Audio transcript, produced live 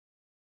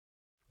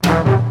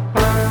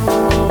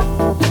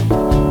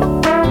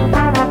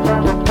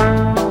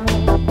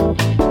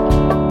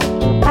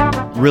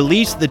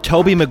released the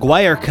Tobey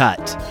Maguire cut.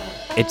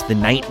 It's the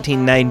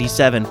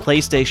 1997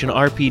 PlayStation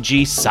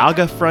RPG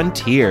Saga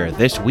Frontier,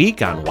 this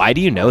week on Why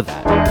Do You Know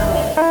That?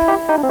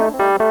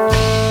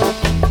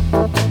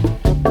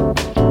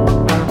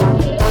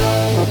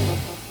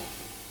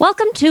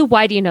 Welcome to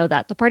Why Do You Know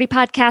That, the party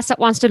podcast that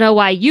wants to know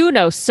why you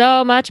know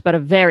so much about a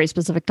very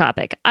specific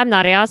topic. I'm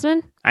Nadia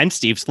Osman. I'm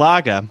Steve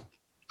Slaga.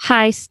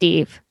 Hi,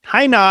 Steve.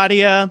 Hi,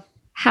 Nadia.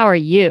 How are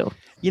you?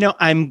 You know,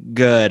 I'm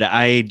good.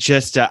 I'm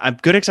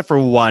good except for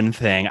one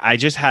thing. I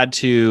just had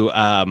to,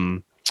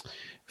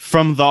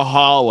 from the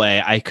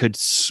hallway, I could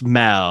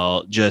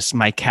smell just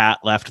my cat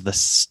left the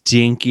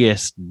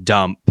stinkiest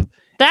dump.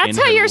 That's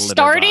how you're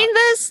starting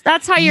this?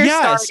 That's how you're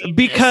starting Yes,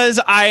 because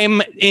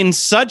I'm in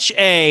such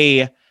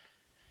a...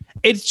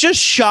 It's just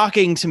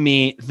shocking to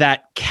me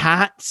that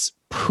cats'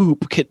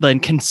 poop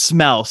can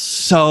smell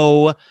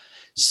so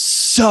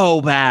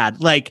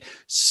bad. Like,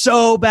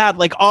 so bad.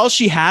 Like, all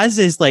she has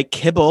is, like,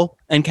 kibble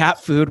and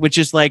cat food, which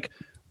is, like,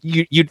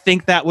 you'd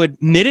think that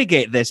would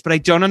mitigate this. But I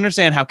don't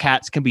understand how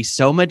cats can be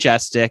so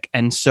majestic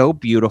and so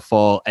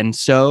beautiful and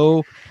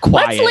so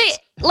quiet.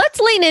 Let's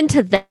lean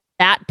into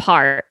that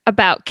part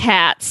about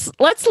cats.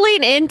 Let's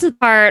lean into the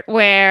part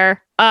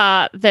where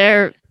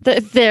they're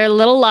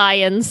little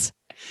lions.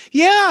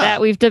 Yeah.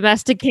 That we've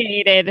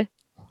domesticated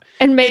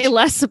and made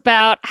less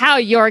about how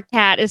your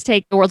cat is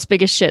taking the world's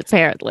biggest shit,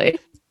 apparently.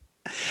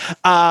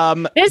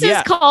 This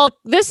is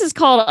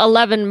called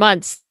 11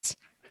 months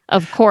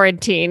of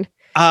quarantine.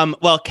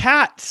 Well,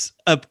 cats,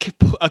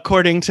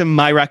 according to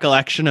my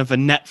recollection of a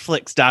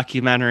Netflix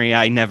documentary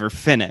I never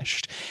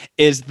finished,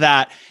 is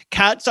that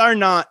cats are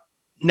not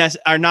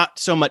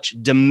so much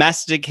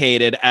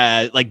domesticated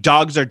as like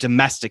dogs are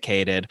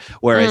domesticated,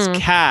 whereas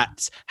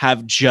cats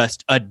have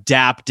just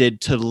adapted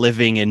to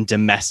living in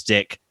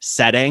domestic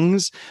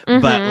settings,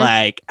 but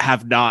like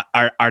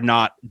are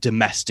not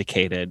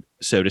domesticated,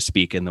 so to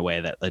speak, in the way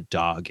that the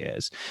dog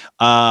is.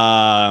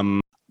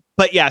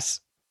 But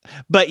yes,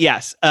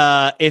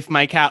 if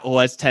my cat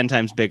was 10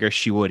 times bigger,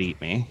 she would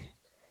eat me.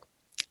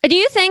 Do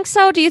you think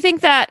so? Do you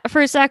think that a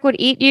fruit sack would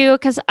eat you?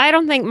 Because I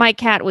don't think my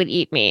cat would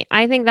eat me.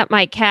 I think that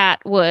my cat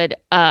would,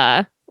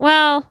 I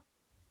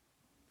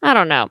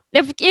don't know.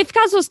 If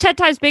Cuz was 10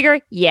 times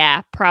bigger,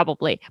 yeah,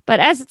 probably. But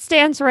as it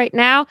stands right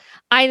now,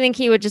 I think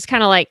he would just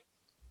kind of like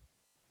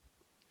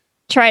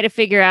try to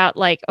figure out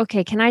like,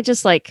 okay, can I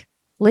just like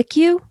lick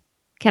you?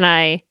 Can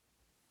I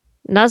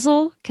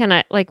nuzzle? Can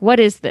I like, what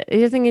is this?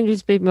 I think he'd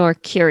just be more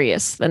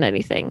curious than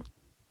anything.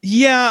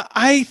 Yeah,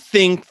 I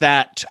think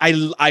that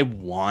I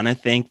want to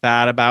think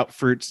that about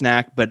Fruit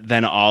Snack, but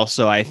then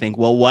also I think,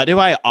 well, what do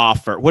I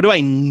offer? What do I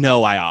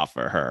know I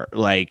offer her?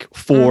 Like,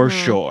 for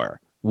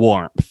sure,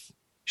 warmth.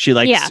 She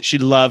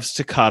loves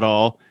to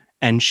cuddle,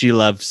 and she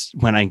loves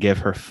when I give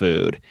her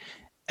food.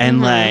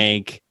 And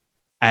like,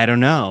 I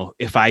don't know,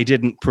 if I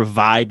didn't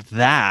provide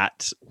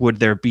that, would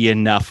there be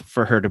enough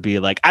for her to be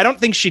like, I don't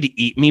think she'd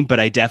eat me, but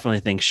I definitely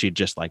think she'd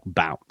just like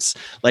bounce.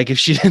 Like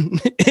if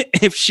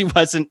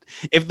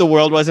the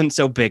world wasn't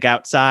so big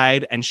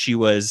outside and she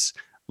was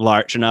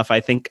large enough, I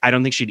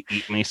don't think she'd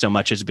eat me so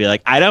much as be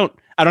like, I don't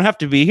have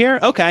to be here.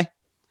 Okay.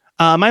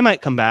 I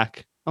might come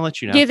back. I'll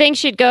let you know. Do you think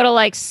she'd go to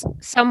like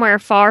somewhere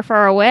far,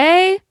 far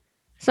away?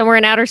 Somewhere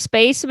in outer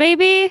space,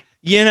 maybe?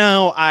 You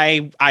know,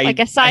 I like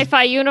a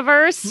sci-fi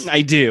universe.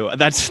 I do.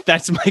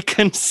 That's my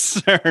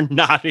concern,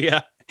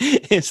 Nadia,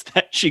 is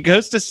that she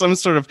goes to some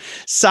sort of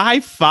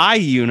sci-fi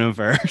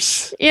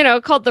universe. You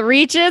know, called the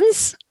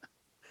Regions.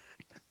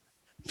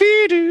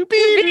 We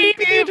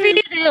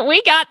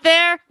got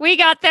there.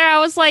 I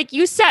was like,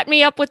 you set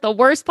me up with the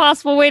worst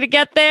possible way to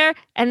get there,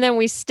 and then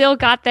we still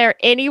got there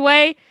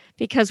anyway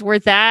because we're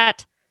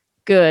that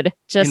good.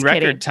 Just in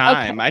kidding. Record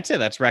time. Okay. I'd say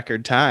that's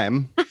record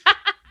time.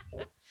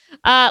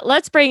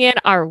 Let's bring in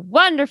our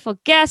wonderful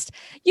guest.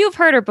 You've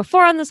heard her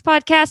before on this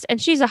podcast,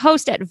 and she's a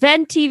host at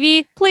Ven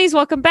TV. Please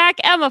welcome back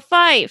Emma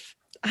Fyffe.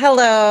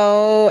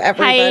 Hello,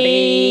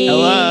 everybody. Hi.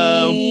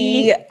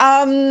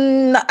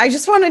 Hello. I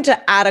just wanted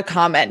to add a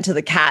comment to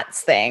the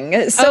cats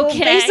thing. So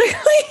basically,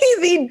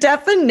 the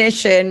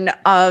definition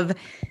of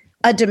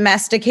a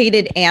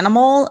domesticated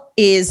animal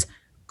is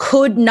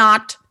could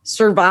not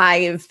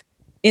survive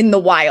in the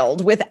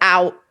wild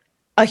without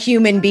a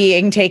human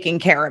being taking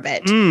care of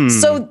it.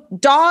 So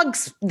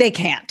dogs, they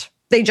can't.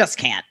 They just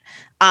can't.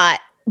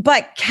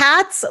 But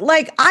cats,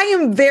 like I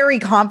am very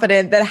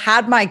confident that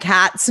had my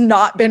cats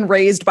not been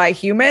raised by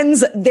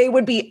humans, they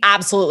would be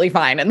absolutely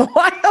fine in the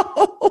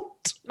wild.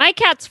 My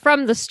cat's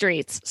from the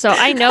streets, so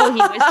I know he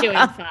was doing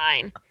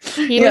fine.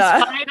 He was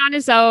fine on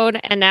his own,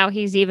 and now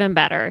he's even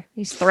better.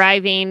 He's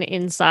thriving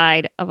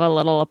inside of a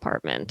little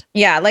apartment.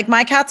 Yeah, like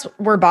my cats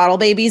were bottle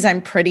babies,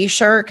 I'm pretty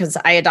sure, because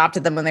I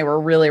adopted them when they were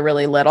really,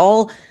 really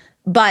little.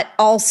 But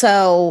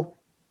also,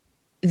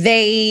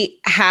 they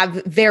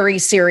have very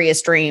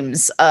serious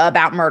dreams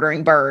about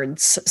murdering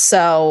birds.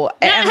 So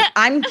and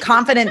I'm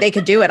confident they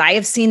could do it. I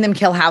have seen them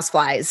kill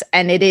houseflies,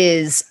 and it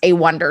is a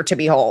wonder to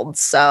behold.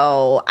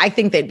 So I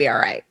think they'd be all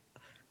right.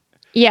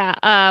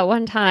 Yeah.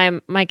 One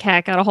time my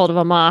cat got a hold of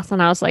a moth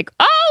and I was like,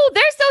 oh,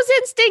 there's those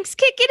instincts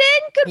kicking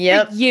in. Good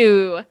for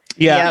you.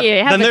 Yeah.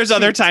 Then there's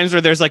other times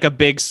where there's like a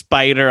big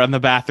spider on the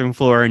bathroom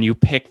floor and you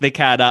pick the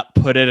cat up,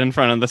 put it in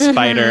front of the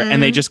spider,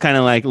 and they just kind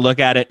of like look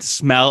at it,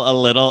 smell a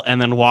little,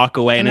 and then walk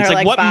away. And it's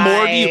like, what bye.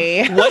 more do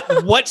you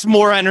what's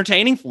more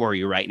entertaining for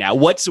you right now?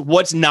 What's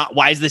not,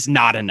 why is this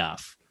not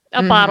enough?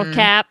 A bottle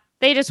cap.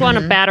 They just want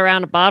to bat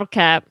around a bottle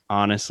cap.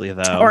 Honestly,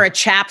 though. Or a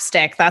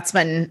chapstick. That's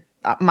been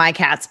my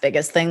cat's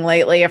biggest thing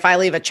lately. If I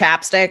leave a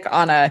chapstick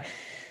on a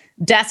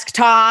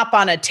desktop,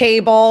 on a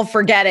table,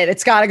 forget it.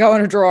 It's got to go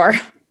in a drawer.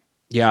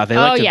 Yeah, they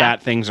like to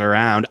bat things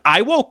around.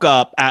 I woke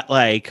up at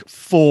like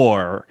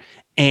 4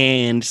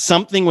 and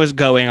something was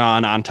going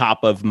on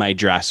top of my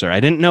dresser. I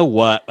didn't know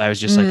what. I was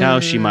just like, oh,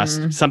 she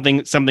must,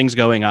 something's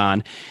going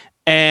on.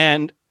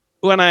 And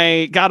when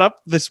I got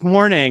up this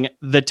morning,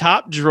 the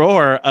top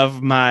drawer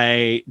of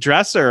my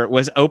dresser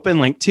was open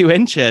like 2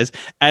 inches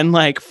and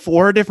like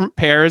 4 different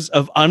pairs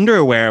of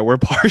underwear were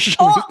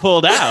partially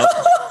pulled out.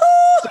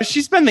 So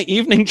she spent the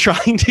evening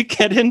trying to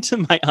get into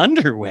my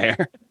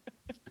underwear.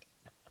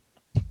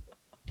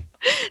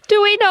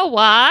 Do we know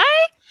why?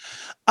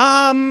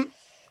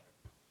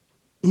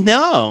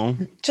 No.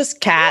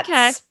 Just cats.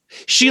 Okay.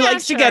 She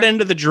likes to get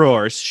into the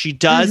drawers. She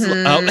does.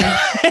 Oh,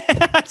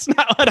 that's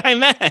not what I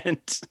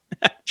meant.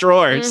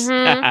 Drawers.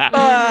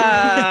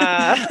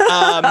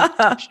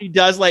 She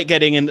does like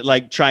getting in,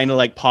 like trying to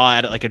like paw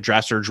at it like a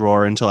dresser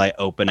drawer until I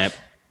open it.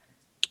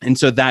 And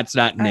so that's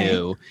not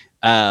new.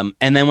 And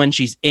then when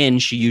she's in,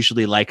 she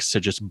usually likes to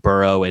just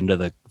burrow into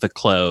the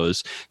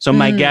clothes. So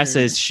my guess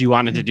is she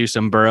wanted to do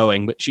some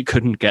burrowing, but she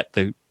couldn't get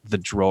the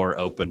drawer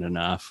open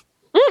enough.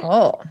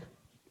 Oh.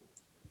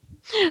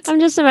 I'm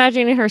just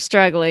imagining her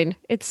struggling.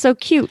 It's so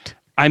cute.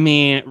 I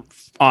mean,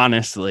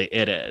 honestly,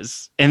 it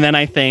is. And then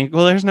I think,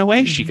 well, there's no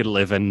way she could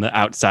live in the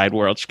outside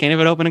world. She can't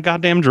even open a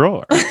goddamn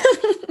drawer.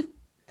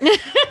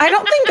 I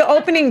don't think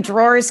opening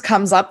drawers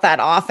comes up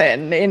that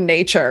often in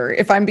nature,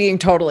 if I'm being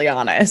totally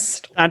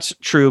honest. That's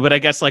true, but I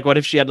guess like what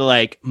if she had to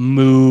like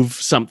move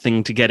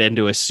something to get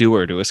into a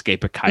sewer to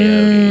escape a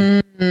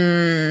coyote?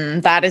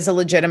 That is a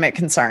legitimate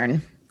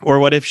concern. Or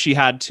what if she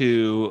had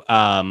to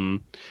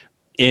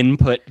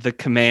input the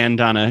command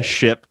on a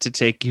ship to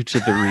take you to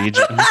the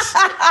regions?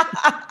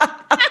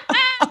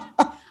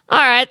 All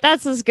right,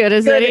 that's as good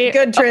as any.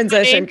 Good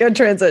transition. Good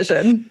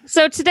transition.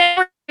 So today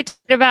we're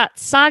talking about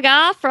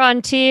Saga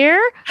Frontier,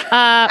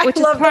 which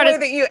is part of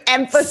that you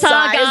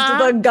emphasized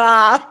the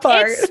Ga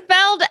part. It's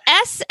spelled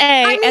S-A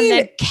and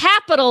then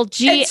capital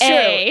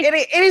G-A.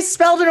 It is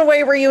spelled in a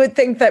way where you would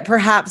think that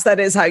perhaps that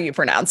is how you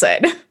pronounce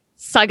it.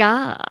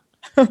 Saga.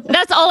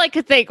 That's all I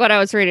could think when I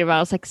was reading about it.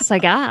 I was like,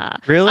 Saga.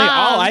 Really?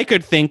 All I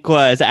could think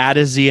was add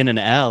a Z and an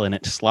L and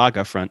it's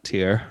Slaga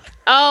Frontier.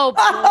 Oh.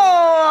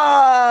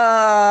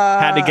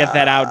 Had to get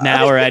that out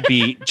now or I'd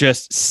be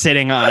just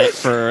sitting on it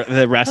for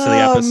the rest of the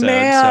episode.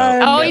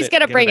 Man. So he's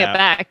going to bring it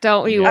back.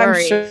 Don't you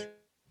worry. I'm sure.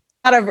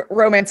 A lot of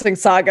Romancing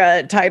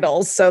Saga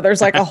titles. So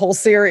there's like a whole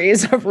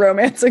series of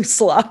Romancing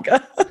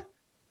Saga.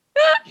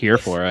 Here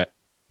for it.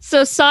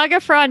 So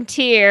Saga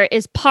Frontier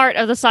is part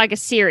of the Saga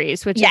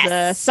series, which is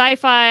a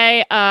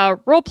sci-fi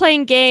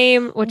role-playing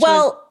game.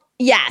 So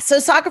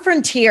Saga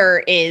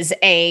Frontier is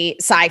a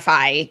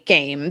sci-fi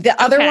game.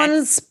 The other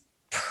ones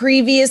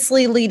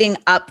previously leading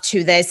up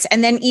to this,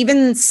 and then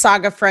even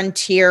Saga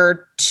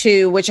Frontier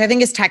 2, which I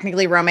think is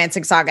technically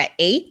Romancing Saga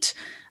 8,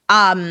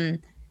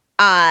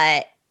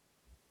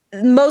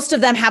 most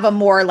of them have a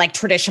more like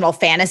traditional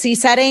fantasy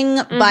setting,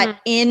 but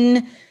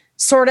in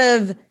sort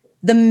of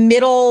the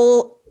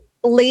middle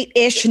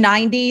late-ish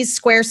 90s,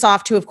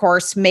 Squaresoft, who of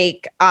course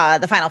make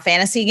the Final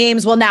Fantasy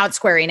games. Well, now it's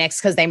Square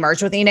Enix because they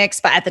merged with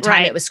Enix, but at the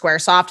time it was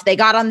Squaresoft. They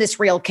got on this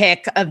real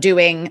kick of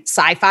doing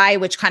sci-fi,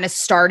 which kind of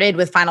started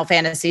with Final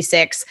Fantasy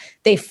VI.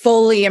 They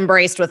fully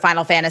embraced with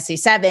Final Fantasy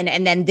VII,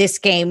 and then this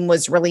game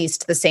was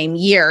released the same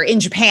year, in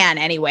Japan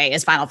anyway,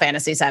 as Final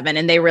Fantasy VII,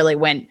 and they really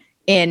went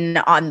in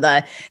on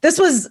this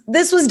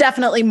was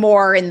definitely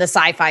more in the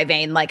sci-fi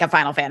vein, like a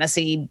Final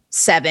Fantasy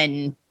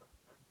VII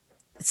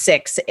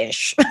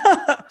 6-ish.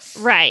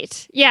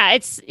 Right. Yeah,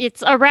 it's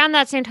around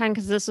that same time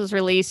because this was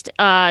released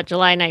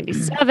July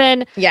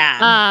 97.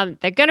 Yeah.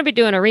 They're going to be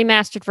doing a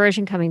remastered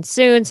version coming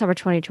soon, summer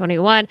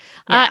 2021.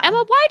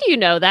 Emma, why do you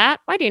know that?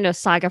 Why do you know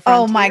Saga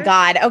Frontier? Oh my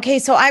God. Okay,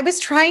 so I was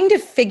trying to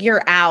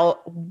figure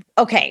out.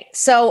 Okay,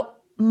 so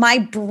my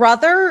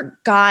brother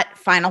got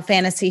Final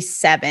Fantasy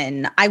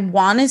VII, I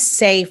want to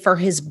say for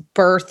his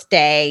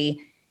birthday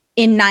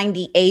in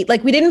 98.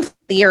 Like we didn't play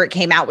the year it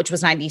came out, which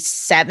was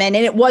 97, and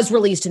it was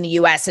released in the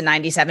US in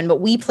 97,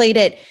 but we played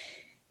it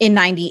in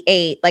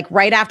 98, like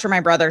right after my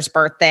brother's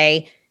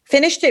birthday,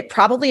 finished it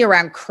probably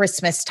around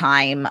Christmas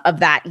time of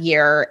that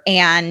year.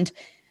 And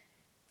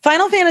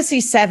Final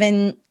Fantasy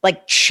VII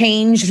like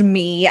changed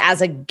me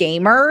as a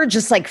gamer,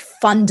 just like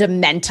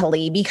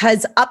fundamentally,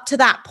 because up to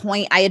that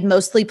point I had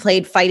mostly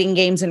played fighting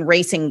games and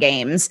racing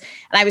games,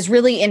 and I was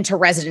really into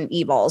Resident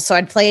Evil. So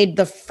I'd played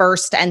the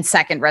first and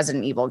second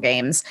Resident Evil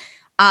games.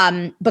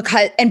 And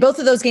both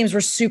of those games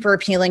were super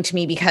appealing to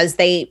me because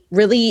they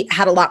really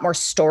had a lot more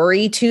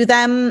story to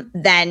them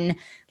than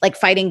like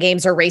fighting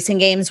games or racing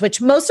games, which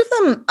most of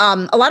them,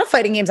 a lot of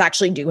fighting games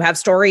actually do have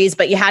stories,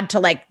 but you had to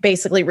like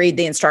basically read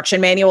the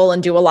instruction manual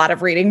and do a lot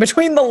of reading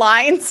between the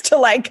lines to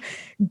like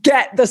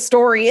get the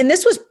story. And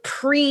this was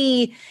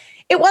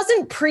it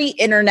wasn't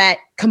pre-internet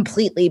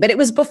completely, but it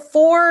was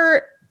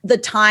before the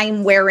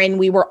time wherein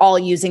we were all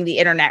using the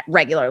internet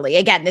regularly.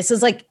 Again, this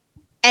is like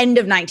end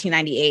of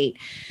 1998.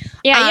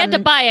 Yeah, you had to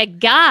buy a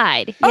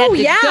guide.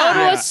 You go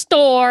to a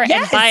store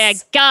and buy a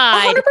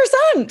guide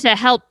 100%. to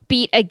help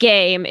beat a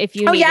game if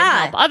you needed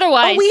help.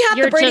 Otherwise, we have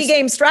the Brady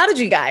Game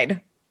strategy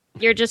guide.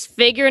 You're just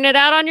figuring it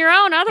out on your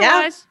own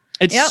otherwise.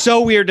 It's so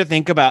weird to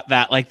think about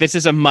that. Like, this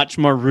is a much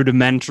more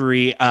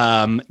rudimentary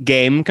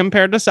game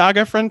compared to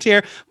Saga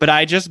Frontier, but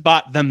I just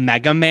bought the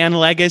Mega Man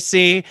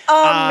Legacy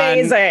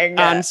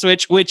on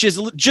Switch, which is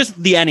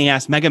just the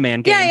NES Mega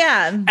Man game.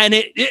 Yeah. And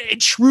it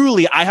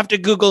truly, I have to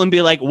Google and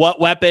be like, what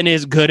weapon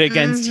is good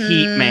against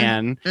Heat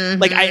Man?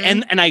 Like,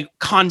 I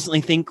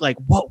constantly think like,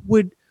 what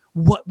would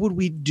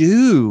we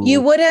do?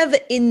 You would have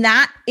in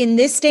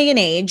this day and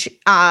age,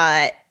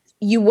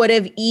 you would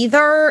have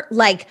either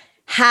like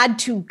had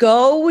to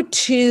go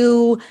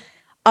to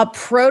a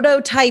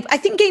prototype. I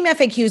think Game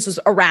FAQs was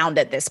around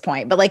at this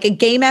point, but like a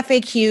Game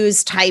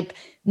FAQs type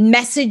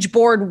message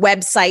board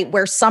website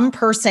where some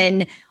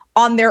person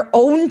on their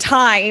own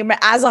time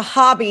as a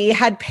hobby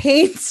had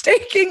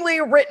painstakingly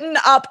written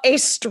up a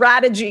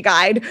strategy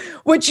guide,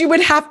 which you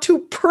would have to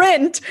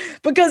print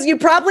because you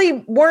probably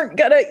weren't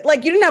gonna,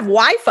 like, you didn't have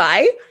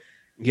Wi-Fi.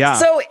 Yeah.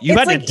 So you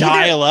had to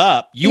dial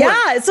up. You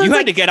had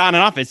to get on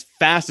and off as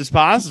fast as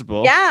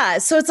possible. Yeah.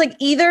 So it's like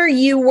either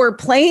you were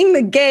playing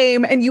the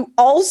game and you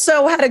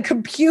also had a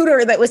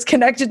computer that was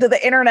connected to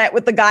the internet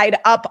with the guide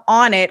up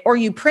on it, or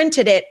you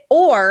printed it,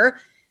 or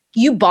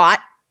you bought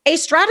a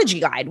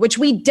strategy guide, which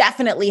we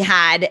definitely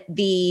had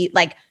the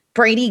like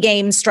Brady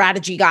Game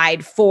strategy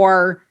guide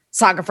for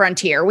Saga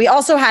Frontier. We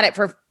also had it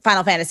for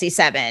Final Fantasy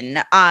VII.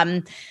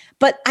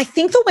 But I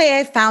think the way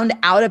I found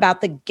out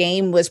about the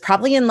game was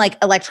probably in like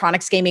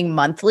Electronics Gaming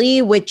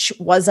Monthly, which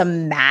was a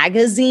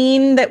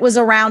magazine that was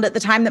around at the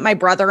time that my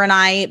brother and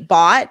I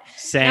bought.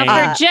 Same.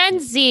 Now for Gen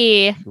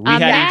Z, a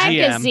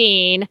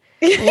magazine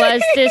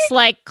was this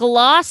like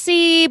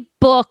glossy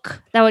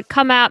book that would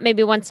come out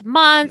maybe once a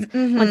month,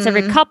 once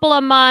every couple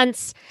of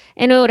months,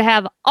 and it would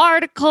have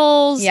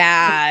articles,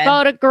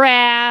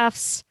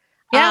 photographs.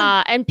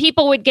 Yeah. And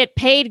people would get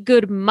paid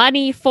good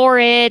money for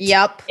it.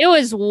 Yep. It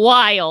was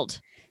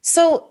wild.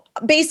 So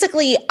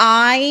basically,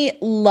 I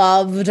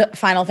loved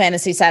Final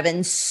Fantasy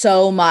VII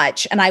so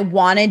much, and I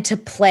wanted to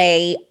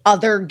play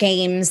other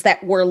games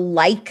that were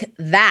like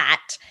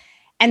that.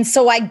 And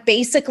so I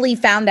basically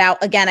found out,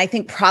 again, I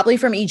think probably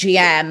from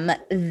EGM,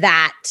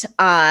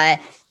 that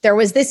there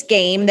was this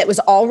game that was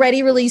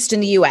already released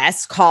in the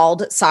US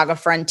called Saga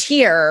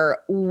Frontier,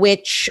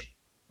 which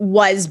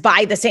was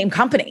by the same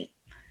company.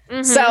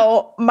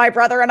 So my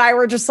brother and I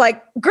were just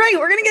like, great,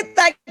 we're going to get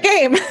that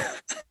game.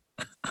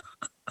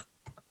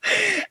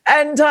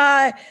 And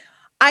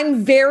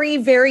I'm very,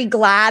 very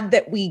glad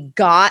that we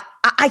got,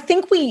 I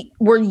think we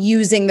were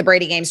using the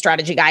Brady Game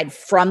strategy guide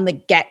from the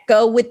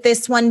get-go with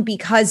this one,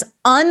 because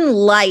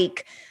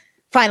unlike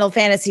Final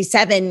Fantasy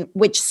VII,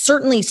 which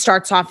certainly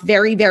starts off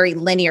very, very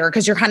linear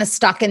because you're kind of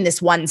stuck in this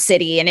one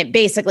city and it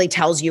basically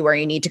tells you where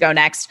you need to go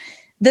next.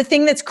 The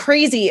thing that's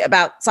crazy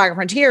about Saga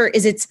Frontier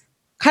is it's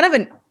kind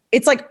of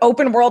it's like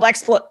open world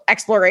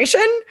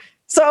exploration.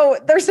 So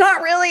there's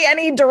not really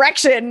any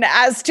direction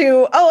as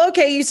to, oh,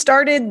 okay, you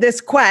started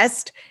this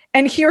quest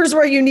and here's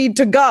where you need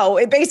to go.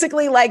 It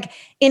basically, like,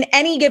 in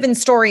any given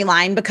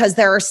storyline, because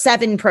there are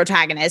 7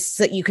 protagonists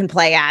that you can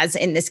play as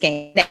in this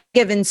game, that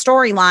given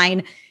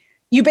storyline,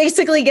 you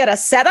basically get a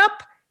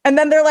setup and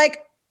then they're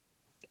like,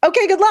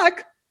 okay, good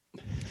luck.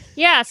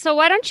 Yeah, so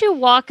why don't you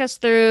walk us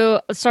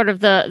through sort of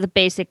the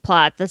basic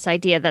plot, this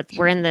idea that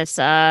we're in this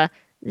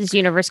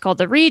universe called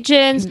the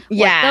Regions,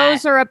 what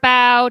those are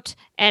about,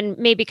 and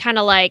maybe kind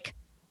of like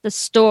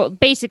the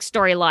basic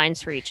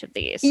storylines for each of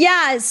these.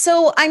 Yeah,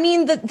 so I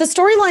mean, the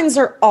storylines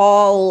are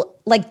all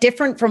like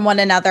different from one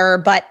another,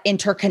 but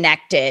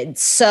interconnected.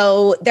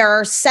 So there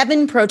are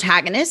 7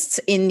 protagonists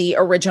in the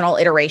original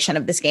iteration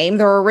of this game.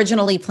 There were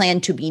originally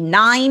planned to be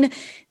 9.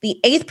 The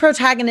 8th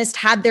protagonist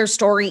had their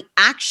story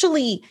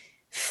actually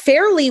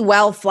fairly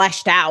well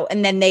fleshed out,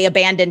 and then they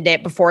abandoned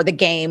it before the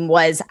game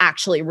was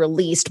actually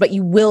released, but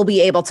you will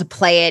be able to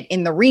play it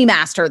in the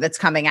remaster that's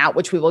coming out,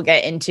 which we will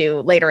get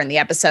into later in the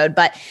episode.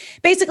 But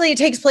basically it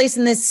takes place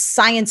in this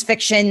science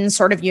fiction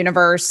sort of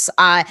universe.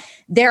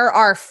 There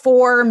are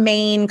 4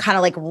 main kind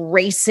of like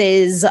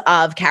races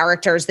of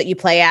characters that you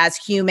play as: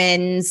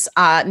 humans,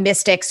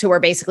 mystics, who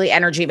are basically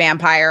energy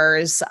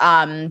vampires,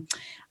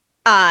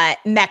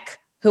 mech,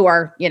 who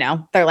are,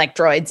 they're like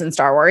droids in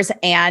Star Wars,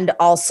 and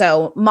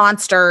also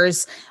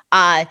monsters.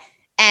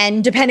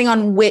 And depending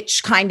on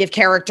which kind of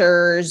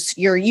characters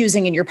you're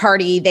using in your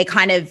party, they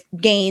kind of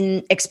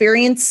gain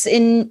experience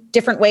in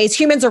different ways.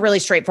 Humans are really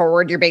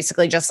straightforward. You're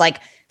basically just like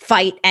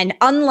fight. And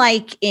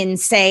unlike in,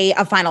 say,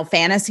 a Final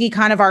Fantasy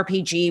kind of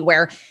RPG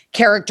where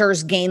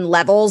characters gain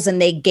levels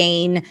and they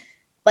gain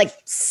like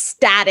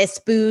status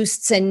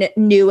boosts and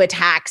new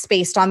attacks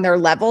based on their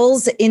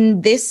levels,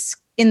 in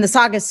the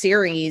Saga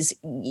series,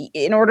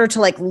 in order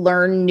to like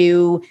learn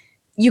new,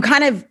 you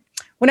kind of,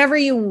 whenever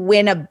you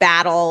win a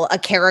battle, a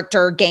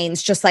character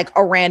gains just like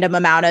a random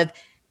amount of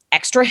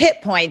extra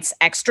hit points,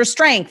 extra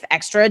strength,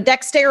 extra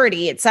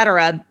dexterity,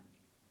 etc.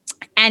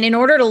 And in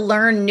order to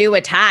learn new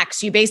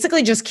attacks, you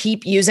basically just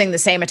keep using the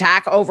same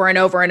attack over and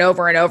over and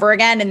over and over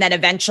again. And then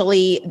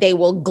eventually they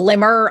will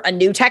glimmer a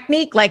new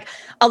technique, like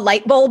a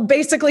light bulb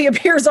basically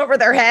appears over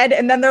their head.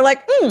 And then they're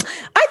like,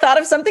 I thought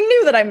of something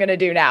new that I'm going to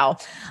do now.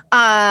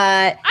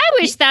 I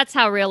wish that's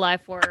how real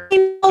life works.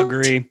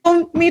 Agree.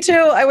 Me too.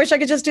 I wish I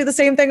could just do the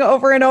same thing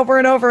over and over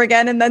and over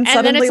again. And then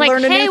suddenly it's like,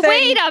 learn a new thing.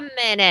 Wait a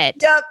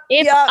minute. Yep.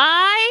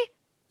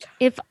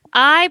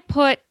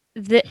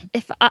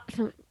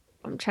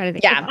 I'm trying to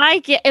think.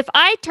 Yeah. If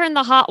I turn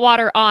the hot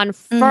water on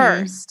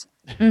first,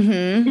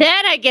 then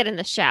I get in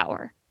the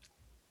shower.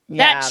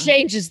 Yeah. That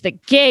changes the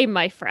game,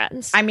 my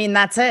friends. I mean,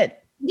 that's it.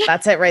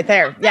 That's it right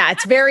there. Yeah,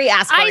 it's very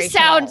aspirational. I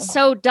sound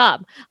so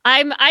dumb.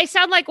 I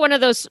sound like one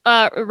of those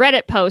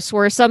Reddit posts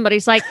where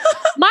somebody's like,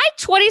 my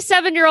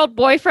 27-year-old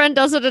boyfriend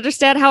doesn't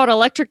understand how an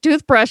electric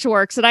toothbrush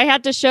works, and I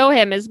had to show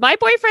him. Is my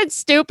boyfriend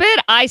stupid?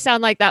 I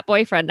sound like that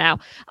boyfriend now.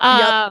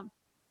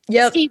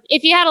 Yep. Steve,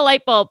 if you had a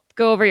light bulb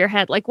go over your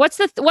head, like what's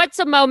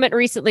a moment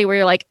recently where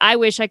you're like, I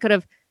wish I could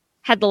have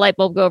had the light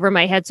bulb go over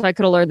my head so I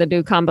could have learned the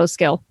new combo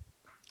skill?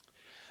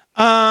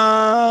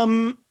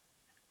 I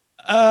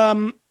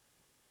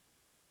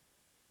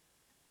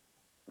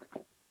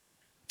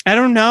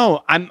don't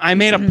know. I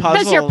made a puzzle.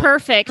 Because you're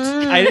perfect.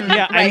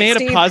 I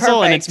made a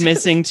puzzle and it's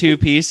missing two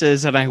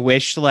pieces, and I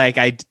wish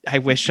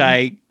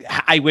I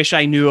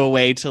knew a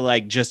way to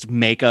like just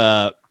make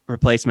a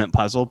replacement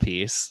puzzle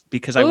piece,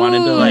 because I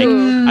wanted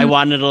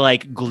to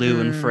like glue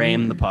and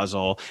frame the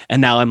puzzle,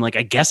 and now I'm like,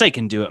 I guess I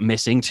can do it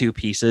missing two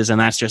pieces, and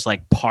that's just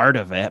like part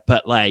of it.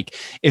 But like,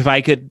 if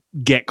I could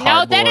get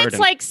cardboard, no, then it's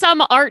like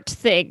some art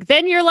thing.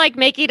 Then you're like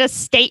making a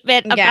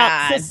statement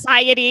about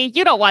society.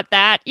 You don't want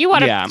that. You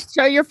want to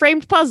show your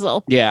framed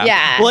puzzle.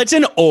 Yeah. Well, it's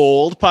an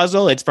old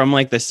puzzle. It's from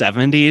like the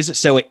 70s,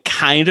 so it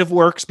kind of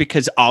works,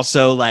 because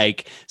also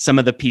like some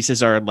of the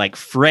pieces are like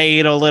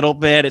frayed a little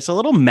bit. It's a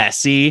little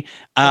messy.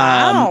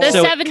 Wow. The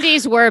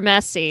 70s were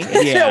messy.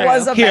 It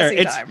was a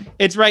messy time.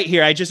 It's right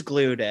here. I just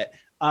glued it.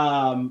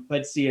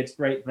 But see, it's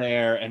right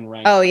there and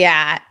right. Oh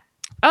yeah.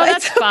 Oh,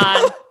 that's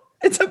fun.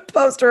 It's a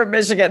poster of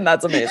Michigan.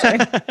 That's amazing.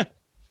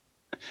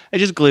 I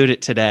just glued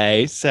it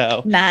today.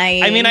 So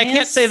nice. I mean, I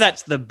can't say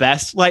that's the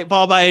best light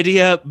bulb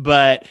idea,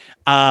 but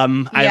I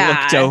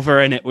looked over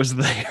and it was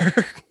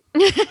there.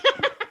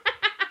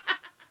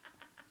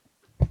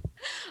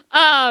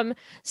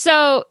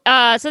 So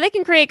they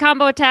can create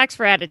combo attacks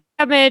for added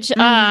damage.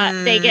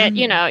 They get,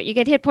 you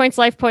get hit points,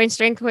 life points,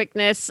 strength,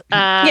 quickness.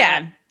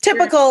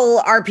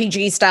 Typical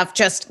RPG stuff,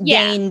 just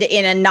gained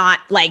in a not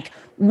like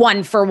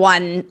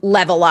 1-for-1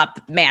 level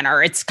up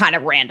manner. It's kind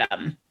of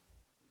random.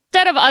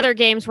 Instead of other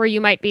games where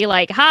you might be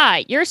like,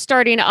 hi, you're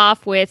starting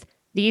off with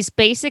these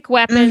basic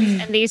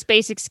weapons and these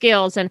basic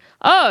skills, and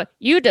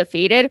you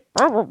defeated,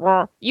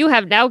 you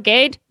have now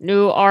gained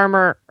new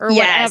armor or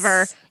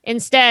whatever.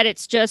 Instead,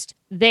 it's just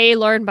they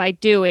learn by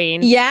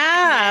doing.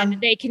 Yeah. And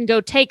they can go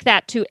take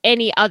that to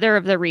any other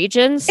of the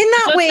regions. In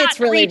that way, it's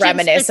really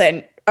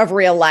reminiscent of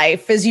real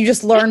life, as you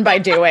just learn by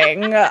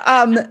doing.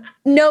 So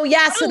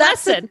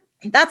that's the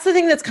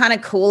thing that's kind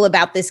of cool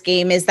about this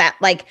game, is that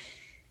like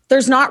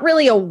there's not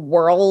really a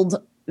world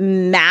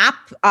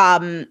map.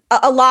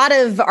 A lot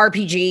of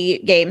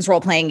RPG games,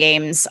 role-playing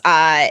games,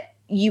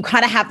 you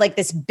kind of have like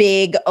this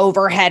big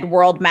overhead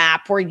world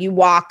map where you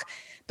walk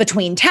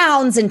between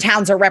towns, and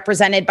towns are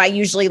represented by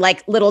usually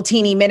like little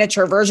teeny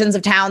miniature versions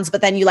of towns,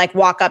 but then you like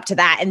walk up to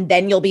that and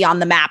then you'll be on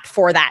the map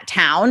for that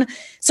town.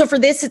 So for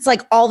this, it's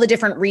like all the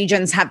different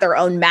regions have their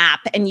own map,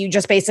 and you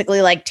just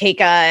basically like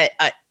take a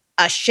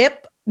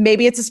ship,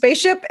 maybe it's a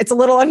spaceship, it's a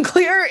little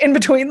unclear in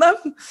between them.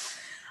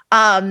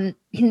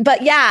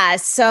 But yeah,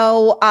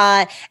 so,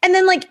 and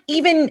then like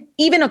even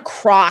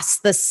across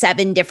the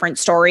 7 different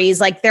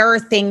stories, like there are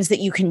things that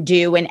you can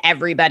do in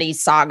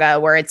everybody's saga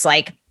where it's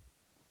like,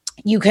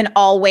 you can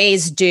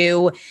always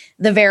do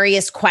the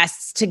various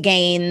quests to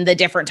gain the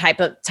different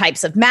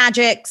types of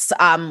magics,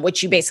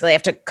 which you basically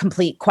have to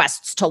complete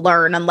quests to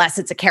learn, unless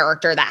it's a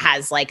character that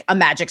has like a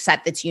magic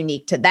set that's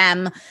unique to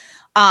them.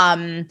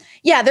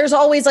 There's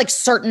always like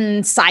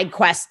certain side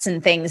quests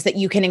and things that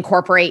you can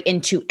incorporate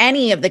into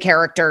any of the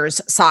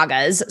characters'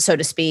 sagas, so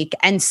to speak.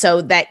 And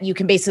so that you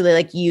can basically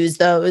like use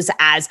those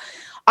as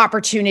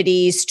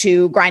opportunities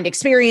to grind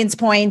experience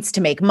points, to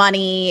make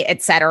money,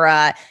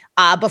 etc.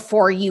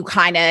 Before you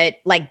kind of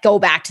like go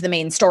back to the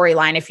main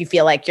storyline if you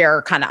feel like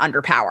you're kind of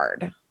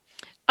underpowered.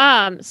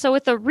 So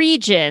with the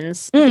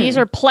regions, these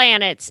are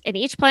planets, and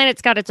each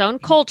planet's got its own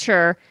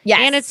culture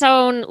and its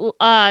own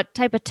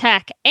type of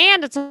tech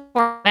and its own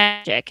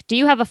magic. Do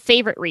you have a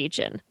favorite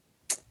region?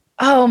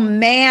 Oh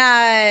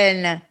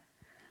man.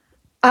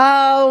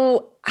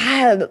 Oh,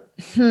 I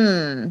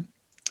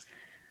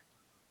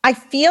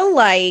feel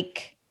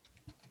like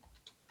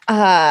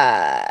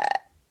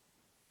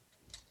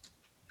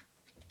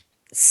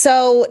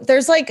so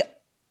there's like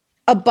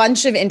a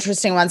bunch of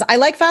interesting ones. I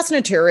like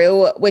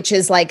Fascinaturu, which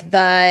is like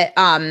the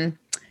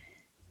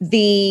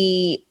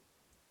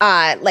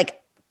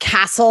like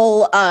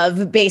castle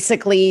of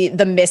basically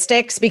the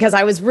mystics, because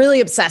I was really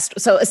obsessed.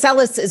 So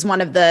Acellus is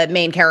one of the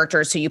main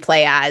characters who you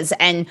play as,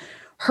 and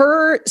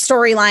her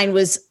storyline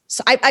was,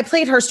 so I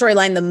played her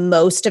storyline the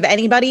most of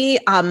anybody,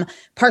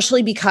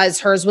 partially because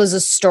hers was a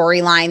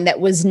storyline that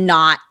was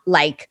not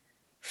like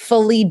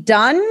fully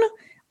done.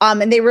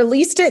 And they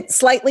released it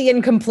slightly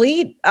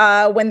incomplete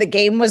when the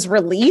game was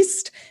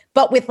released,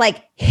 but with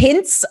like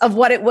hints of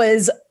what it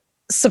was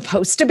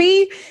supposed to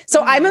be.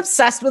 So I'm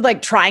obsessed with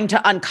like trying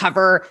to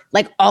uncover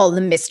like all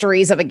the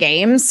mysteries of a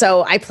game.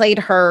 So I played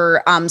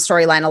her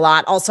storyline a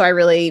lot. Also, I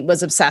really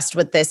was obsessed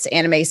with this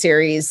anime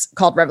series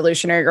called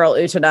Revolutionary Girl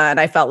Utena, and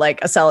I felt like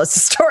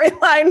Acellus'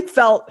 storyline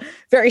felt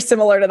very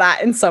similar to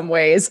that in some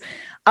ways.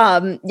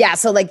 Yeah,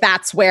 so like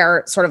that's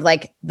where sort of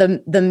like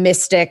the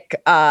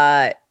mystic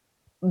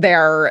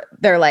their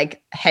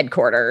like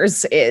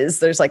headquarters is.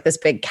 There's like this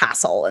big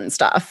castle and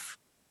stuff.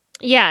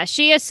 Yeah,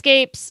 she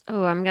escapes.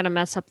 Oh, I'm going to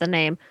mess up the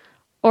name.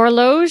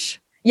 Orloge?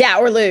 Yeah,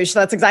 Orloge.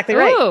 That's exactly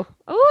right. Oh,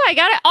 I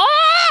got it.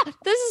 Oh,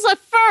 this is a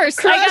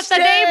first. I got the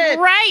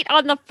name right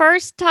on the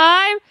first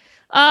time.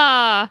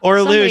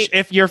 Orloge.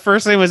 If your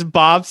first name was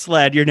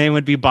Bobsled, your name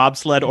would be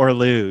Bobsled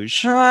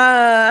Orloge.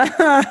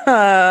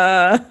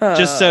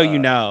 Just so you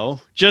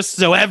know. Just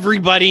so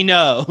everybody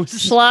knows.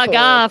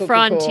 Schlaga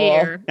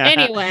Frontier. Cool.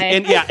 Anyway.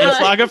 And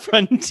Schlaga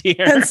Frontier.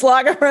 And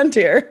Schlaga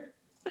Frontier.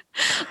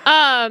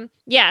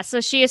 Yeah,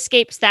 so she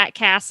escapes that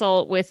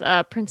castle with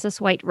Princess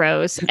White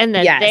Rose, and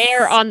then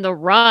they're on the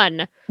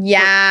run.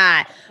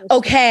 Yeah.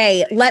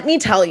 Okay, let me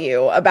tell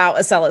you about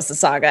Acellus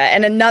Saga,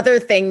 and another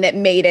thing that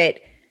made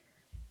it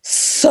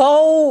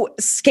so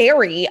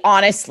scary,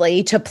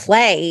 honestly, to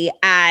play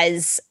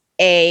as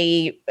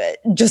a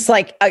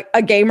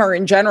gamer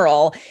in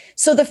general.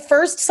 So the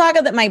first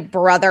saga that my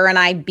brother and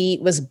I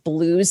beat was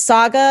Blues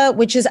Saga,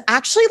 which is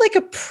actually like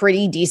a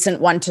pretty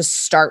decent one to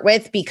start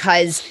with,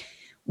 because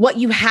what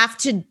you have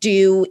to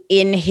do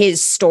in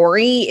his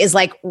story is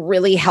like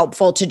really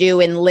helpful to do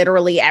in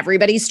literally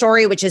everybody's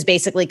story, which is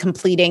basically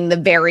completing the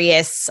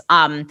various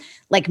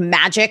like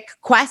magic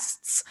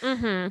quests.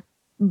 Mm-hmm.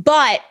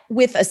 But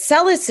with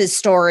Acellus'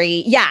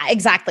 story, yeah,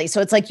 exactly. So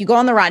it's like you go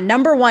on the run.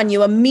 Number one,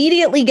 you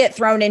immediately get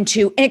thrown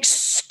into an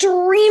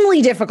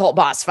extremely difficult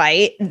boss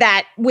fight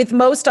that with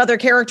most other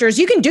characters,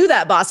 you can do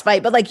that boss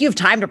fight, but like you have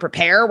time to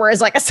prepare. Whereas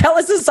like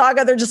Acellus'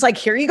 Saga, they're just like,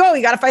 here you go.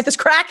 You got to fight this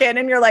Kraken.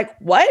 And you're like,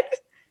 what?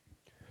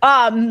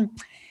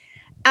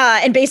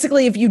 And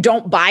basically, if you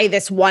don't buy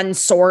this one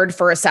sword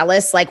for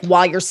Acellus, like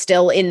while you're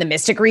still in the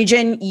Mystic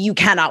region, you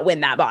cannot win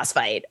that boss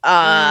fight.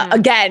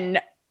 Again,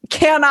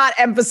 cannot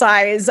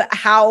emphasize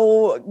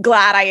how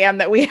glad I am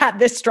that we had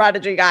this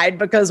strategy guide,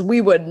 because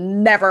we would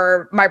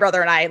never, my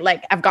brother and I,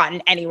 like have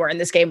gotten anywhere in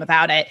this game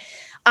without it.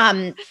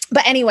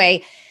 But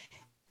anyway,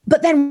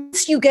 but then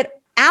once you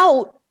get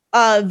out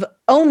of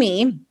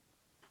Omi,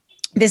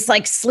 this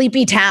like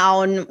sleepy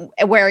town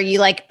where you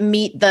like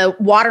meet the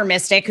water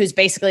mystic, who's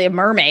basically a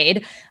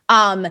mermaid.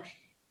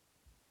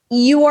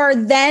 You are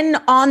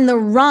then on the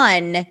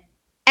run,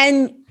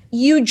 and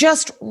you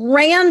just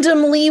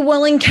randomly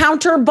will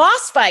encounter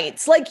boss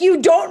fights. Like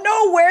you don't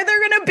know where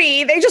they're going to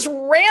be. They just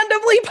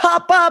randomly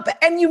pop up,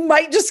 and you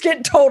might just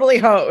get totally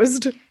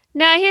hosed.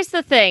 Now, here's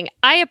the thing.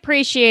 I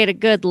appreciate a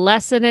good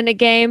lesson in a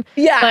game.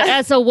 Yeah. But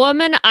as a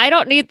woman, I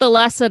don't need the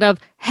lesson of,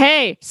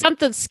 hey,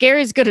 something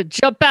scary is going to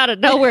jump out of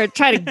nowhere and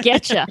try to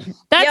get you.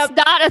 That's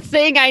not a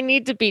thing I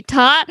need to be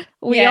taught.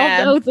 We all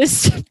know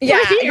this. Yeah,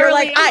 you're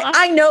like,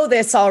 I know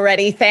this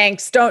already.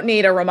 Thanks. Don't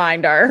need a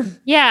reminder.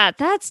 Yeah,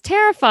 that's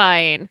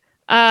terrifying.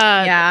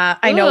 Yeah,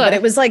 I know, but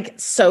it was like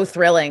so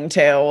thrilling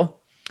too.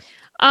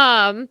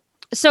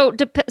 So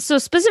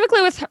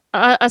specifically with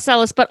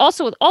Acellus, but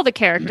also with all the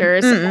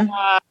characters,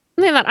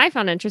 something that I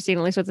found interesting,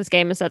 at least with this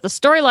game, is that the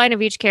storyline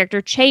of each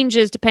character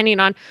changes depending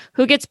on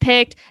who gets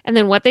picked, and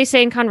then what they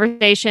say in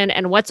conversation,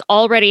 and what's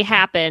already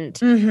happened,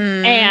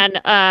 and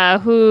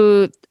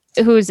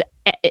who's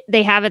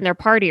they have in their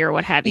party or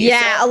what have you.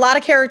 Yeah, so, a lot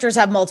of characters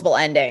have multiple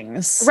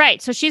endings.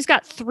 Right. So she's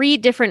got 3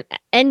 different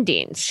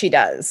endings. She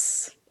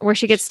does. Where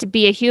she gets to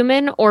be a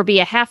human or be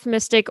a half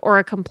mystic or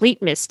a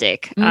complete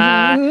mystic.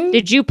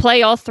 Did you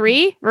play all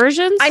 3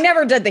 versions? I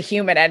never did the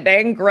human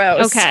ending.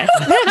 Gross. Okay.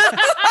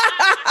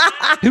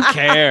 Who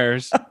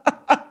cares?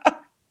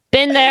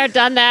 Been there,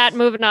 done that,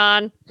 moving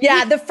on.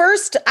 Yeah, I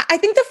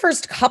think the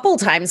first couple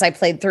times I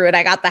played through it,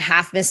 I got the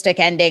half mystic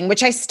ending,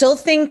 which I still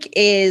think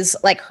is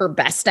like her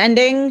best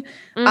ending.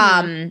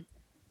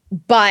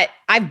 But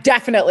I've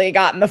definitely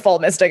gotten the full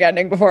mystic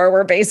ending before,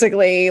 where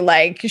basically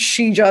like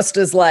she just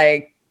is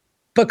like,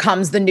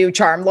 becomes the new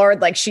Charm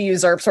Lord, like she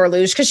usurps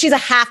Orluge, because she's a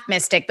half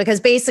mystic,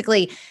 because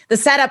basically the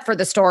setup for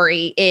the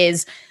story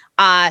is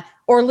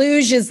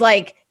Orluge is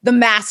like the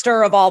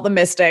master of all the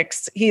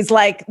mystics. He's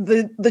like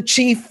the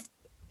chief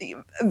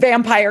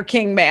Vampire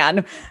King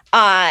Man.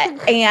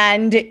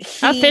 And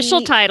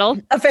official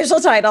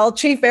title,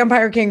 Chief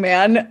Vampire King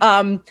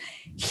Man.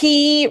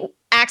 He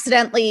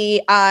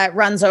accidentally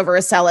runs over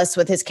Acellus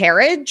with his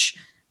carriage.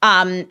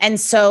 And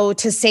so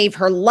to save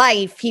her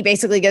life, he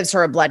basically gives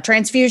her a blood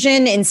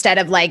transfusion instead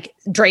of like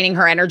draining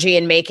her energy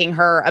and making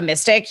her a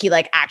mystic. He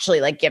like actually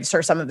like gives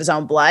her some of his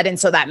own blood. And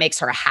so that makes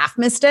her a half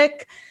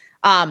mystic.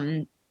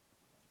 And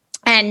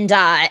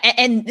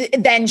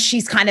then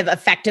she's kind of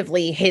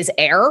effectively his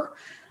heir.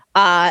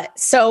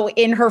 So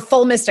in her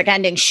full mystic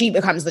ending, she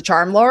becomes the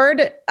Charm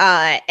Lord,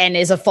 and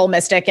is a full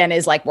mystic and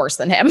is like worse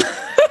than him.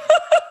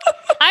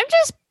 I'm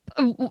just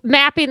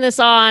mapping this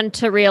on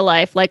to real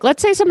life. Like,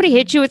 let's say somebody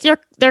hit you with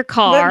their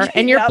car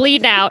and you're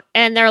bleeding out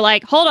and they're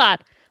like, hold on,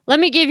 let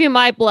me give you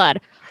my blood.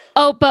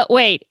 Oh, but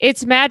wait,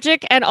 it's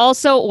magic. And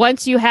also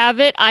once you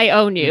have it, I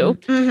own you.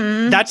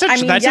 Mm-hmm. That's a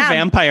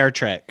vampire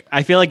trick.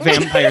 I feel like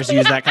vampires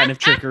use that kind of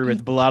trickery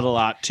with blood a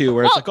lot too,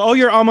 where it's like, oh,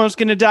 you're almost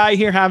going to die.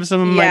 Here, have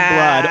some of my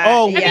blood.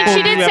 Oh, I mean,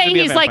 she did say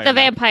he's like the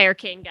vampire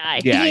king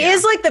guy. Yeah, he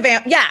is like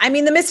the I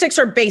mean, the mystics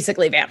are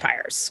basically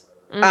vampires.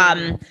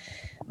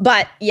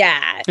 But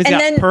yeah. He's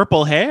got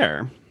purple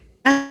hair.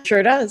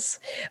 Sure does.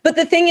 But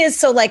the thing is,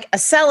 so like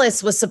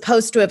Acellus was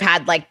supposed to have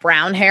had like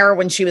brown hair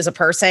when she was a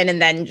person,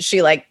 and then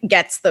she like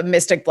gets the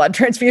mystic blood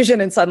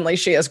transfusion and suddenly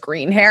she has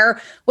green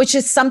hair, which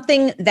is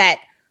something that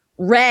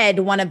Red,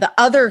 one of the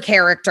other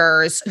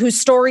characters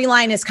whose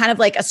storyline is kind of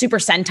like a Super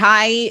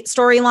Sentai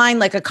storyline,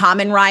 like a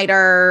Kamen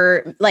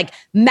Rider, like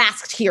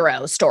masked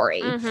hero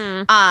story.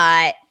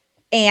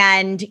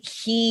 And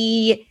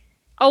he...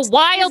 A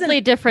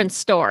wildly different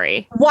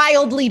story.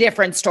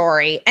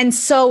 And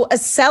so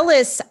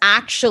Acellus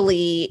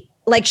actually,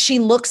 like, she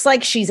looks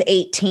like she's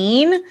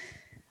 18,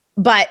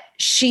 but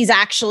she's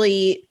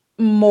actually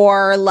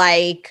more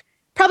like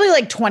probably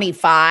like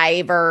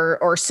 25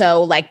 or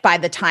so, like by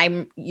the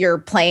time you're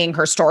playing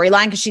her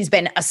storyline, because she's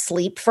been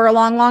asleep for a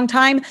long, long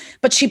time.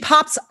 But she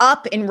pops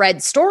up in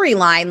Red's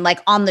storyline, like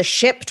on the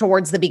ship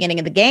towards the beginning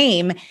of the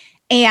game.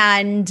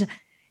 And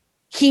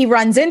he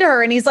runs into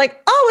her and he's like,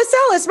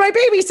 oh, Acellus, my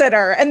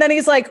babysitter. And then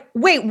he's like,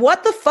 wait,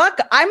 what the fuck?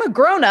 I'm a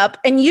grown up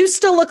and you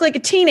still look like a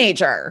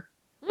teenager.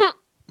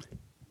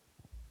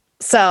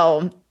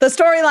 So the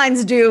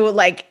storylines do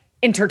like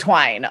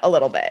intertwine a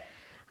little bit.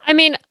 I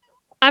mean,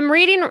 I'm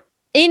reading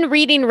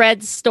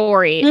Red's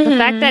story, the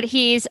fact that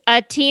he's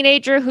a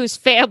teenager whose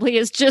family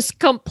is just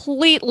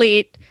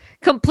completely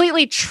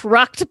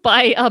trucked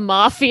by a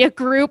mafia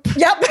group.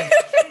 Yep.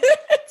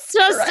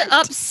 Just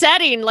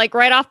upsetting, like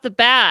right off the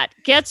bat.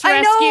 Gets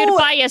rescued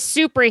by a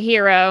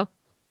superhero.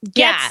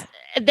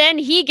 Then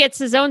he gets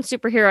his own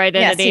superhero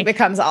identity. Yes, he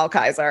becomes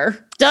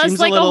Alkaiser. Does seems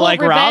like a little whole like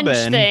revenge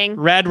Robin. thing.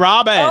 Red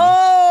Robin.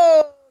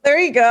 Oh, there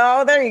you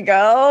go.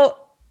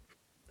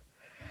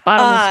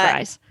 Bottomless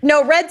fries.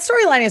 No, Red's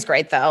storyline is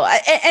great though.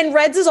 And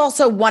Red's is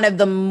also one of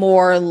the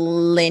more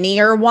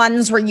linear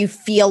ones where you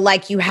feel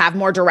like you have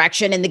more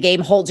direction and the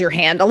game holds your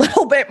hand a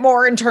little bit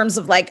more in terms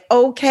of like,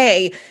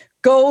 okay,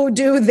 go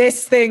do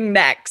this thing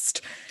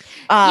next.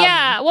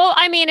 Well,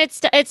 I mean,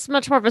 it's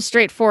much more of a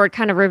straightforward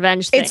kind of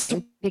revenge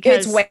thing.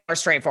 It's way more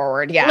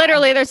straightforward, yeah.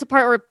 Literally, there's a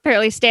part where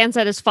apparently stands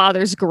at his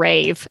father's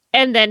grave,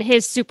 and then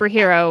his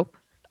superhero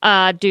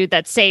dude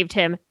that saved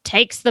him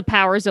takes the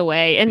powers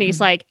away, and he's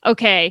like,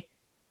 okay,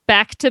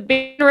 back to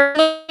being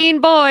a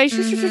clean boy.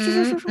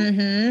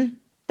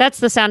 That's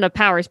the sound of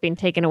powers being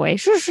taken away.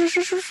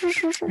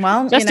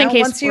 Well, just in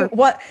case.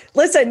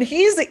 Listen,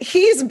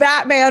 he's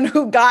Batman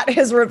who got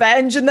his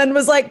revenge and then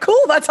was like,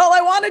 cool, that's all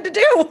I wanted to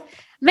do.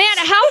 Man,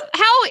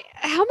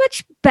 how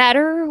much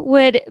better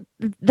would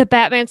the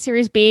Batman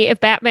series be if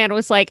Batman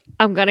was like,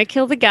 I'm gonna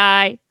kill the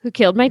guy who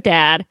killed my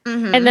dad,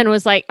 and then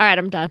was like, all right,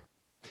 I'm done.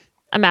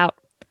 I'm out.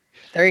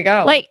 There you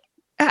go. Like,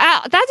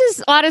 that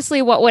is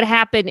honestly what would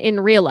happen in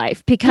real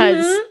life,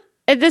 because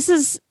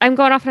I'm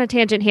going off on a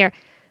tangent here.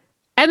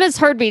 Emma's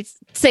heard me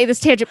say this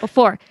tangent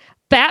before.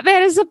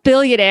 Batman is a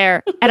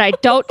billionaire, and I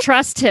don't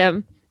trust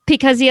him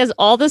because he has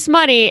all this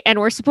money, and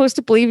we're supposed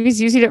to believe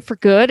he's using it for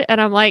good. And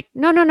I'm like,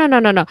 no.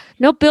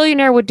 No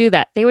billionaire would do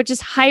that. They would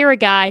just hire a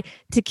guy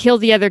to kill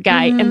the other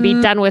guy and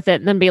be done with it,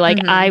 and then be like,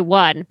 I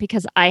won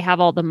because I have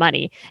all the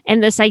money.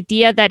 And this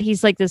idea that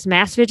he's like this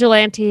mass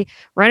vigilante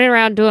running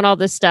around doing all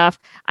this stuff,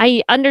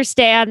 I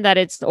understand that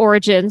its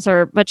origins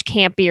are much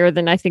campier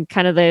than I think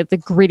kind of the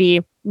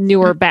gritty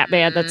newer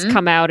Batman that's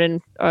come out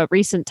in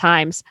recent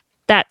times.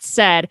 That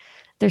said,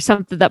 there's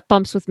something that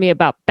bumps with me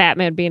about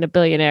Batman being a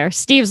billionaire.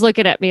 Steve's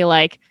looking at me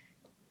like,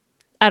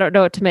 I don't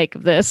know what to make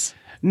of this.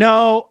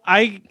 No,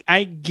 I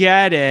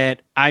get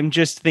it. I'm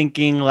just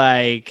thinking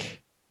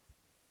like,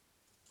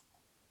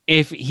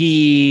 if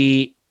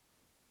he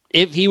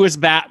was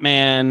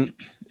Batman,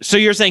 so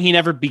you're saying he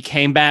never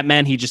became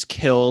Batman, he just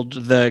killed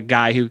the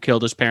guy who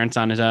killed his parents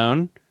on his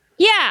own?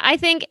 Yeah, I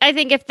think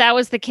if that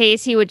was the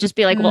case, he would just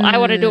be like, well, I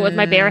want to do it with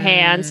my bare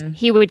hands.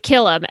 He would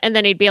kill him, and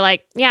then he'd be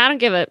like, yeah,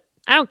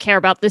 I don't care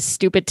about this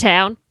stupid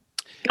town.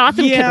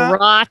 Gotham can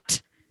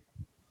rot.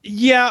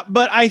 Yeah,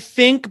 but I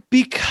think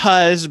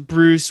because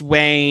Bruce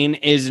Wayne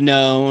is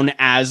known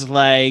as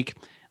like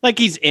Like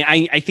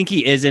I think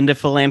he is into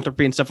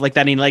philanthropy and stuff like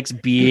that. And he likes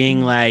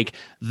being like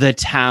the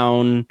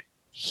town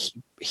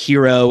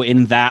hero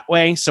in that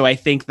way. So I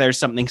think there's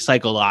something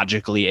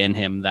psychologically in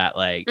him that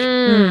like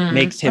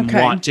makes him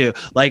want to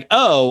like,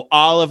 oh,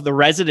 all of the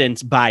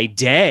residents by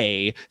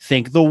day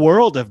think the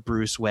world of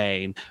Bruce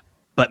Wayne,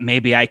 but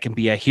maybe I can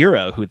be a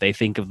hero who they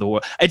think of the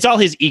world. It's all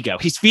his ego.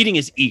 He's feeding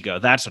his ego.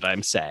 That's what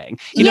I'm saying.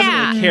 He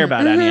doesn't really care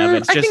about any of it.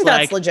 It's just I think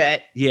that's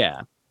legit.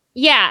 Yeah.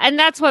 Yeah. And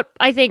that's what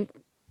I think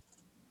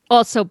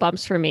also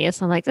bumps for me.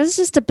 Is I'm like, this is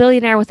just a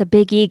billionaire with a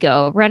big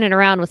ego running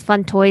around with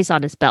fun toys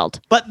on his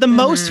belt. But the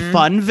most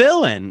fun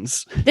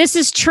villains. This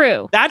is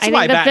true. That's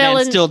why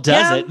Batman still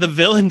does it. The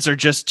villains are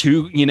just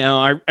too,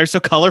 are so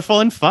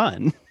colorful and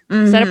fun.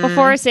 Said it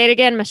before, say it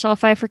again. Michelle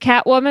Pfeiffer,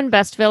 Catwoman,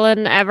 best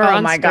villain ever on screen.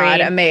 Oh my God,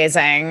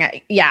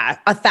 amazing. Yeah,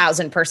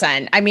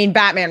 1,000%. I mean,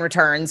 Batman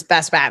Returns,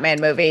 best Batman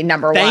movie,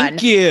 number one.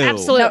 Thank you.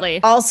 Absolutely.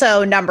 No,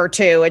 also, number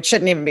two, it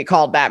shouldn't even be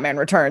called Batman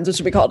Returns. It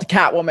should be called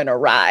Catwoman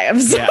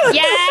Arrives. Yeah.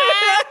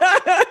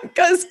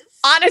 Because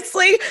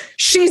honestly,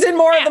 she's in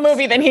more of the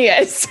movie than he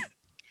is.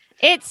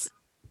 You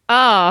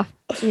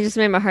just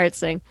made my heart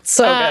sing.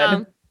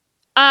 So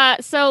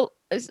good. So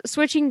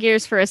switching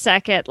gears for a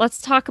second,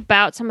 let's talk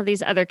about some of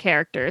these other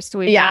characters. So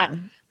we've got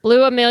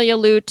Blue Amelia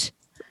Lute,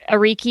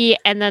 Ariki,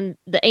 and then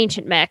the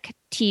ancient mech,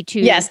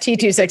 T2. Yes,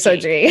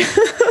 T260G.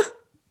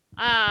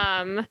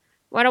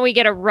 Why don't we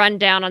get a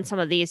rundown on some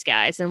of these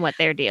guys and what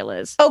their deal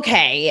is?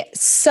 Okay,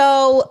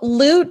 so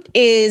Lute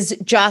is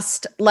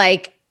just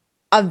like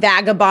a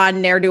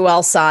vagabond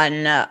ne'er-do-well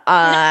son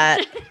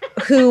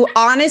who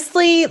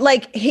honestly,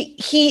 like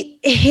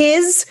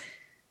his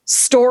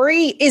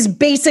story is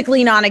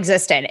basically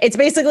non-existent. It's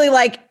basically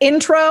like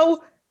intro,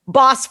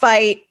 boss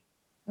fight,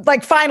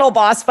 like final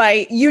boss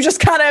fight. You just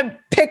kind of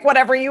pick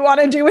whatever you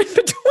want to do in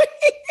between.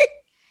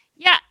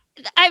 Yeah.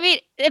 I mean,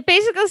 it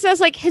basically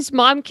says like his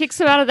mom kicks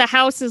him out of the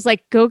house, is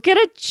like, go get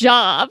a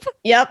job.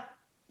 Yep.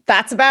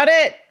 That's about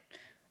it.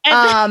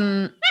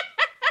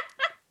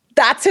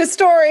 That's his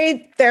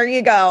story. There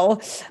you go.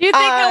 You think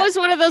that was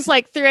one of those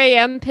like 3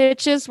 a.m.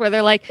 pitches where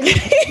they're like,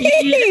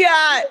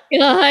 yeah.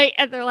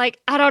 And they're like,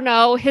 I don't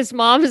know. His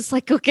mom is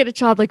like, go get a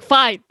job. Like,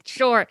 fine,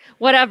 sure,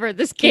 whatever.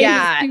 This game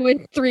is due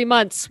in 3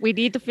 months. We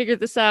need to figure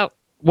this out.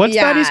 What's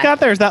Buddy's got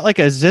there? Is that like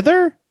a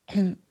zither?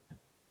 Some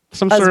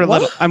sort of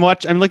little. I'm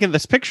looking at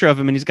this picture of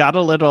him, and he's got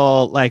a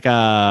little like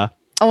it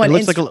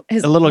looks like a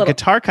little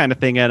guitar kind of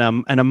thing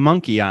and a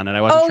monkey on it.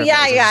 I wasn't sure.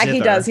 Yeah,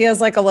 he does. He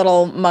has like a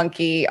little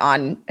monkey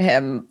on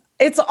him.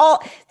 It's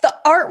all the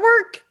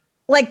artwork,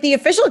 like the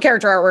official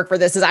character artwork for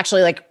this is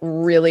actually like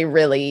really,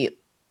 really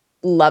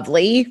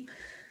lovely.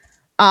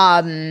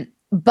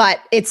 But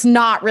it's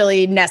not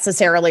really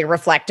necessarily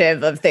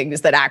reflective of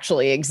things that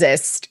actually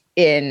exist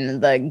in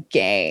the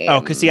game.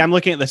 Oh, because see, I'm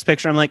looking at this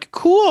picture. I'm like,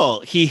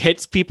 cool. He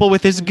hits people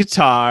with his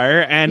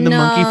guitar, and the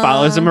monkey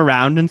follows him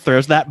around and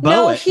throws that bow.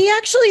 No, he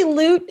actually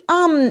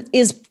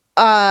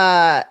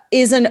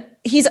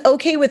he's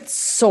okay with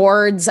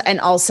swords and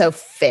also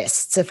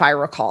fists, if I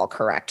recall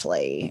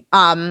correctly.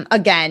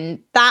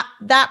 Again,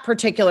 that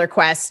particular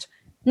quest,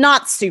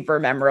 not super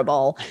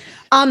memorable.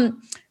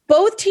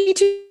 Both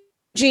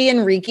T2G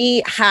and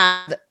Riki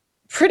have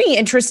pretty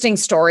interesting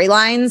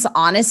storylines,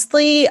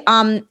 honestly.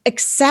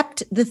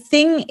 Except the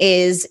thing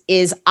is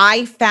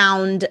I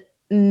found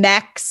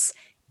mechs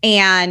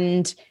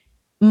and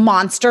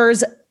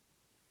monsters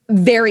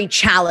very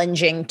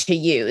challenging to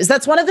use.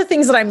 That's one of the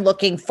things that I'm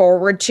looking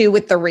forward to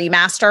with the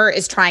remaster,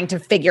 is trying to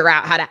figure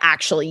out how to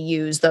actually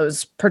use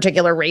those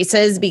particular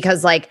races,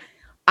 because like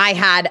I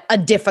had a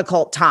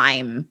difficult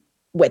time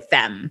with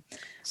them.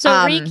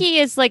 So Riki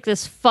is like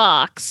this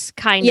fox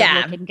kind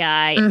of looking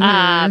guy.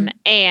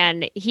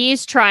 And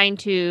he's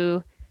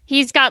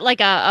got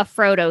like a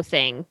Frodo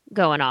thing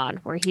going on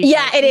where he's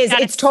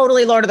it's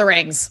totally Lord of the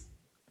Rings.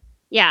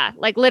 Yeah,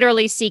 like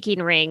literally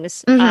seeking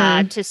rings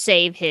to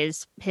save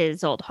his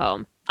old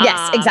home.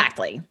 Yes,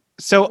 exactly.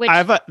 So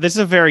this is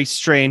a very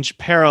strange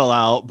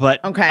parallel, but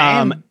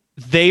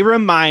they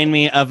remind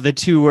me of the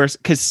two worst,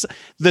 because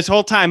this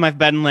whole time I've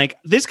been like,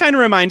 this kind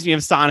of reminds me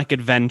of Sonic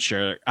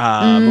Adventure,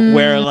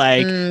 where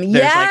like there's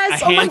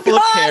like a handful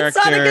of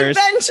characters, Sonic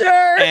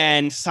Adventure,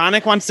 and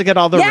Sonic wants to get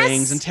all the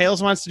rings, and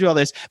Tails wants to do all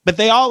this, but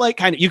they all like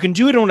kind of, you can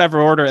do it in whatever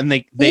order, and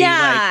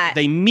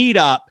they meet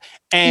up.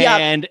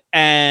 And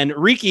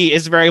Riki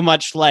is very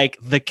much like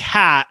the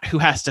cat who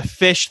has to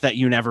fish that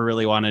you never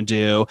really want to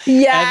do.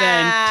 Yeah.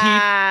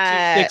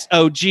 And then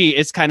T260G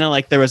is kind of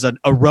like there was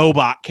a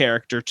robot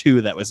character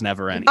too that was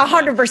never any.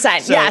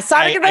 100%. So yeah.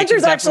 Sonic Adventure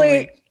is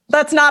actually,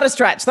 that's not a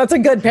stretch. That's a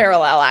good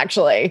parallel,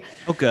 actually.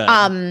 Oh, good.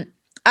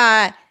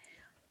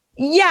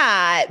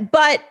 Yeah.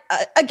 But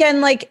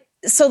again, like,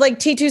 so like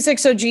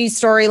T260G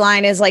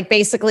storyline is like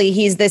basically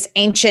he's this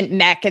ancient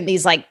mech and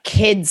these like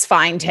kids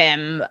find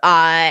him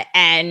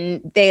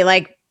and they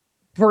like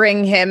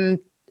bring him,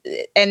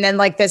 and then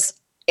like this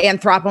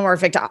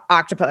anthropomorphic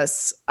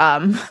octopus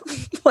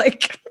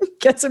like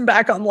gets him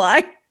back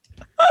online.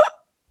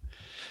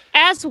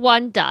 As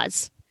one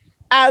does.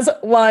 as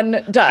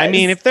one does. I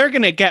mean, if they're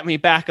going to get me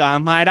back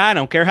online, I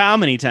don't care how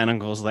many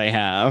tentacles they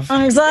have.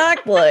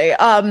 Exactly.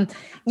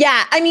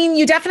 Yeah, I mean,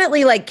 you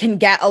definitely like can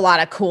get a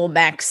lot of cool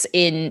mechs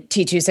in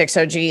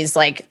T260G's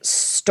like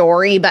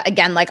story, but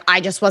again, like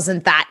I just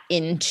wasn't that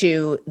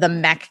into the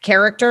mech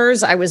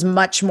characters. I was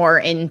much more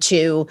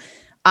into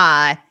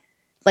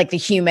like the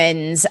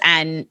humans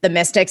and the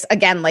mystics.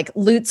 Again, like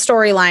Loot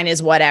storyline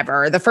is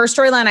whatever. The first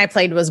storyline I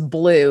played was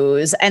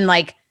Blue's, and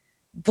like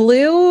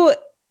Blue,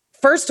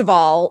 first of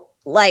all,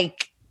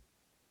 like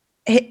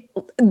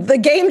the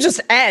game just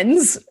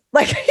ends.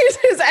 Like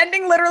his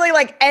ending literally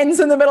like ends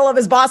in the middle of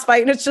his boss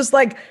fight, and it's just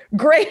like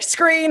gray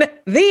screen,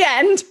 the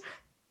end.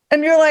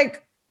 And you're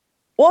like,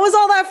 what was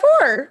all that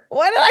for?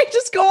 Why did I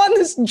just go on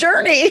this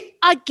journey?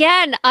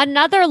 Again,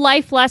 another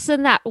life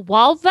lesson that,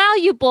 while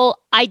valuable,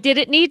 I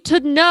didn't need to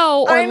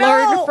know or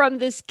learn from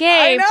this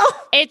game. I know.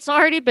 It's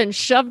already been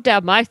shoved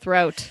down my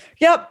throat.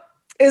 Yep.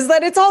 Is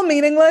that it's all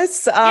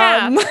meaningless.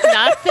 Yeah,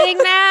 nothing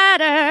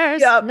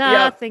matters.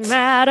 Nothing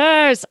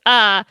matters.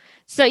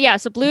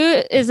 So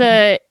Blue is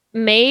a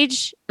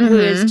mage who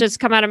has just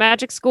come out of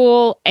magic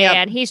school,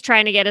 and he's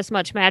trying to get as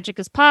much magic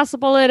as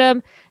possible in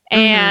him.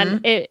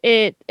 And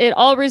it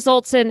all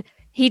results in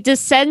he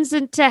descends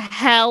into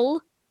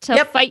hell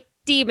to fight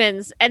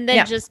demons, and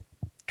then just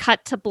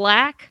cut to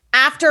black.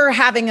 After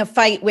having a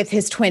fight with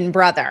his twin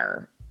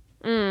brother.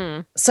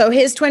 So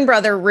his twin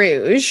brother,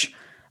 Rouge.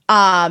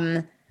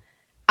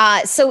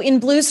 So in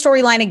Blue's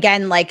storyline,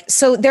 again, like,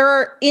 so there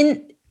are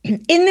in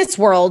this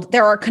world,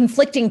 there are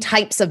conflicting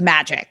types of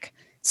magic.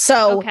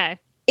 So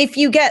if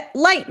you get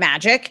light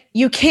magic,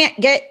 you can't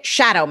get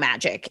shadow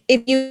magic.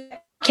 If you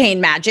get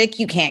arcane magic,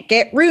 you can't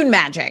get rune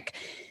magic.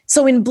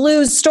 So in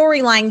Blue's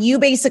storyline, you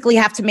basically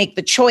have to make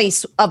the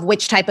choice of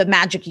which type of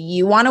magic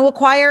you want to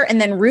acquire.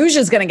 And then Rouge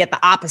is going to get the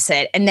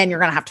opposite. And then you're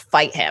going to have to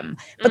fight him.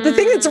 But the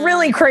thing that's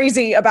really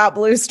crazy about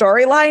Blue's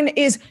storyline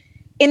is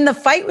in the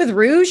fight with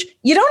Rouge,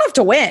 you don't have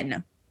to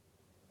win.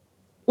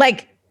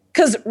 Like,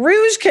 because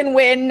Rouge can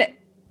win,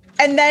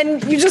 and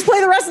then you just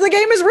play the rest of the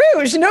game as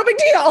Rouge. No big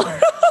deal.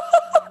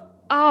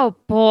 Oh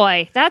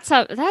boy, that's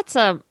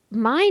a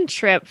mind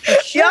trip for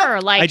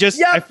sure. Like,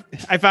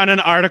 I found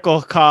an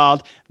article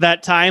called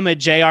 "That Time a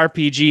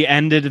JRPG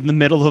Ended in the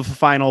Middle of a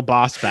Final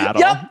Boss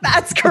Battle." Yep,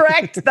 that's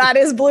correct. That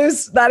is Blue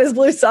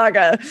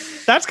Saga.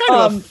 That's kind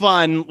of a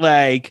fun,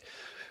 like.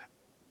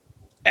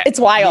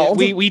 It's wild.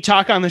 We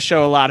talk on the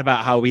show a lot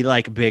about how we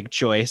like big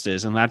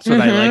choices, and that's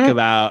what I like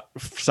about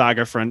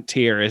Saga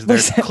Frontier is they're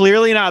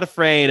clearly not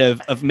afraid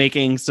of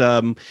making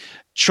some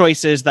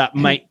choices that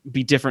might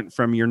be different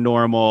from your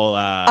normal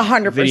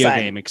 100% video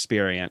game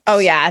experience. Oh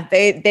yeah,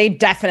 they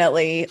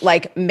definitely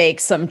like make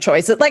some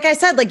choices. Like I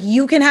said, like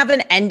you can have an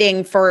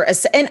ending for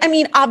and I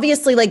mean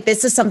obviously like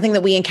this is something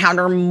that we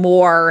encounter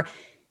more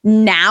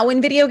now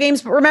in video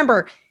games, but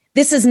remember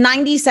this is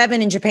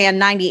 97 in Japan,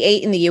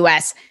 98 in the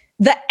US.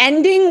 The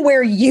ending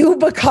where you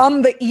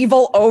become the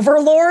evil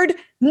overlord,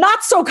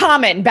 not so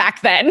common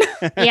back then.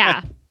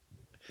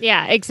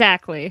 Yeah,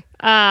 exactly.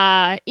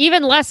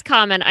 Even less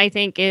common, I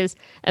think, is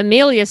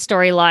Amelia's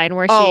storyline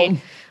where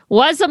she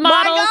was a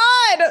model.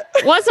 My God!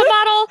 Was a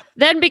model,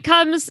 then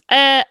becomes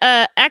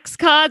a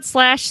ex-con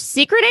 /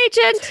 secret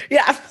agent.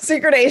 Yeah,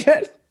 secret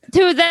agent.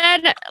 To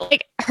then,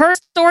 like, her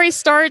story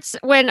starts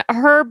when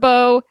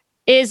Herbo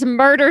is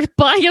murdered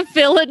by a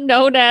villain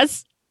known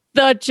as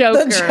the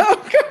Joker.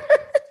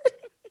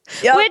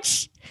 Yep.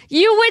 Which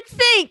you would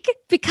think,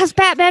 because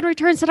Batman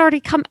Returns had already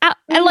come out,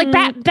 and like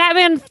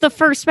Batman, the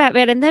first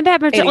Batman, and then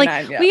Batman,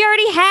 like we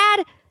already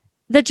had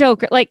the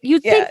Joker. Like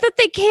you'd think that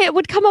they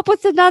would come up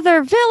with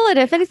another villain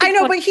if anything. I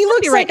know, but he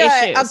looks like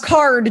a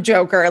card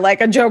Joker,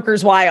 like a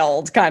Joker's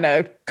Wild kind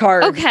of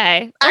card.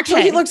 Okay,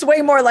 actually, he looks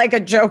way more like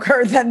a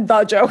Joker than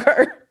the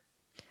Joker.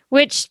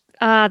 Which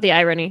the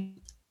irony.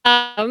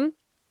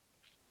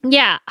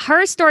 Yeah,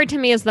 her story to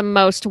me is the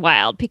most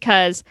wild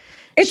because.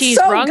 She's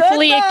so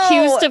wrongfully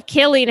accused of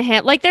killing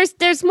him. Like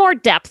there's more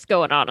depth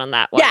going on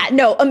that one. Yeah,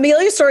 no,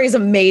 Amelia's story is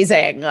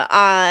amazing.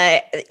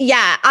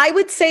 I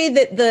would say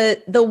that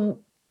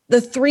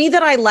the three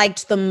that I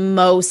liked the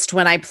most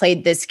when I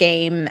played this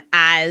game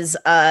as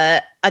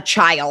a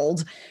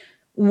child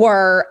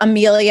were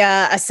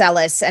Amelia,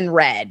 Acelus, and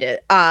Red.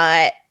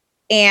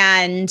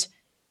 And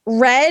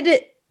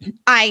Red,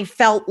 I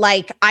felt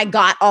like I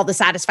got all the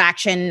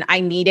satisfaction I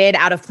needed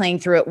out of playing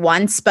through it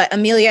once, but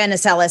Amelia and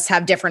Acelus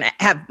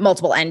have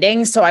multiple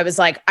endings. So I was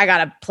like, I got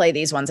to play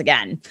these ones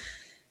again.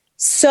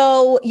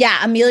 So yeah,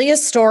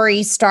 Amelia's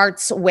story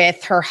starts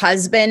with her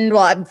husband,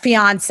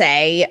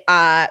 fiance,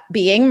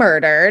 being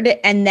murdered.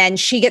 And then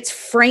she gets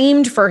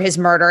framed for his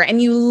murder. And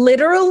you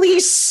literally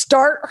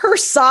start her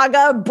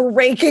saga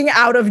breaking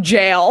out of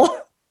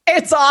jail.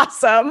 It's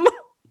awesome.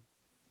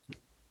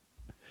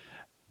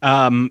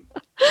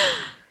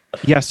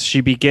 Yes,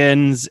 she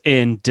begins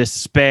in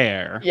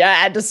despair.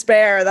 Yeah,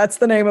 despair. That's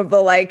the name of the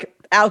like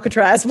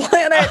Alcatraz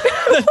planet.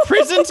 The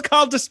prison's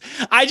called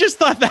I just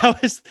thought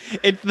that was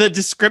the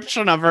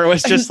description of her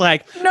was just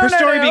like her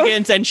story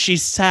begins and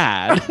she's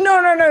sad.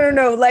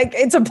 No. Like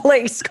it's a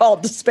place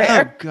called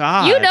Despair. Oh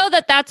God. You know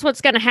that's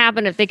what's going to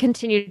happen if they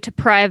continue to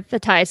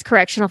privatize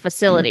correctional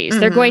facilities.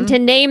 They're going to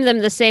name them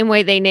the same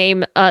way they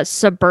name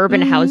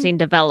suburban housing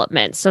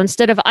developments. So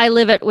instead of I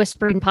live at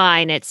Whispering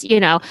Pine, it's,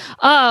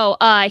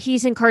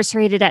 he's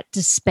incarcerated at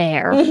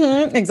Despair.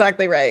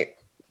 Exactly right.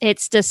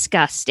 It's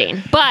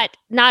disgusting, but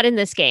not in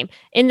this game.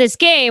 In this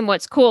game,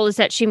 what's cool is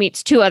that she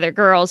meets two other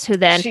girls who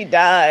then she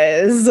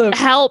does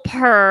help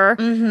her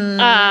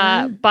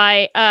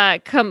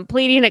by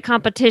completing a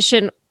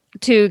competition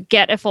to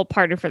get a full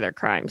pardon for their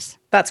crimes.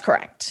 That's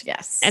correct.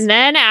 Yes. And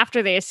then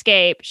after they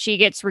escape, she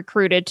gets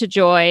recruited to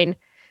join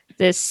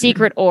this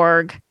secret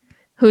org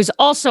who's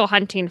also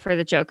hunting for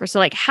the Joker. So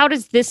like, how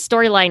does this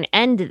storyline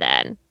end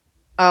then?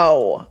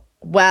 Oh,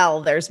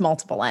 well, there's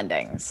multiple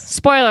endings.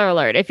 Spoiler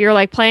alert. If you're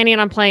like planning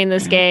on playing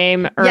this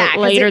game or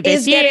later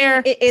this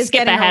year, it is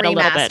skip ahead a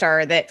little bit.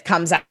 That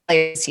comes out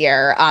this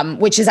year,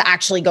 which is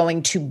actually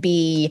going to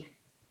be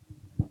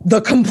the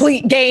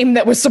complete game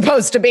that was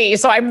supposed to be.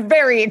 So I'm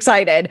very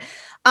excited.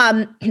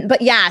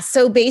 But yeah,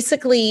 so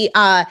basically,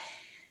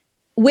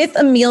 with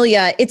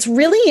Amelia, it's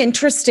really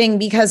interesting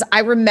because I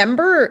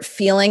remember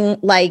feeling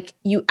like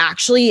you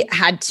actually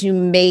had to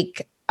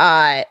make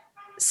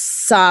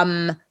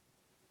some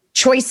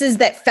choices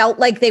that felt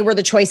like they were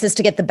the choices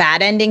to get the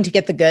bad ending, to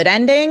get the good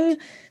ending.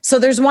 So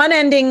there's one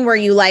ending where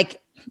you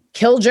like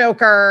kill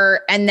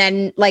Joker and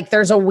then like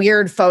there's a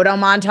weird photo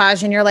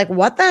montage and you're like,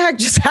 what the heck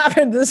just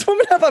happened? Did this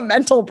woman have a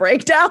mental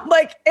breakdown?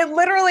 Like it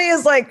literally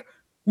is like,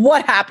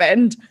 what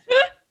happened?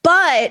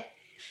 But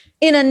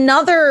in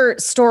another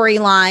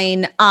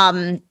storyline,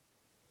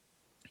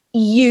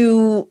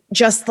 you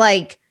just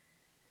like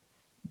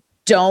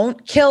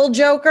don't kill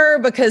Joker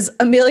because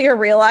Amelia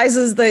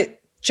realizes that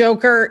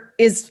Joker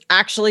is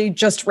actually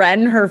just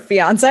Ren, her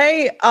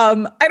fiance. I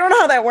don't know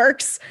how that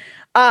works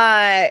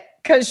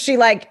because she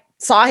like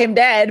saw him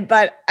dead,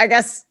 but I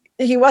guess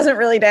he wasn't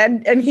really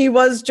dead and he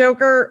was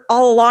Joker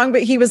all along,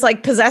 but he was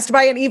like possessed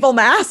by an evil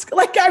mask.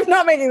 Like I'm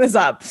not making this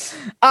up.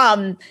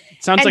 Sounds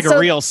like a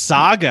real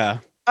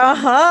saga.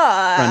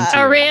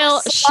 A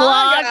real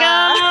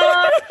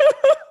schlager.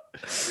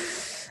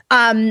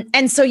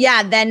 And so,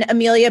 yeah, then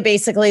Amelia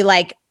basically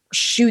like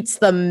shoots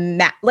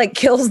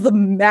kills the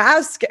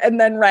mask and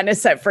then Ren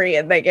is set free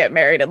and they get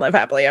married and live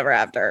happily ever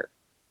after.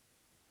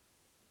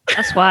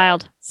 That's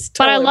wild.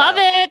 But I love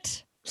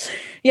it.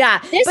 Yeah.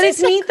 But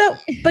it's neat though,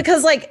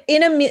 because like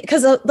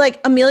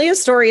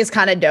Amelia's story is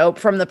kind of dope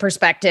from the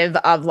perspective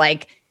of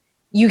like,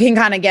 you can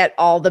kind of get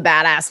all the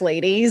badass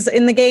ladies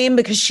in the game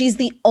because she's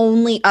the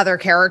only other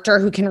character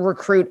who can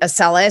recruit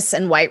Acellus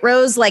and White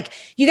Rose. Like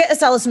you get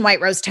Acellus and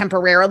White Rose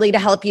temporarily to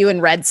help you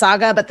in Red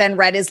Saga, but then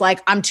Red is like,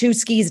 I'm too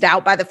skeezed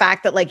out by the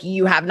fact that like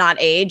you have not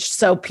aged,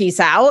 so peace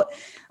out.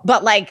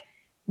 But like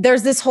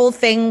there's this whole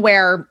thing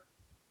where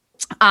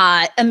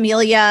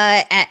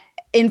Amelia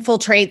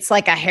infiltrates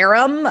like a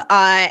harem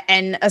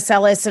and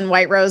Acellus and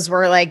White Rose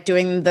were like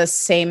doing the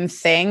same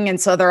thing. And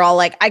so they're all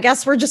like, I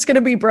guess we're just going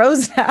to be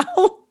bros now.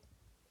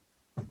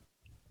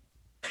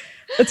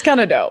 It's kind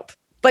of dope.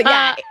 But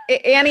yeah,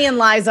 Annie and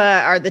Liza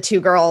are the two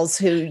girls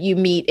who you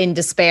meet in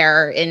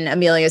Despair in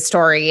Amelia's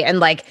story. And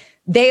like,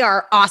 they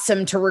are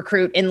awesome to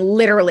recruit in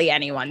literally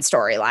anyone's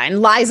storyline.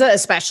 Liza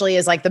especially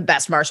is like the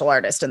best martial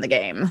artist in the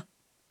game.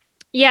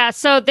 Yeah,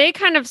 so they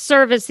kind of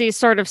serve as these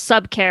sort of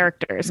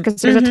sub-characters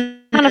because there's a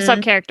ton of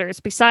sub-characters.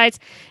 Besides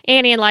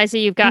Annie and Liza,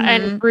 you've got,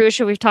 and Rouge,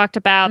 who we've talked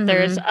about.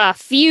 There's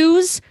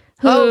Fuse.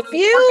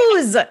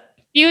 Fuse!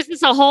 Fuse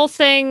is a whole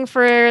thing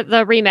for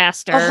the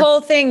remaster. A whole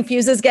thing.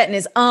 Fuse is getting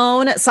his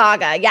own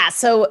saga. Yeah.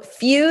 So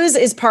Fuse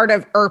is part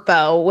of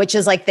ERPO, which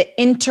is like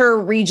the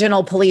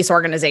Inter-Regional Police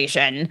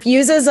Organization.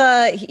 Fuse is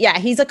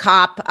he's a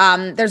cop.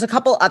 There's a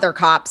couple other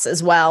cops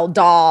as well.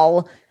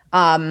 Doll,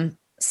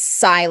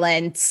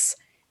 Silence,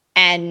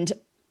 and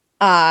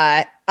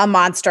a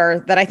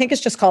monster that I think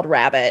is just called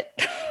Rabbit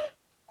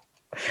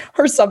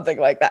or something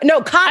like that. No,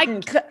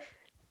 Cotton.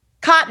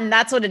 Cotton,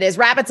 that's what it is.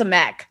 Rabbit's a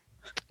mech.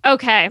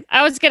 Okay.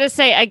 I was going to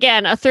say,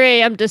 again, a 3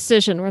 a.m.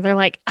 decision where they're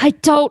like, I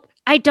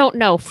don't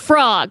know.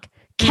 Frog,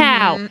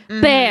 cow,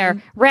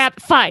 bear,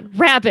 rabbit. Fine.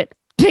 Rabbit.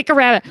 Pick a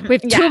rabbit. We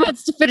have 2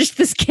 months to finish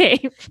this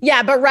game.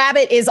 Yeah, but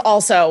Rabbit is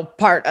also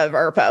part of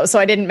ERPO, so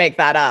I didn't make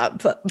that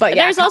up. But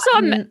yeah, there's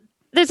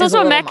also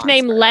a mech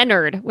named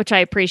Leonard, which I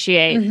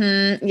appreciate.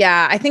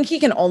 Yeah, I think he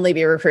can only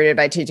be recruited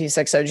by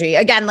T260G.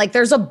 Again, like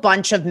there's a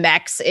bunch of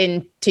mechs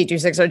in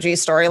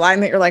T260G's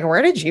storyline that you're like,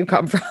 where did you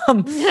come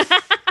from?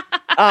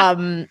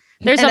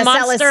 There's a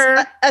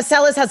monster.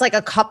 Acellus has like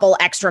a couple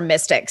extra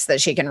mystics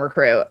that she can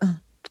recruit.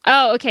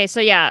 Oh, okay.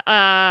 So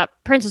yeah,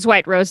 Princess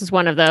White Rose is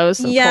one of those.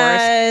 Of course.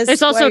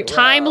 There's also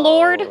Time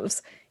Lord.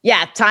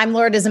 Yeah, Time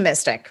Lord is a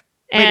mystic.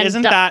 Wait,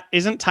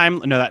 isn't Time?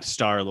 No, that's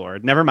Star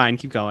Lord. Never mind.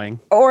 Keep going.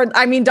 Or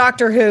I mean,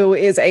 Doctor Who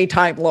is a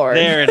Time Lord.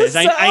 There it is.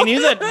 So. I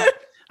knew that.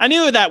 I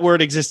knew that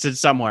word existed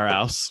somewhere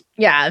else.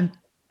 Yeah.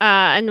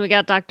 And we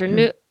got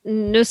Dr.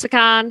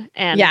 Nusakan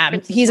and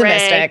Princess he's a Ray.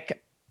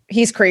 mystic.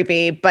 He's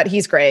creepy, but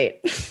he's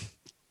great.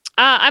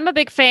 I'm a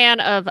big fan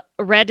of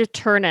Red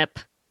Turnip,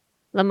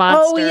 the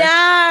monster. Oh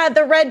yeah,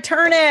 the red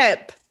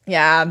turnip.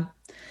 Yeah.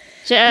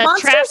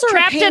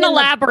 Trapped in a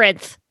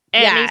labyrinth.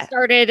 And he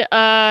started,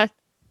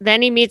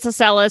 then he meets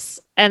Acellus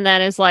and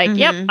then is like,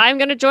 yep, I'm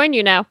going to join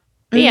you now.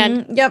 The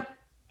end. Yep.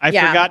 I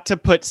forgot to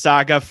put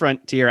Saga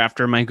Frontier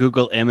after my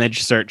Google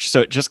image search, so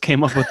it just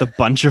came up with a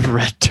bunch of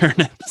red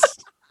turnips.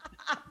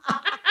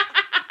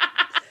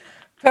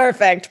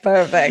 Perfect.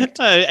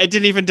 It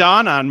didn't even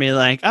dawn on me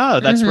like, oh,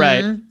 that's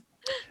right.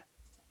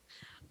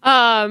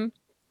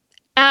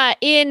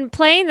 In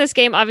playing this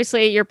game,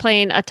 obviously you're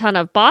playing a ton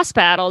of boss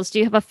battles. Do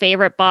you have a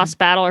favorite boss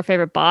battle or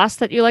favorite boss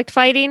that you liked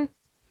fighting?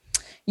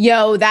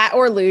 Yo, that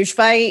Orluge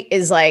fight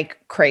is like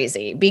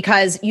crazy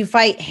because you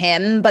fight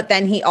him, but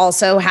then he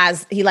also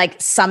he like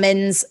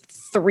summons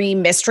 3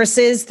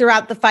 mistresses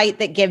throughout the fight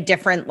that give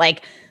different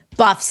like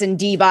buffs and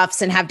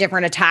debuffs and have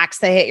different attacks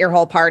that hit your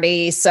whole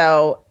party.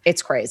 So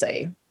it's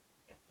crazy.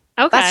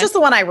 Okay. That's just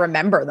the one I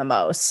remember the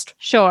most.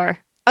 Sure.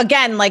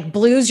 Again, like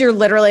Blues, you're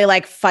literally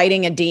like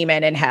fighting a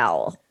demon in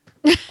hell.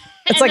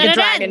 It's like a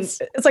dragon.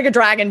 It's like a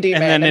dragon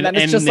demon. And then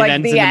it's just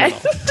like the end.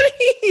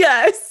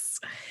 Yes.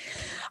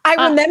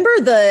 I remember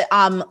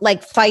the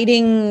like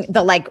fighting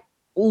the like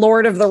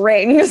Lord of the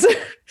Rings,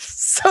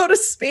 so to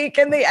speak,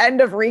 and the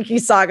end of Riki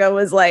Saga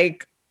was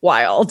like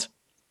wild.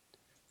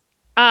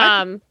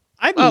 I'd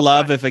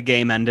love if a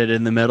game ended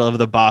in the middle of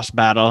the boss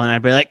battle and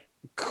I'd be like,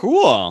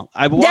 cool,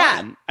 I won.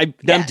 Yeah. I'm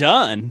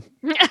done.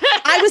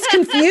 I was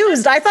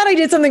confused. I thought I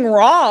did something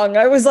wrong.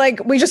 I was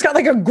like, we just got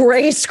like a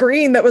gray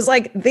screen that was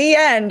like the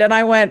end. And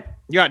I went,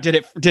 yeah, did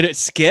it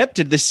skip?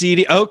 Did the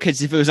CD? Oh,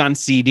 because if it was on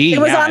CD, it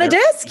was on a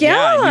disc.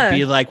 Yeah, you'd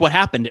be like, "What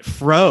happened? It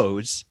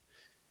froze."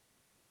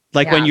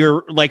 Like when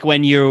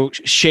you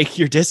shake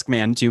your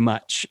Discman too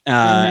much,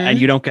 and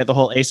you don't get the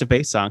whole Ace of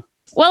Base song.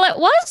 Well, it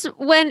was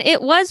when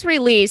it was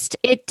released.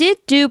 It did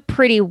do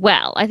pretty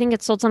well. I think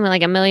it sold something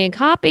like 1 million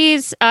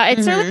copies.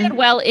 It certainly did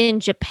well in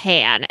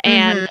Japan,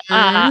 and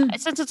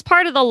since it's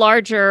part of the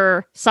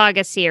larger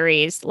Saga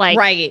series, like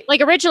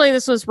originally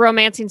this was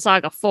Romancing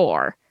Saga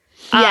 4.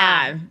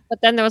 But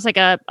then there was like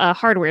a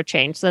hardware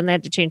change, so then they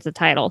had to change the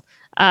title.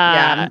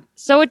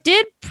 So it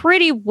did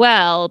pretty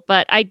well,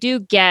 but I do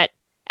get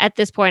at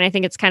this point, I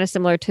think it's kind of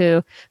similar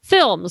to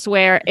films,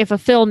 where if a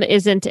film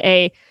isn't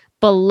a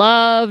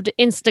beloved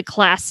Insta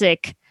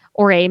classic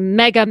or a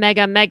mega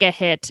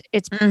hit,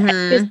 it's at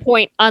this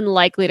point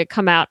unlikely to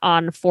come out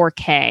on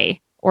 4K,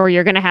 or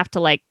you're going to have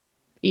to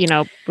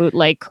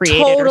bootleg create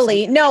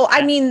totally. No,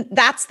 I mean,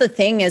 that's the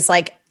thing is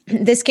like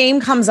this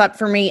game comes up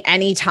for me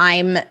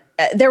anytime.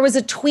 There was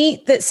a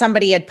tweet that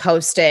somebody had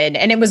posted,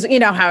 and it was,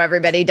 how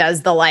everybody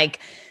does the like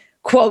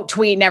quote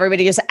tweet and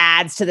everybody just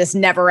adds to this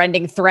never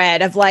ending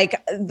thread of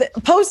like,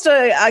 post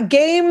a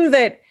game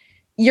that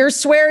you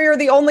swear you're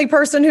the only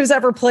person who's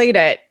ever played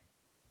it.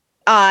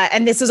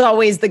 And this is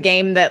always the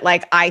game that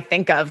like I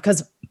think of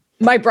because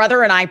my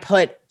brother and I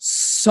put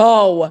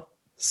so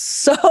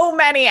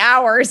many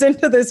hours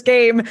into this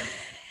game.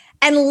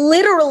 And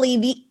literally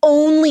the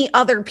only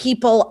other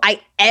people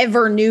I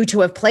ever knew to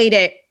have played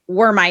it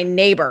were my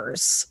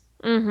neighbors.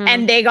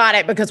 And they got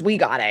it because we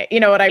got it.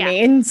 You know what I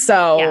mean?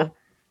 So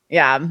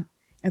yeah.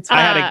 It's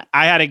I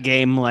had a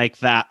game like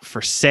that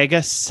for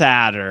Sega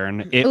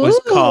Saturn. It was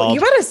called.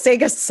 You had a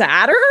Sega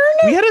Saturn?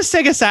 We had a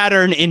Sega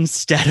Saturn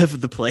instead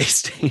of the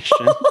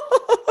PlayStation.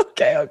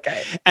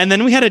 Okay. And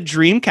then we had a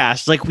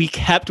Dreamcast. Like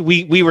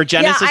we were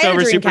Genesis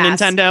over Super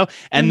Nintendo,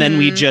 and then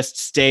we just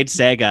stayed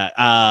Sega.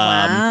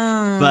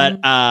 But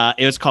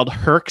it was called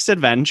Herc's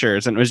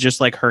Adventures, and it was just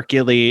like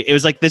Hercules. It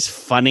was like this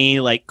funny,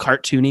 like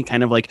cartoony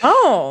kind of like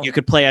you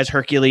could play as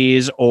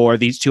Hercules or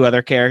these 2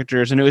 other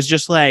characters, and it was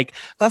just like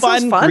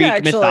fun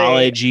Greek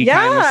mythology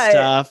kind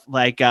of stuff.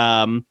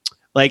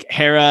 Like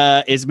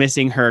Hera is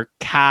missing her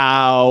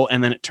cow,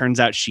 and then it turns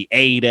out she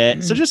ate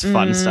it. So just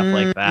fun stuff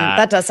like that.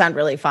 That does sound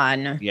really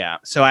fun. Yeah.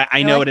 So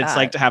I know what it's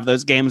like to have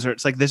those games where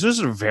it's like, this was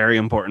a very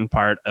important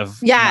part of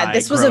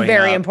this was a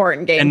very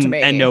important game to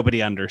me. And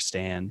nobody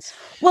understands.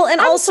 Well, and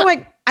also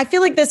I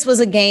feel like this was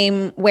a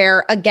game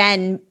where I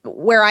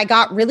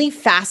got really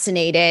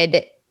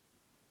fascinated,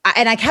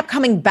 and I kept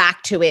coming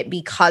back to it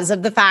because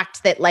of the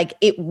fact that like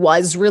it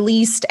was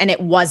released and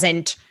it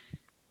wasn't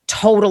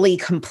totally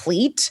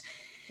complete.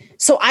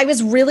 So I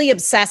was really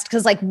obsessed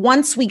because like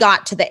once we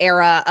got to the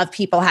era of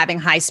people having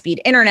high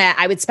speed internet,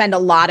 I would spend a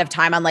lot of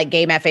time on like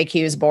game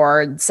FAQs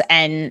boards.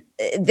 And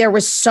there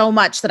was so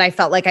much that I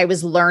felt like I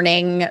was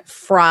learning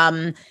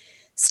from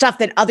stuff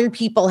that other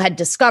people had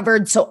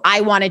discovered. So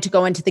I wanted to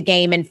go into the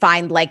game and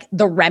find like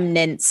the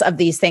remnants of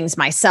these things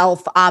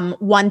myself.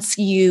 Once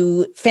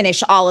you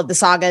finish all of the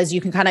sagas,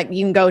 you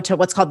can go to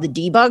what's called the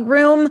debug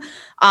room,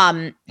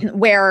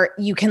 where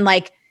you can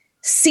like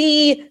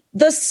see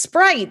the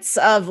sprites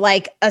of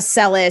like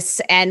Acellus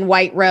and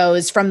White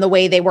Rose from the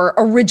way they were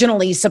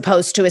originally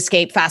supposed to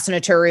escape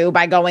Fastenaturu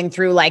by going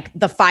through like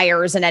the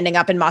fires and ending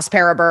up in Moss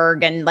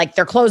Paraberg and like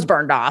their clothes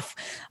burned off.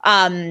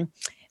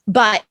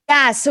 But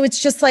yeah, so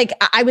it's just like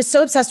I was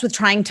so obsessed with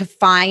trying to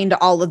find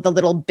all of the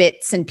little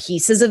bits and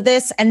pieces of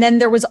this. And then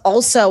there was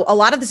also a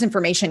lot of this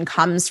information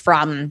comes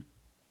from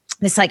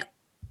this like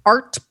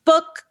art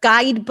book,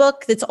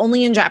 guidebook that's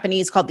only in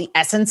Japanese called The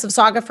Essence of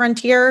Saga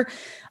Frontier.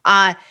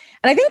 And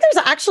I think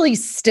there's actually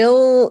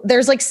still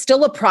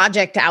a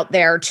project out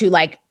there to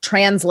like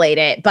translate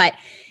it, but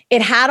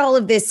it had all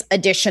of this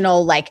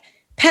additional like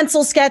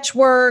pencil sketch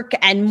work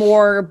and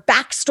more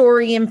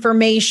backstory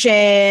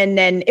information.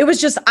 And it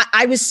was just,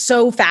 I was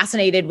so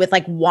fascinated with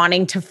like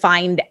wanting to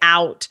find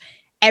out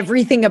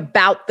everything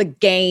about the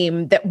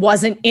game that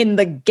wasn't in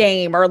the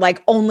game or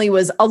like only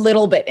was a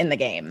little bit in the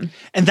game.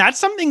 And that's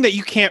something that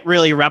you can't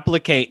really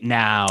replicate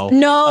now.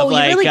 No, you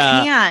really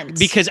can't.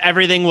 Because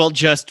everything will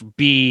just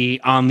be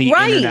on the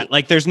internet.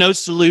 Like there's no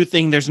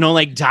sleuthing, there's no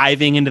like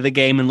diving into the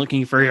game and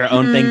looking for your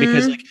own thing,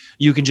 because like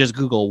you can just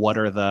Google what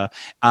are the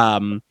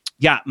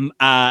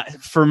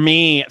for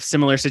me,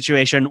 similar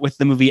situation with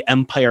the movie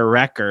Empire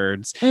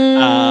Records.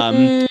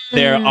 There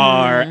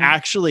are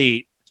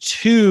actually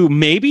 2,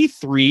 maybe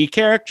 3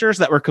 characters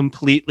that were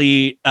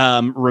completely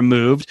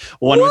removed.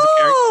 One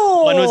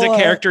was a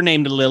character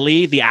named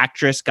Lily. The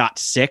actress got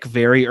sick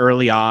very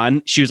early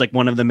on. She was like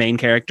one of the main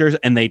characters,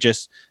 and they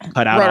just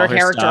cut out all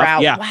her stuff.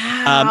 Out. Yeah.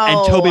 Wow.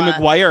 And Tobey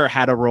Maguire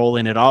had a role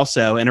in it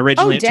also. And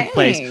originally it took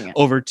place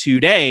over 2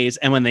 days.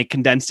 And when they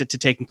condensed it to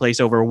taking place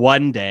over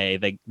 1 day,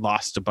 they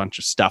lost a bunch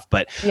of stuff.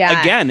 But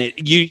again,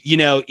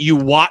 you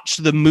watch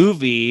the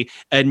movie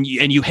and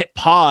you hit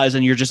pause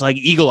and you're just like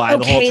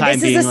eagle-eyed the whole time.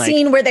 This is a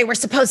scene where they were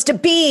supposed to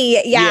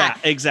be. Yeah,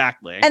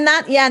 exactly. And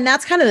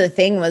that's kind of the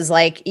thing was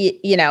like,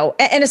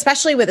 and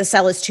especially with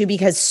Acellus too,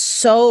 because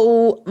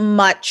so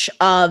much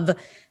of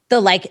the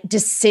like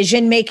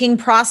decision-making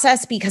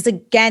process, because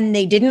again,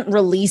 they didn't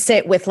release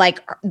it with like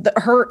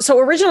her. So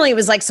originally it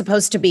was like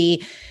supposed to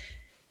be,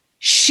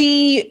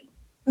 she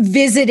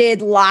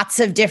visited lots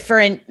of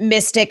different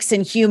mystics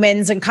and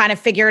humans and kind of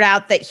figured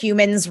out that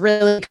humans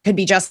really could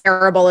be just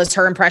terrible as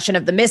her impression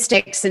of the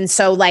mystics. And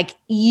so like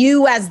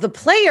you as the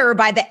player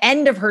by the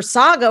end of her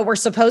saga were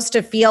supposed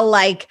to feel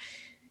like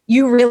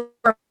you really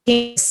were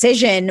making a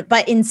decision,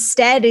 but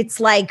instead it's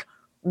like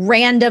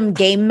random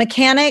game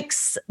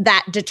mechanics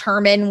that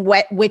determine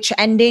which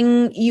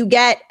ending you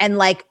get, and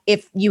like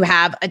if you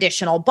have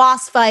additional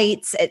boss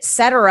fights,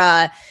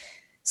 etc.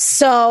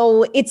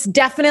 So it's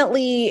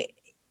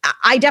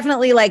I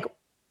definitely like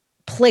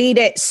played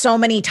it so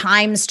many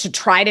times to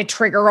try to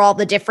trigger all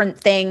the different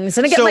things.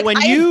 And again, so like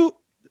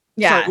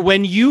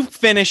when you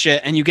finish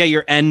it and you get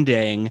your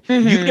ending,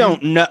 you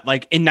don't know,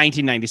 like in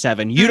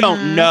 1997, you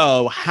don't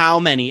know how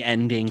many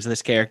endings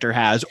this character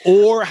has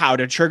or how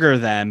to trigger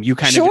them. You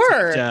kind of just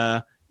have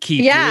to keep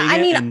doing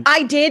it.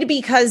 I did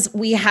because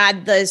we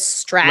had the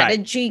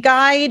strategy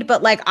guide,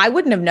 but like I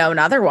wouldn't have known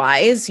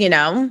otherwise,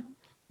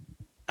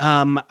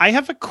 I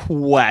have a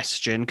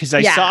question because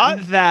I saw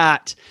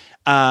that.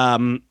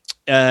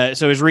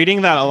 So I was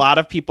reading that a lot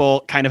of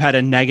people kind of had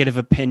a negative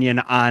opinion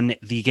on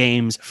the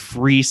game's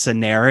free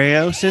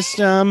scenario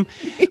system,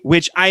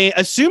 which I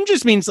assume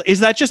just means, does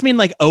that just mean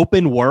like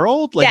open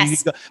world? Like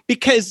yes.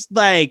 Because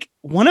like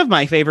one of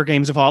my favorite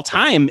games of all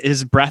time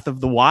is Breath of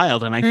the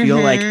Wild. And I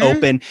feel like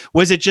open,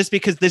 was it just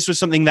because this was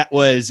something that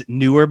was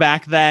newer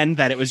back then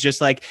that it was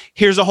just like,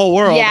 here's a whole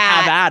world,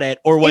 have at it?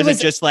 Or was it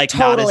just like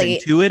totally not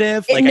as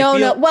intuitive? Like,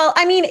 no. Well,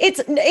 I mean,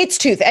 it's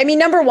two. I mean,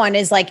 number one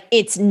is like,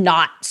 it's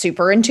not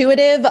super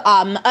intuitive.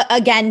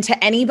 Again,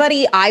 to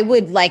anybody, I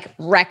would like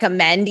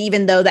recommend,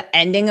 even though the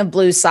ending of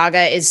Blue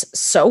Saga is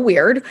so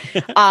weird.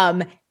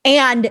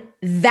 And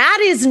that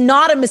is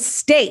not a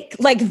mistake.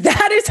 Like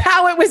that is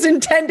how it was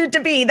intended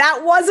to be.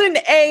 That wasn't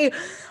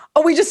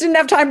we just didn't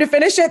have time to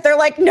finish it. They're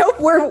like, nope,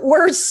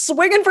 we're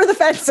swinging for the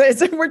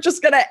fences and we're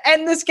just going to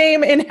end this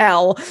game in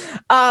hell.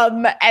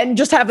 And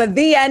just have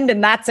the end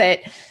and that's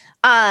it.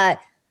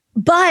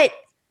 But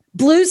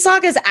Blue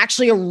Saga is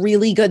actually a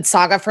really good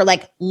saga for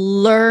like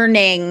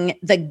learning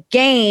the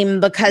game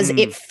because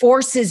it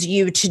forces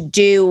you to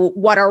do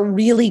what are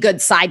really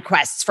good side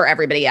quests for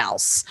everybody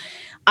else.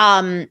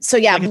 So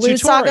yeah, like Blue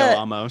Saga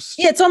almost.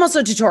 Yeah, it's almost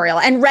a tutorial.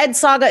 And Red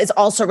Saga is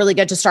also really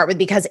good to start with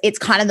because it's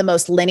kind of the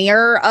most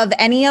linear of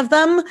any of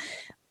them.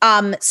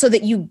 So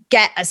that you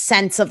get a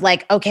sense of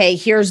like, okay,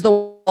 here's the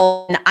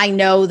wall, and I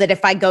know that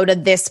if I go to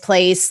this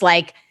place,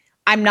 like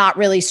I'm not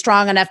really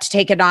strong enough to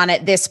take it on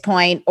at this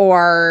point,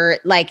 or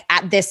like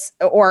at this,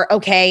 or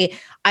okay,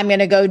 I'm going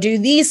to go do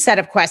these set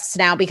of quests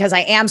now because I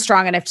am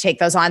strong enough to take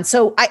those on.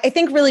 So I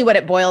think really what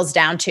it boils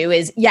down to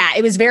is,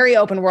 it was very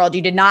open world.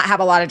 You did not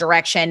have a lot of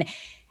direction.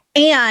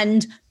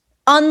 And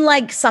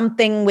unlike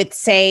something with,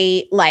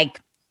 say,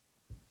 like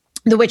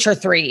The Witcher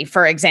 3,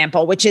 for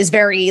example, which is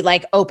very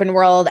like open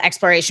world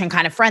exploration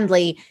kind of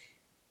friendly,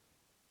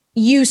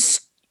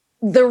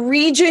 the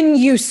region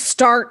you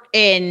start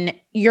in,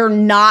 you're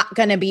not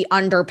going to be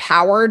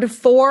underpowered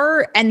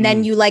for. And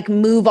then you like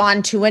move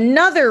on to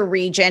another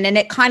region and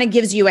it kind of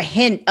gives you a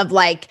hint of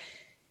like,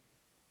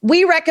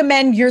 we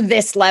recommend you're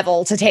this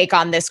level to take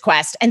on this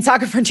quest. And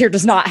Saga Frontier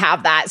does not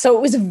have that. So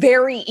it was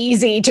very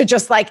easy to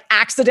just like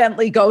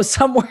accidentally go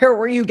somewhere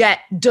where you get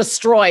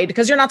destroyed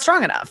because you're not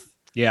strong enough.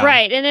 Yeah.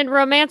 Right. And in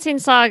Romancing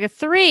Saga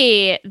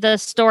 3, the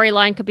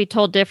storyline could be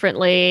told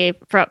differently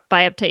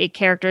by up to 8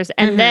 characters.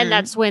 And then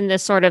that's when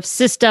this sort of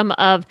system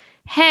of,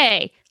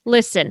 hey,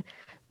 listen,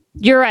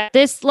 you're at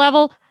this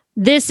level.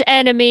 This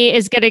enemy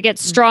is going to get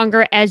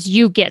stronger as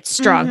you get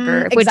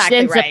stronger, which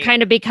ends up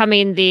kind of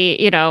becoming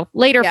the,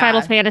 later Final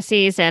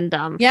Fantasies and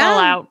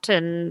Fallout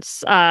and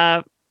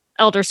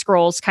Elder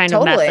Scrolls kind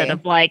of method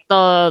of like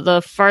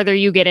the farther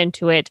you get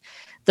into it,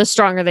 the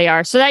stronger they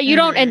are. So that you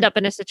don't end up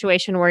in a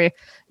situation where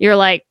you're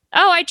like,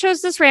 oh, I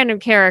chose this random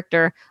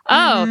character.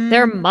 Oh,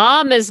 their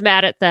mom is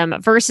mad at them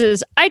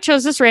versus I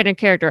chose this random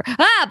character.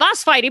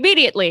 Boss fight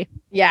immediately.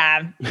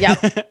 Yeah.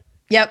 Yep.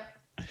 Yep.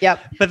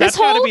 But that's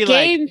got to be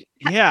game.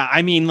 Like, yeah.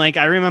 I mean, like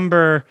I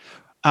remember,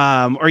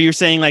 or you're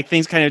saying like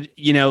things kind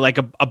of, like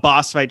a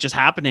boss fight just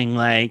happening.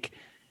 Like,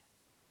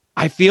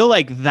 I feel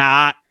like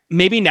that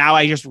maybe now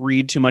I just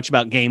read too much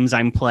about games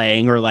I'm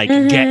playing or like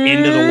get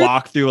into the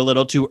walkthrough a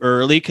little too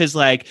early. Cause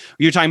like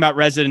you were talking about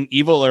Resident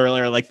Evil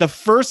earlier, like the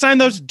first time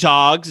those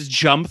dogs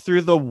jump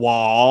through the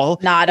wall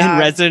in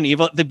Resident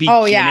Evil at the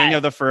beginning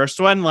of the first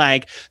one,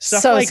 like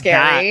stuff so like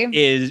scary.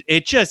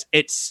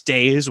 It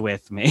stays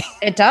with me.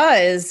 It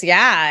does.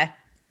 Yeah.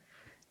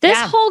 This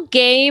whole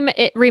game,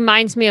 it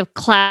reminds me of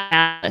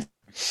Class.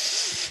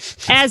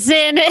 As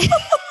in,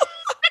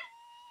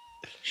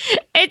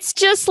 it's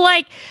just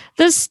like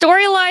the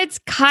storylines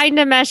kind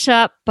of mesh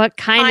up, but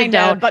kind of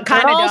don't. But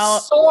kind of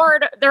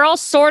don't. They're all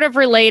sort of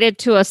related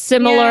to a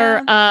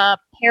similar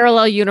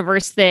parallel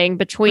universe thing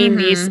between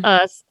these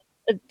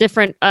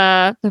different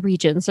the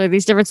regions or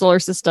these different solar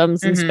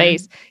systems in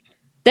space.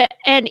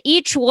 And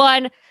each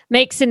one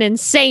makes an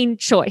insane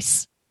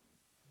choice.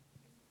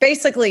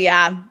 Basically,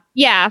 yeah.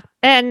 Yeah,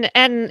 and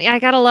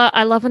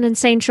I love an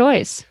insane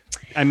choice.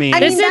 I mean,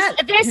 this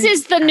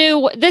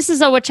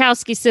is a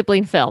Wachowski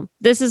sibling film.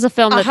 This is a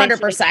film that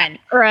 100%.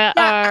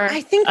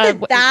 I think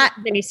that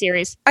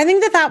miniseries. I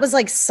think that was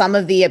like some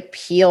of the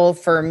appeal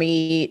for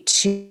me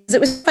too. It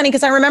was funny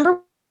because I remember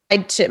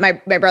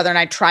my brother and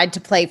I tried to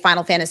play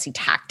Final Fantasy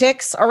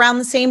Tactics around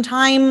the same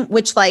time,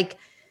 which like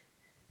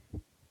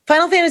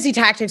Final Fantasy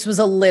Tactics was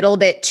a little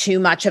bit too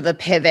much of a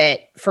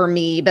pivot for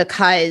me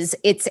because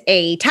it's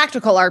a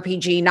tactical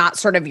RPG, not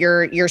sort of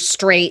your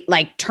straight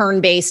like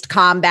turn-based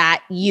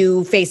combat,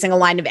 you facing a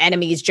line of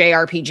enemies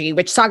JRPG,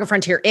 which Saga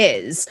Frontier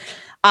is.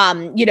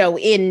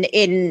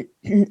 In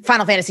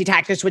Final Fantasy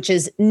Tactics, which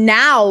is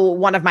now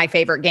one of my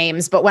favorite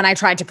games, but when I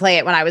tried to play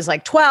it when I was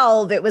like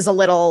 12, it was a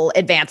little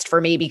advanced for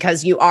me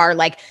because you are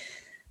like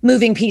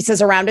moving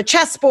pieces around a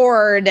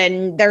chessboard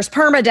and there's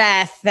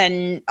permadeath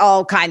and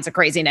all kinds of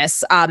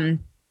craziness.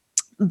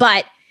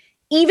 But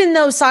even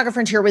though Saga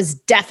Frontier was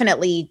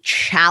definitely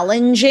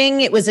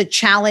challenging, it was a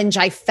challenge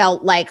I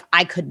felt like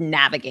I could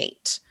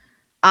navigate.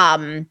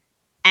 And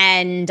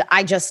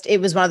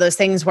it was one of those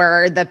things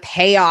where the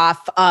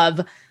payoff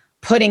of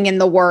putting in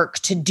the work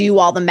to do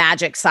all the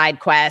magic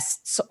side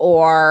quests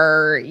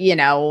or,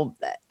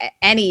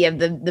 any of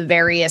the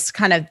various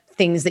kind of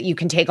things that you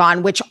can take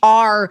on, which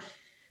are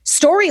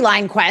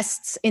storyline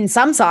quests in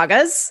some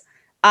sagas,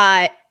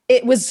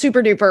 it was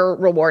super duper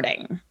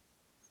rewarding.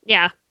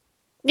 Yeah,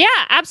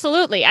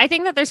 absolutely. I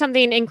think that there's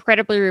something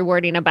incredibly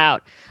rewarding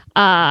about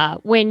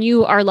when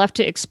you are left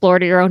to explore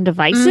to your own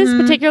devices,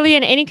 particularly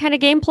in any kind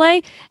of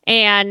gameplay.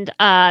 And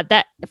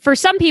that for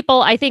some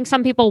people, I think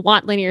some people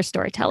want linear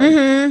storytelling.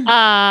 And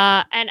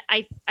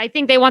I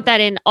think they want that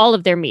in all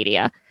of their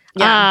media.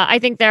 Yeah. I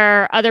think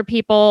there are other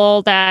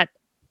people that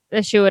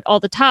issue it all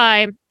the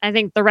time. I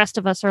think the rest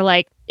of us are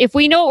like, if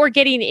we know what we're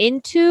getting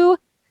into,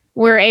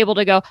 we're able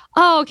to go,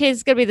 oh, okay,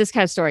 it's going to be this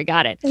kind of story.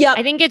 Got it. Yeah.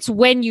 I think it's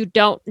when you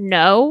don't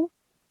know,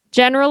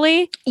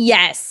 generally.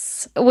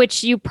 Yes.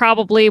 Which you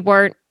probably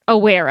weren't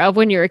aware of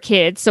when you're a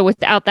kid. So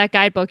without that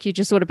guidebook, you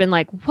just would have been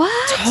like,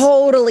 what?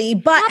 Totally.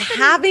 But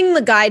having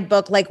the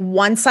guidebook, like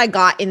once I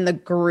got in the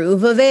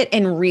groove of it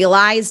and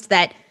realized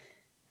that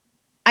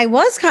I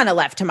was kind of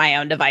left to my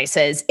own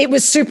devices, it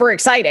was super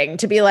exciting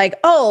to be like,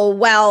 oh,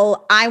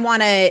 well, I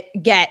want to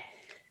get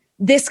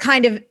this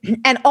kind of,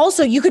 and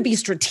also you could be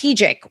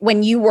strategic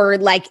when you were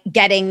like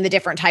getting the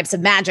different types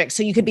of magic.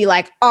 So you could be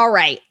like, all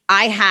right,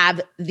 I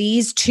have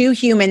these 2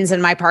 humans in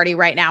my party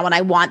right now, and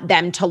I want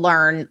them to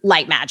learn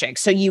light magic.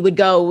 So you would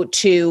go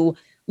to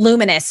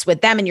Luminous with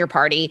them in your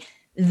party.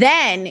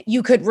 Then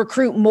you could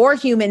recruit more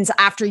humans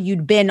after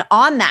you'd been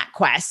on that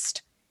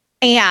quest.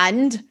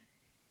 And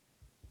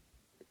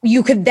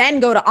you could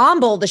then go to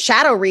Ombul, the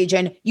Shadow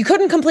region. You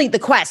couldn't complete the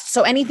quest.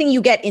 So anything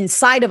you get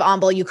inside of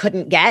Ombul, you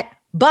couldn't get.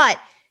 But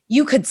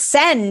you could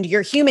send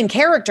your human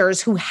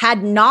characters who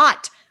had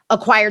not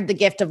acquired the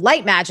gift of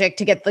light magic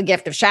to get the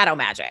gift of shadow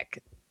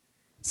magic.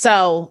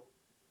 So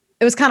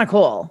it was kind of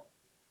cool.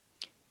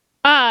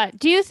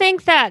 Do you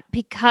think that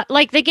because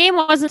like the game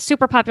wasn't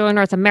super popular in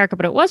North America,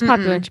 but it was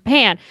popular in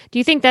Japan, do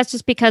you think that's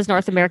just because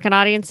North American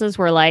audiences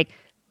were like,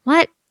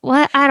 what?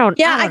 what? I don't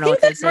know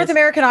think that North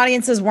American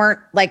audiences weren't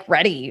like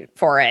ready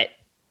for it.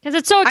 Because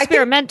it's so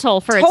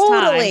experimental for its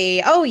time.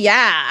 Totally. Oh,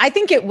 yeah. I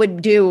think it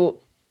would do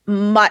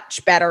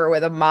much better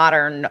with a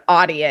modern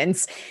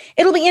audience.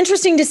 It'll be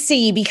interesting to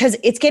see because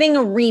it's getting a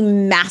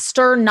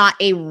remaster, not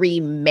a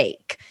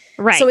remake.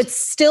 Right. So it's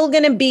still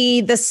going to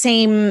be the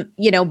same,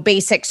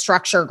 basic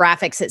structure,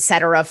 graphics, et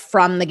cetera,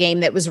 from the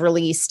game that was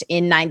released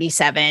in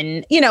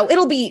 97.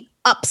 It'll be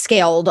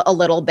upscaled a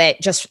little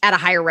bit just at a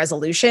higher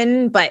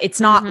resolution, but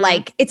it's not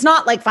like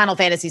Final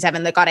Fantasy VII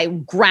that got a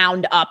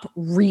ground up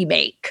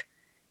remake.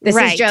 This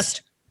is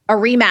just a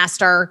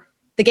remaster.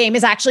 The game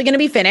is actually going to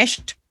be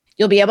finished.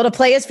 You'll be able to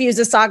play as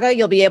Fuse's Saga.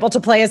 You'll be able to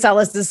play as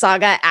Celes'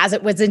 Saga as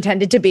it was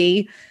intended to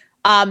be.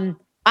 I'm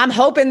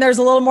hoping there's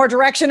a little more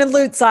direction in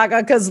Lute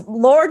Saga because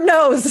Lord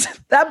knows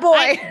that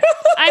boy.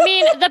 I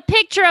mean, the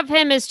picture of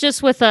him is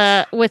just with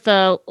a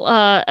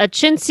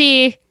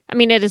chintzy. I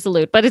mean, it is a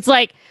lute, but it's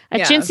like a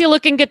chintzy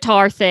looking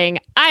guitar thing.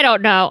 I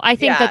don't know. I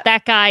think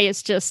that guy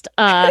is just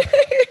that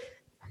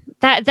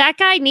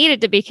guy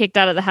needed to be kicked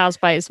out of the house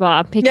by his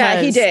mom.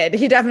 Because he did.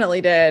 He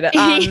definitely did.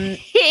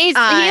 He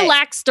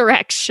lacks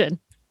direction.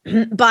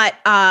 But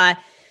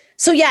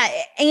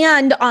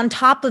and on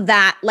top of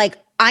that, like,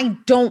 I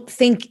don't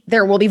think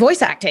there will be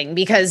voice acting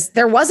because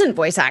there wasn't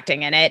voice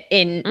acting in it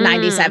in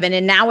 97.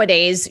 And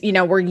nowadays,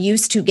 we're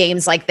used to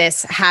games like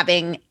this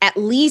having at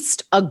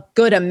least a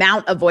good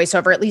amount of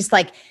voiceover, at least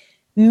like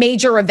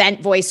major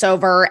event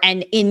voiceover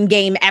and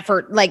in-game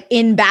effort, like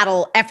in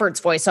battle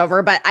efforts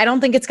voiceover, but I don't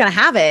think it's going to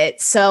have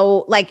it.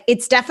 So like,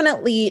 it's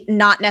definitely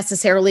not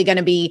necessarily going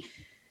to be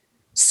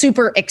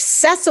super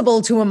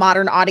accessible to a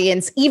modern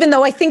audience, even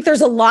though I think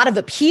there's a lot of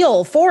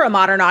appeal for a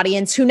modern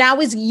audience who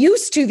now is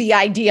used to the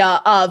idea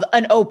of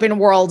an open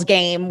world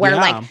game where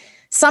like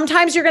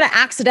sometimes you're going to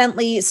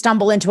accidentally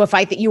stumble into a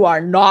fight that you are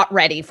not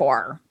ready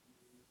for.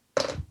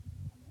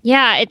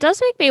 Yeah, it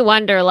does make me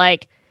wonder,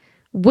 like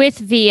with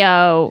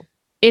VO,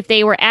 if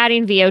they were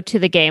adding VO to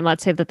the game,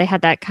 let's say that they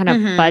had that kind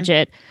of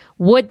budget,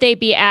 would they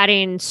be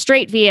adding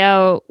straight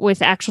VO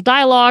with actual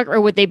dialogue, or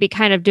would they be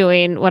kind of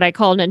doing what I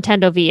call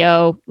Nintendo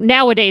VO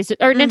nowadays,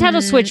 or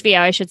Nintendo Switch VO,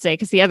 I should say,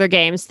 because the other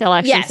games still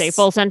actually say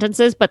full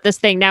sentences, but this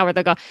thing now where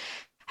they go.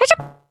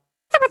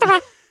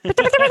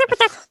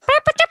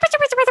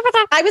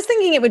 I was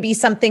thinking it would be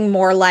something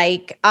more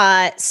like,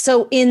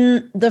 so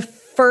in the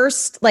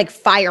first like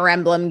Fire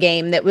Emblem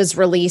game that was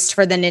released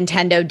for the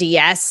Nintendo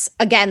DS,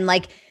 again,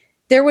 like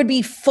there would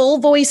be full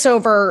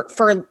voiceover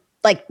for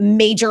like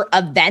major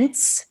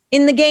events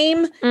in the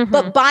game.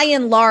 But by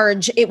and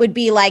large, it would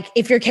be like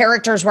if your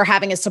characters were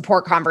having a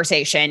support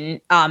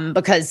conversation,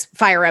 because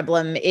Fire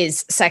Emblem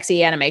is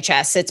sexy anime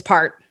chess. It's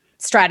part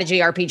strategy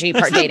RPG,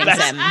 part dating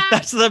sim.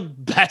 That's the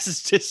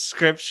best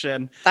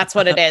description. That's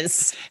what it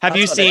is. Have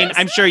you seen,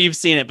 I'm sure you've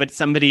seen it, but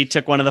somebody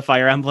took one of the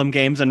Fire Emblem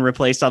games and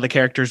replaced all the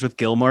characters with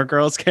Gilmore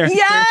Girls characters.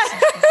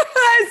 Yes,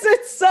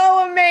 it's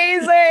so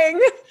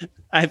amazing.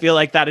 I feel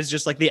like that is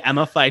just like the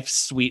Emma Fyfe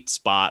sweet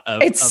spot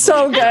of it's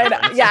so good.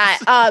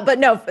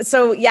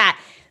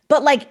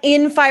 But like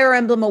in Fire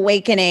Emblem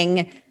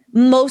Awakening,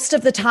 most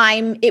of the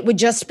time it would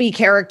just be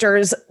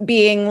characters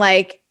being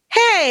like,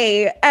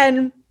 hey,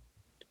 and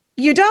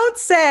you don't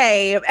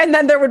say, and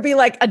then there would be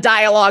like a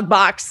dialogue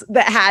box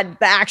that had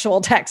the actual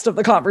text of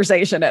the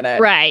conversation in it.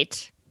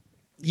 Right.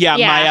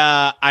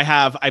 Yeah.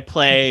 I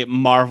play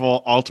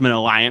Marvel Ultimate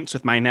Alliance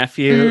with my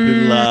nephew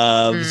who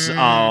loves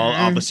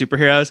all the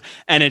superheroes.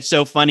 And it's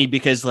so funny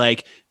because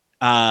like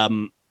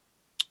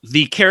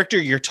the character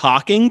you're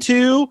talking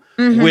to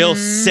will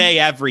say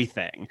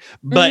everything,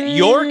 but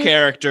your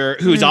character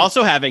who's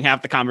also having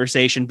half the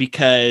conversation,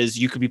 because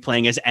you could be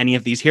playing as any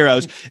of these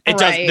heroes,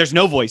 there's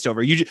no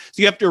voiceover.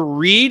 So you have to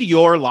read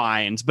your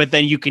lines, but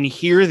then you can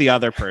hear the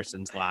other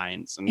person's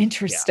lines. And,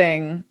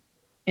 Interesting.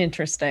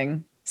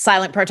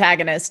 Silent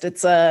protagonist.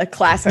 It's a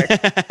classic.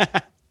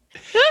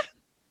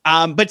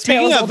 But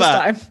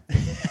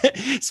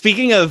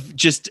speaking of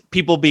just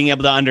people being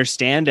able to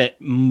understand it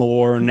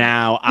more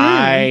now,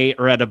 I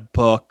read a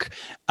book,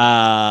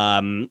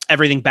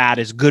 Everything Bad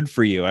is Good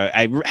for You.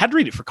 I had to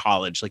read it for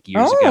college like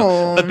years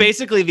ago. But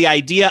basically the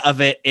idea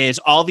of it is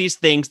all these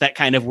things that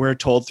kind of we're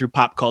told through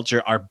pop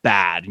culture are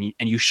bad and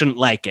you shouldn't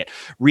like it.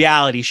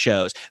 Reality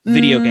shows,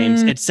 video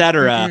games,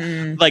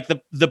 etc. Like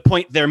the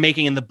point they're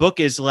making in the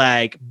book is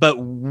like, but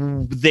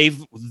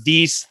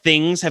these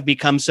things have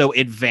become so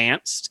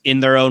advanced in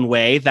their own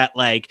way that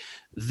like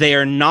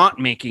they're not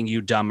making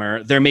you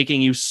dumber, they're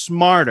making you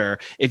smarter.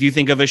 If you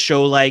think of a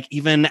show like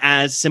even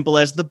as simple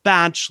as The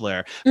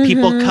Bachelor,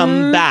 people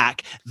come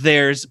back,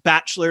 there's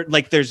Bachelor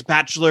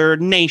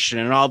Nation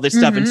and all this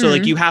stuff. And so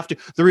like you have to,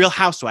 the Real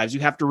Housewives,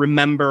 you have to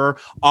remember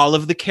all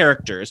of the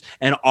characters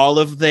and all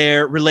of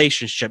their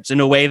relationships in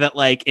a way that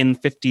like in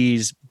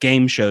 50s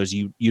game shows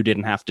you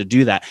didn't have to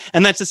do that.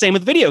 And that's the same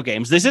with video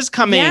games. This is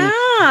coming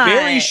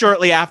very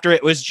shortly after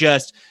it was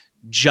just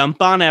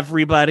jump on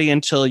everybody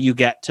until you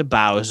get to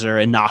Bowser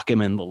and knock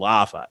him in the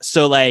lava.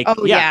 So like,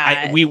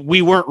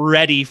 we weren't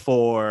ready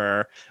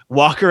for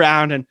walk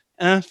around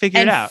and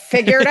figure it out.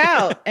 Figure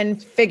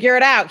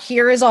it out.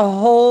 Here is a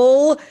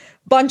whole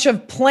bunch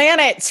of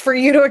planets for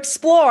you to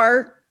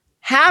explore.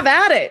 Have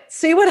at it.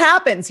 See what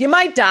happens. You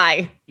might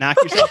die. Knock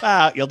yourself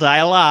out. You'll die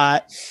a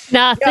lot.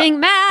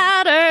 Nothing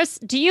matters.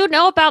 Do you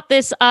know about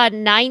this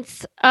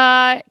ninth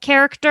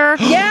character?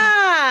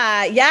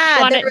 Yeah.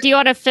 Do you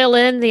want to fill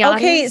in the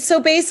audience? Okay,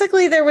 so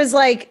basically there was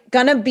like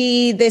gonna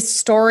be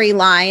this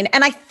storyline,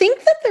 and I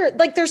think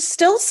that there's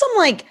still some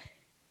like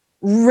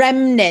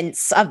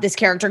remnants of this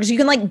character, because you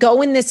can like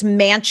go in this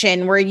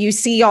mansion where you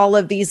see all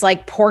of these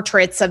like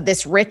portraits of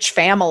this rich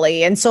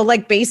family. And so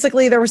like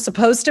basically there was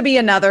supposed to be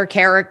another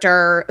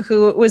character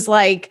who was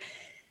like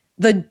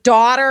the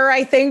daughter,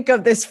 I think,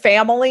 of this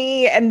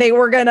family, and they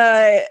were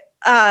gonna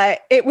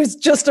it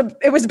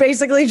was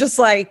basically just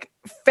like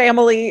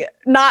family,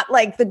 not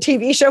like the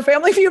TV show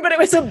Family Feud, but it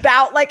was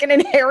about like an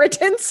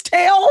inheritance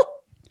tale.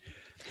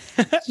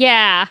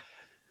 Yeah.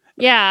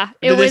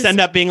 Did this end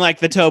up being like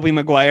the Tobey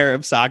Maguire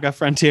of Saga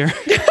Frontier?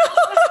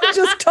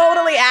 Just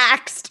totally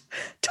axed.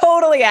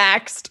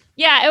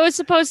 Yeah, it was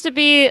supposed to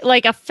be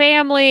like a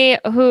family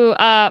who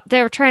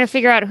they were trying to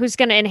figure out who's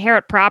going to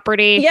inherit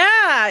property.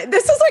 Yeah,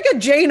 this is like a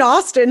Jane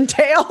Austen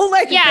tale.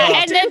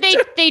 And then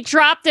they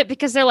dropped it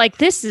because they're like,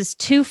 this is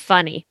too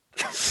funny.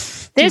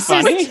 This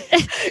funny?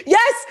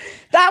 Yes,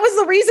 that was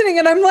the reasoning,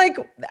 and I'm like,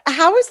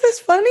 how is this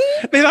funny?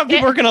 They thought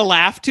people were going to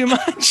laugh too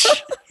much.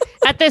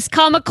 At this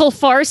comical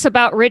farce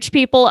about rich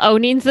people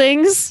owning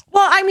things.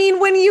 Well, I mean,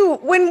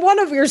 when one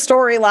of your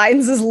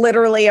storylines is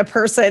literally a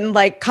person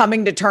like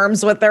coming to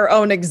terms with their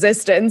own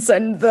existence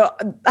and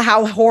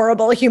how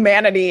horrible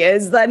humanity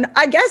is, then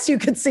I guess you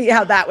could see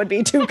how that would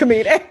be too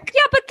comedic.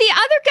 Yeah, but the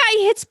other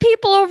guy hits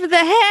people over the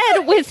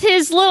head with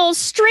his little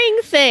string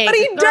thing. But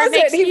he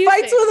doesn't. He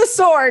fights with a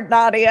sword,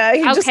 Nadia.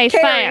 He just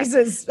carries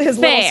his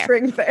little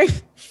string thing.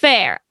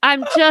 Fair.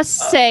 I'm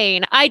just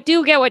saying, I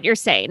do get what you're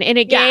saying. In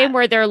a game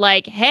where they're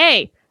like,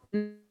 hey,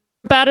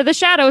 out of the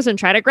shadows and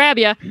try to grab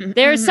you,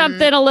 there's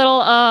something a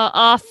little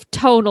off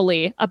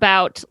tonally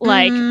about,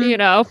 like, you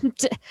know,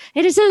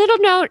 it is a little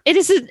known, it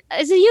is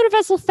a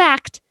universal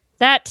fact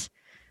that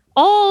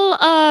all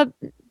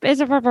that's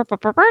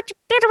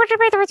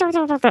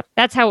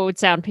how it would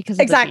sound because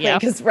of exactly,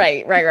 because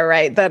right.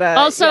 That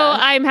also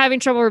I'm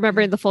having trouble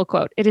remembering the full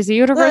quote. It is a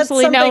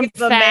universally known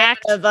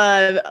fact of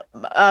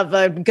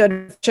a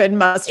good should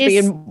must be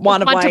in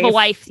want of a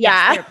wife.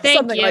 Yeah, yes,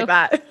 something like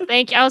that.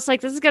 Thank you. I was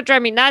like, this is gonna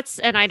drive me nuts,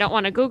 and I don't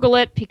want to Google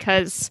it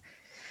because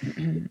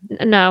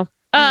no,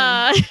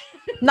 not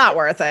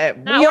worth it.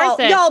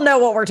 Y'all know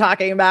what we're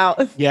talking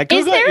about. Yeah,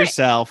 Google it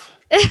yourself.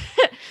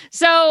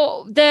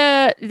 So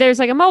there's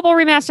like a mobile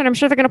remaster, and I'm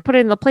sure they're going to put it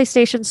in the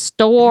PlayStation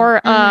Store.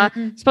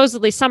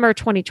 Supposedly summer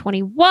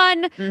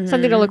 2021.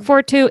 Something to look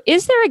forward to.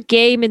 Is there a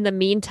game in the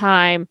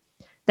meantime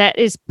that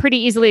is pretty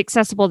easily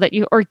accessible that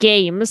you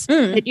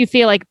that you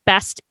feel like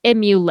best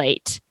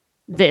emulate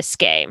this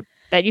game?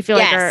 That you feel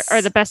like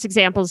are the best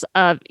examples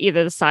of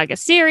either the Saga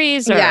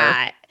series or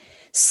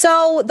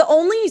So the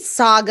only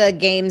Saga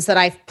games that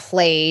I've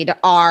played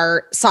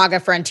are Saga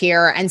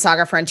Frontier and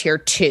Saga Frontier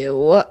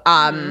 2,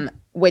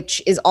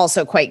 which is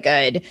also quite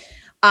good.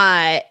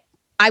 I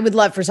would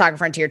love for Saga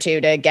Frontier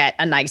 2 to get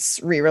a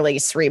nice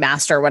re-release,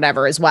 remaster,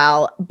 whatever as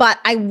well. But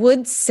I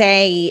would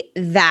say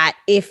that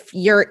if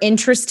you're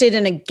interested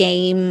in a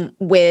game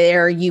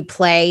where you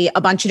play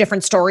a bunch of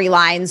different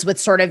storylines with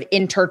sort of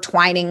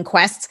intertwining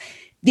quests,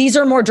 these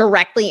are more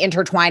directly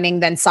intertwining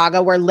than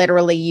Saga, where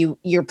literally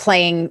you're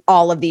playing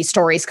all of these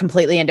stories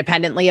completely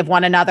independently of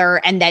one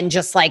another, and then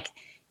just like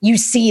you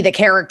see the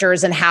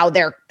characters and how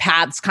their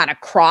paths kind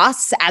of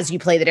cross as you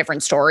play the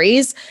different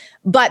stories.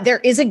 But there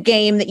is a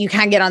game that you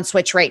can get on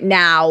Switch right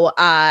now,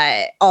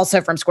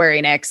 also from Square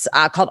Enix,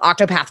 called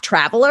Octopath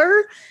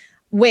Traveler,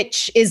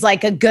 which is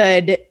like a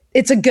good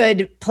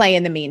play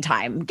in the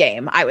meantime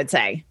game, I would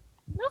say.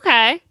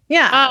 Okay.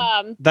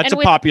 Yeah. That's a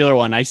popular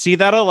one. I see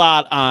that a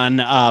lot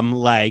on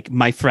like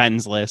my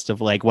friends list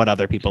of like what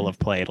other people have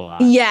played a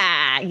lot.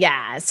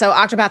 Yeah. So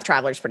Octopath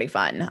Traveler is pretty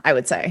fun, I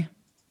would say.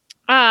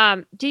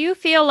 Do you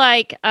feel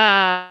like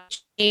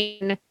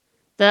in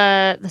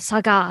the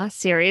Saga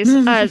series,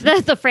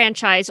 the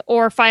franchise,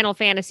 or Final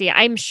Fantasy?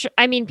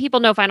 I mean, people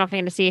know Final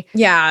Fantasy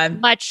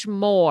much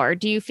more.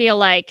 Do you feel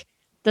like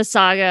the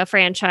Saga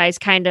franchise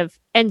kind of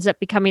ends up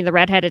becoming the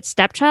redheaded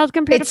stepchild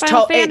compared to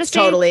Final Fantasy?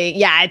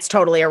 It's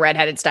totally a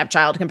redheaded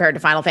stepchild compared to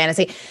Final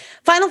Fantasy.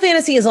 Final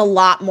Fantasy is a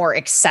lot more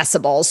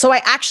accessible. So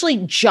I actually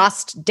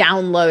just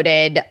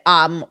downloaded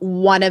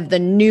one of the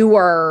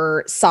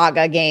newer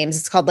Saga games.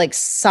 It's called like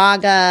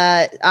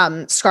Saga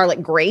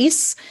Scarlet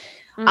Grace,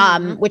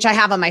 which I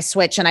have on my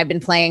Switch and I've been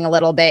playing a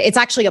little bit. It's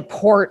actually a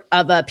port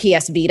of a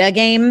PS Vita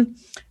game.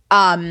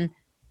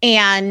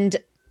 And,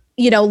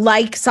 you know,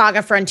 like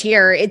Saga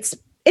Frontier, it's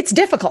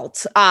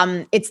difficult.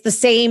 It's the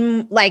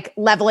same like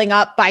leveling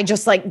up by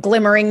just like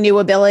glimmering new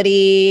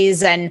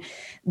abilities, and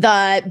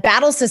the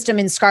battle system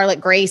in Scarlet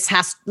Grace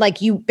has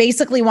like, you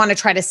basically want to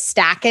try to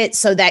stack it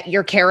so that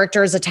your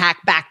characters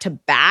attack back to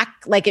back.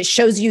 Like it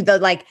shows you the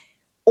like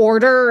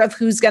order of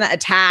who's going to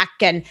attack,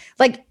 and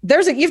like you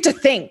have to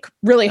think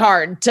really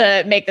hard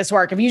to make this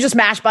work. If you just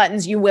mash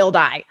buttons, you will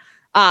die.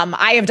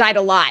 I have died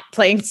a lot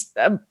playing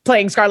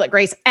Scarlet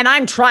Grace, and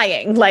I'm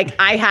trying. Like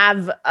I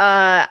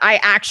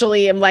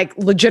actually am like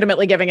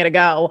legitimately giving it a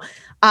go.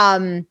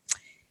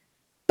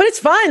 But it's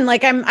fun.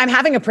 Like I'm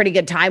having a pretty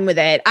good time with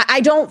it.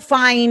 I don't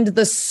find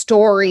the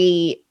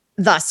story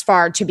thus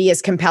far to be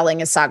as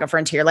compelling as Saga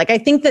Frontier. Like I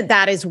think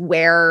that is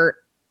where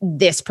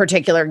this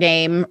particular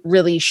game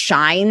really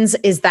shines,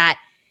 is that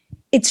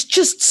it's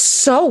just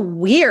so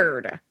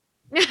weird.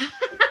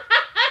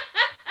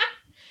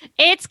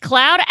 It's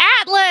Cloud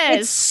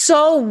Atlas. It's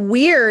so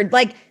weird.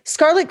 Like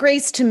Scarlet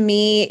Grace to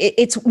me,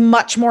 it's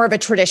much more of a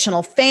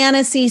traditional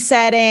fantasy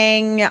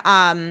setting.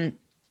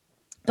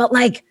 But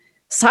like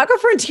Saga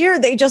Frontier,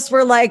 they just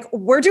were like,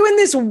 we're doing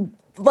this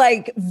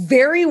like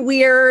very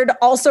weird,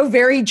 also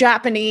very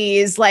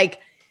Japanese, like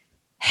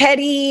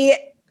heady,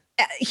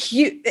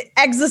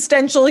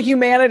 existential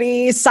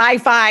humanity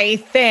sci-fi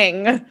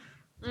thing.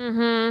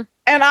 Mm-hmm.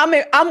 And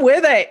I'm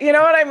with it. You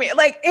know what I mean?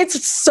 Like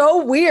it's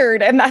so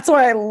weird, and that's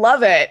why I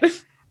love it.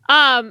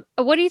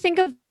 What do you think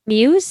of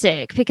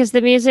music? Because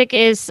the music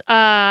is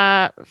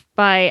by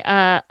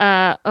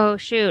oh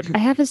shoot, I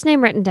have his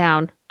name written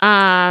down.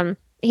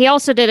 He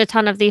also did a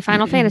ton of the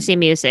Final Fantasy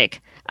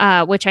music,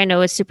 which I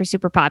know is super,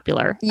 super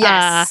popular.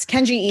 Yes,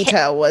 Kenji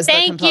Ito was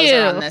the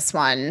composer on this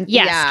one.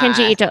 Yes, yeah.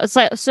 Kenji Ito.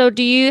 So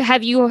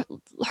have you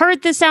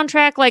heard the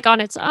soundtrack like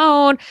on its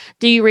own?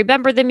 Do you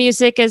remember the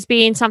music as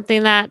being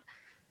something that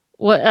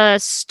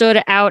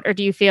stood out, or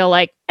do you feel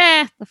like,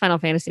 the Final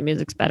Fantasy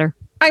music's better?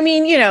 I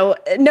mean,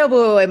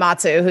 Nobuo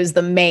Uematsu, who's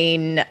the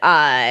main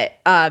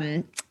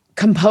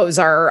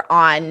composer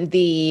on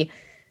the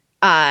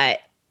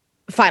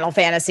Final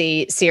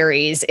Fantasy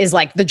series, is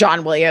like the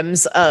John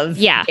Williams of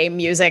game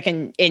music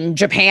in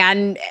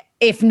Japan,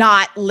 if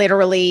not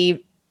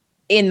literally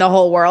in the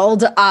whole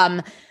world.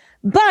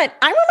 But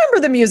I remember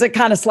the music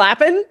kind of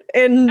slapping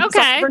in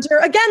Saga Frontier.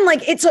 Again,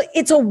 like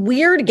it's a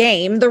weird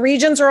game. The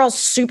regions are all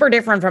super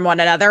different from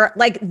one another.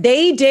 Like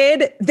they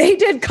did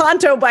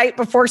Kanto Bite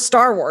before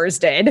Star Wars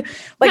did.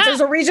 Like there's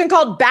a region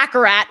called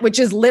Baccarat, which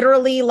is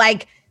literally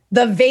like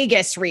the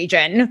Vegas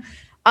region.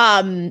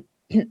 So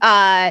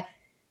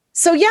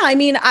yeah, I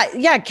mean,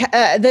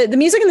 the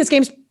music in this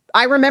game,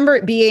 I remember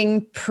it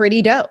being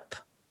pretty dope.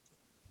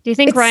 Do you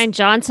think Rian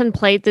Johnson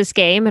played this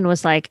game and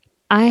was like,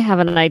 I have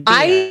an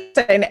idea?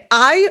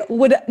 I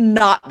would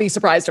not be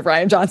surprised if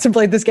Rian Johnson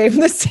played this game.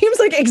 This seems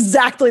like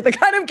exactly the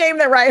kind of game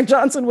that Rian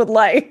Johnson would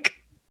like.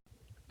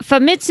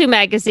 Famitsu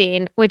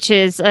Magazine, which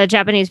is a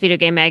Japanese video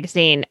game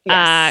magazine,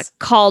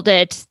 called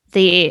it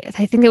I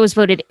think it was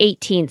voted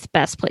 18th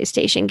best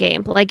PlayStation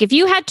game. Like if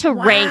you had to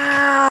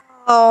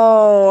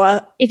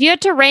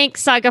rank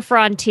Saga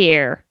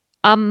Frontier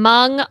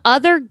among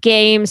other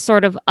games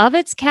sort of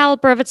its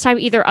caliber of its time,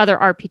 either other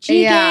RPG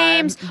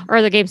games or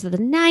other games of the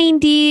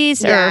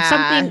 90s or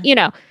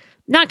something,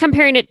 not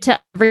comparing it to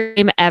every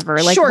game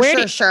ever. Like sure. Where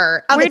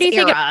do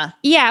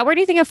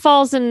you think it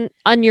falls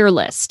on your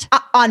list?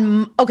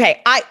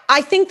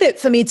 I think that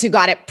Famitsu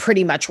got it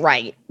pretty much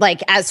right.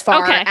 Like as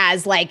far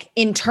as like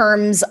in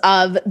terms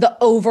of the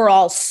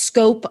overall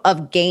scope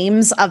of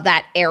games of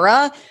that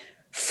era.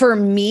 For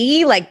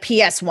me, like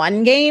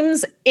PS1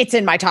 games, it's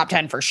in my top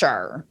 10 for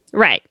sure.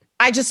 Right.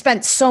 I just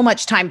spent so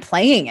much time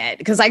playing it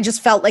because I just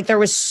felt like there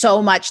was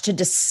so much to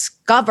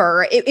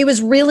discover. It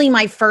was really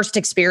my first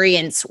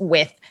experience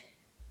with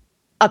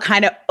a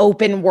kind of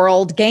open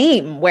world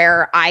game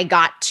where I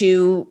got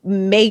to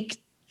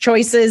make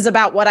choices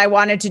about what I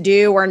wanted to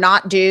do or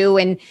not do.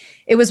 And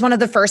it was one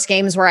of the first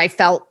games where I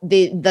felt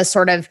the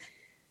sort of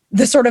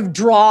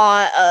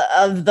draw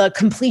of the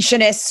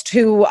completionist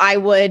who I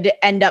would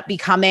end up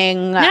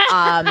becoming.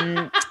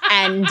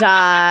 And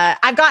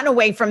I've gotten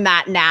away from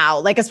that now,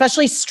 like,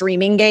 especially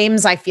streaming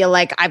games. I feel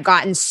like I've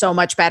gotten so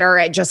much better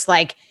at just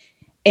like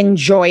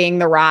enjoying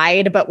the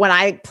ride. But when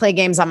I play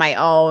games on my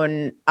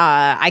own,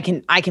 I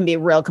can be a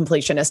real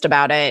completionist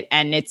about it.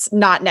 And it's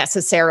not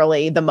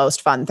necessarily the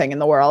most fun thing in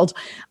the world.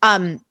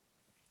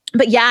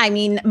 But yeah, I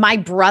mean, my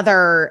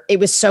brother, it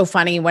was so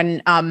funny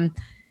when,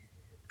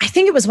 I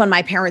think it was when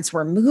my parents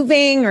were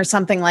moving or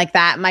something like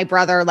that. My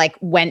brother like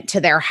went to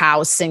their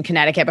house in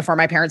Connecticut before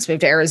my parents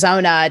moved to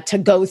Arizona to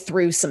go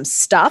through some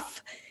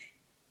stuff.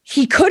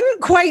 He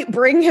couldn't quite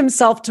bring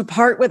himself to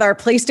part with our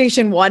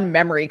PlayStation 1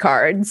 memory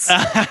cards.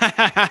 Oh,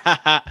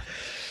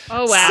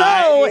 wow.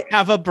 So I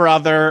have a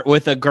brother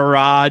with a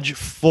garage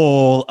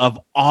full of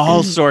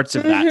all sorts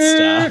of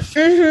that stuff.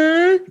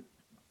 Mm-hmm.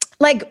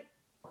 Like,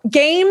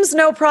 games,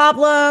 no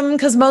problem,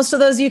 because most of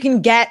those you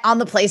can get on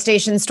the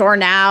PlayStation Store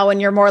now,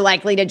 and you're more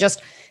likely to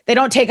they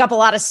don't take up a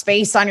lot of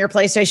space on your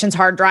PlayStation's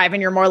hard drive,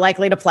 and you're more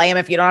likely to play them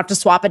if you don't have to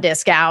swap a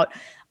disc out.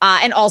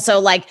 And also,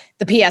 like,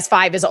 the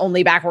PS5 is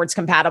only backwards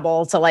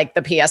compatible to, like,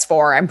 the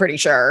PS4, I'm pretty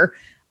sure.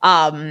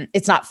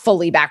 It's not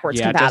fully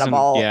backwards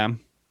compatible.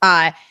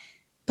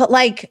 But,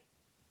 like,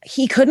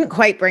 he couldn't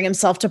quite bring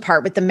himself to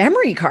part with the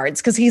memory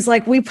cards because he's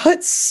like, we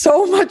put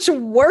so much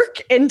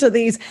work into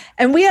these,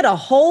 and we had a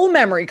whole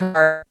memory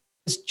card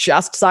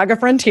just Saga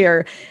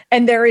Frontier,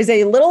 and there is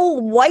a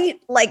little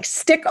white like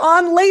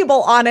stick-on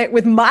label on it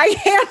with my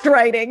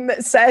handwriting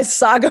that says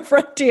Saga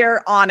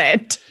Frontier on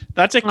it.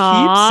 That's a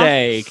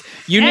keepsake.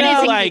 You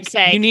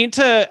need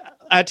to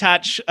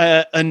attach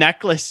a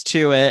necklace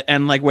to it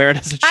and like wear it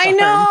as a charm. I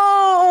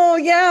know,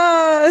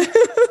 yeah.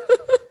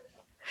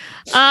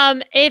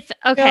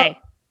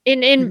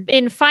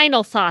 In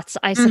final thoughts,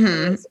 I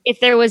suppose, if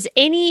there was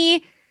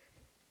any,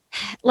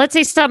 let's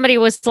say somebody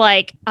was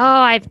like, oh,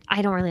 I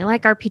don't really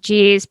like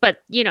RPGs,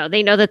 but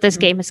they know that this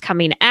game is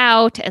coming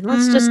out, and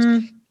let's just,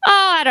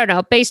 I don't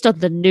know, based on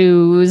the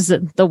news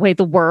and the way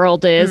the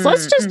world is,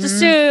 let's just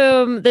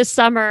assume this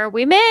summer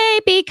we may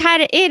be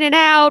kind of in and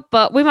out,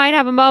 but we might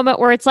have a moment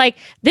where it's like,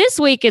 this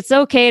week it's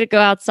okay to go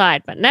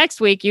outside, but next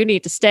week you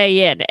need to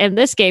stay in, and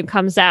this game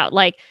comes out.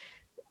 Like,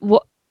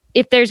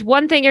 if there's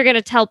one thing you're going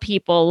to tell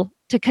people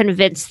to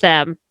convince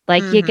them,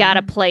 like, you got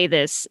to play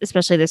this,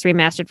 especially this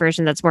remastered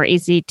version that's more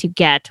easy to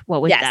get,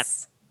 what would that?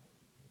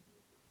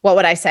 What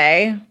would I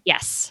say?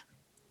 Yes.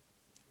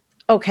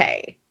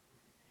 Okay.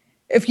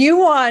 If you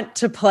want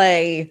to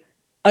play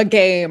a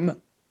game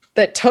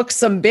that took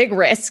some big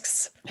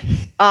risks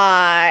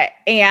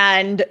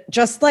and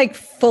just like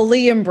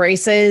fully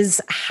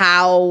embraces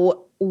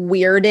how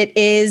weird it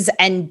is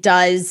and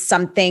does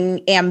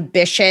something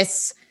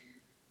ambitious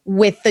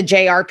with the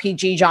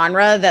JRPG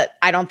genre that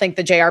I don't think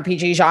the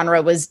JRPG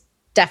genre was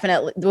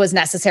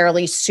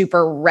necessarily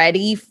super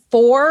ready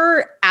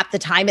for at the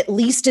time, at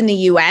least in the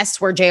US,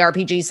 where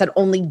JRPGs had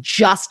only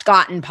just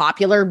gotten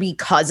popular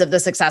because of the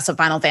success of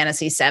Final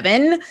Fantasy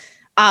VII.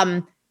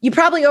 You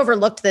probably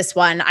overlooked this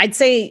one. I'd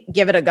say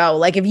give it a go.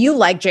 Like, if you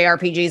like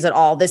JRPGs at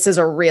all, this is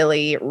a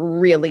really,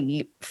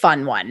 really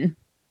fun one.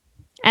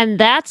 And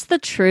that's the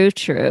true.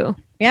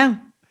 Yeah.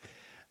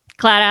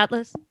 Cloud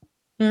Atlas.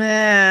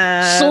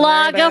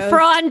 Slaga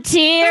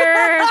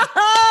Frontier.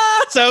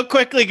 So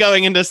quickly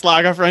going into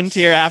Slaga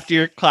Frontier after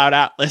your Cloud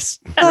Atlas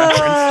reference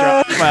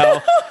drop.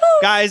 Well,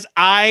 guys,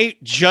 I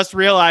just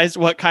realized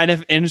what kind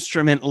of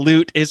instrument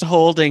Lute is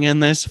holding in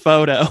this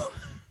photo.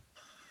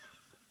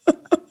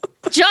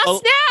 Just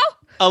now?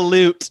 A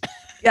lute.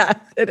 Yeah,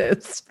 it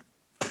is.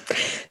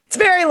 It's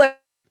very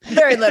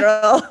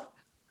literal.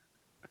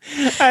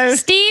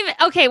 Steve,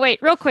 okay, wait,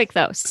 real quick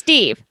though.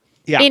 Steve.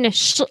 Yeah.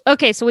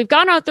 Okay, so we've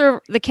gone out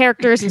through the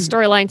characters and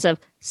storylines of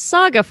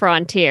Saga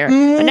Frontier,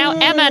 but now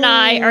Emma and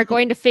I are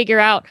going to figure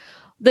out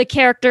the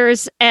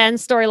characters and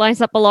storylines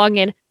that belong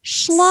in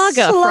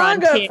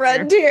Schlaga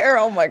Frontier.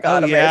 Oh my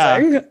god,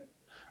 amazing.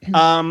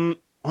 Yeah.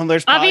 Well,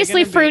 there's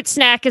obviously Fruit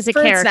Snack is a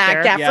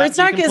character. Fruit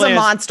Snack is a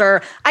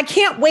monster. I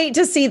can't wait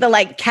to see the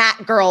like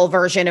cat girl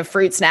version of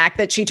Fruit Snack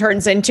that she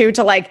turns into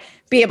to like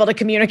be able to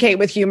communicate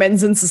with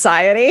humans in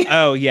society.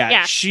 Oh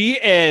yeah. She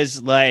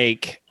is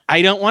like,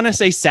 I don't want to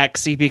say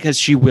sexy because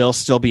she will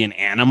still be an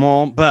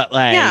animal, but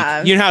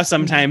like, you know how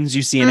sometimes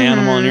you see an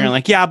animal and you're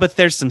like, yeah, but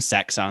there's some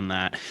sex on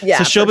that. Yeah,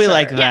 so she'll be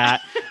like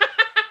that.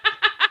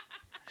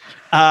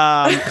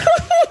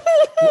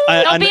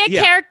 There'll be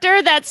a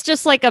character that's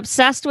just like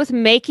obsessed with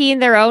making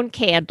their own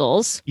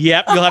candles.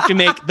 Yep, you'll have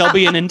to there'll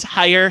be an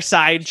entire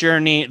side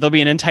journey. There'll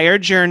be an entire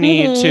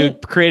journey to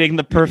creating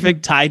the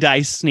perfect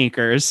tie-dye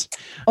sneakers.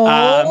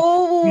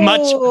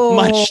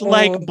 Much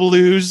like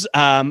Blue's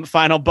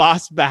final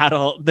boss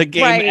battle, the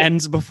game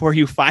ends before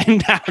you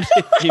find out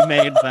if you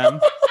made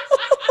them.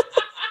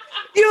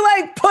 You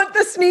like put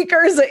the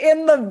sneakers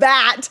in the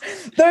vat.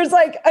 There's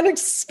like an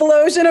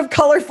explosion of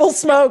colorful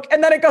smoke,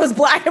 and then it goes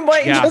black and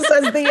white and just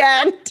says the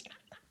end.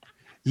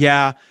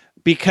 Yeah,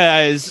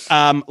 because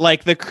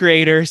like the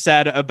creator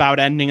said about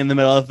ending in the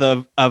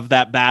middle of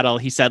that battle,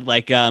 he said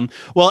like,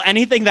 well,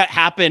 anything that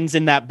happens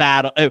in that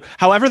battle,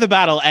 however the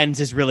battle ends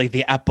is really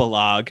the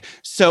epilogue.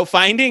 So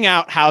finding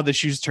out how the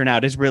shoes turn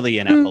out is really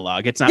an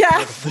epilogue. It's not.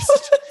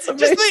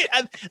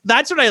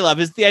 That's what I love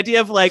is the idea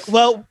of like,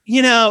 well,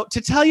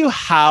 to tell you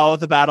how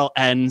the battle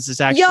ends is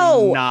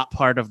actually not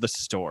part of the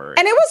story.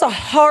 And it was a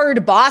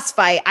hard boss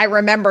fight. I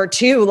remember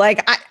too.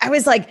 Like I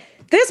was like,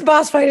 this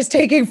boss fight is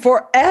taking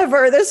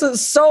forever. This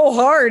is so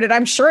hard. And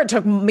I'm sure it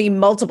took me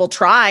multiple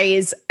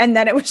tries. And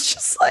then it was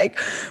just like,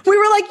 we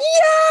were like,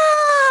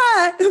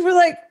 yeah. And we're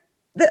like,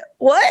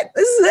 what?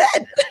 This is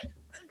it.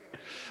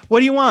 What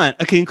do you want?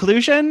 A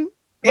conclusion?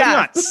 What do you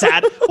want?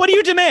 What do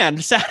you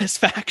demand?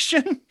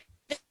 Satisfaction?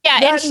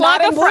 Yeah,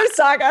 not in Blue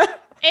Saga.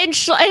 In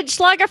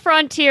Schlaga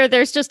Frontier,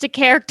 there's just a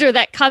character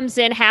that comes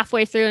in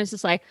halfway through and is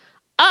just like,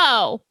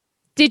 oh,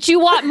 did you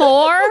want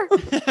more?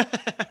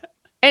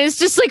 And it's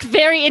just like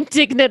very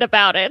indignant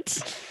about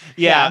it.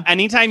 Yeah.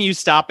 Anytime you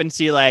stop and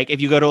see like,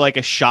 if you go to like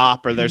a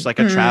shop or there's like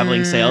a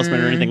traveling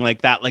salesman or anything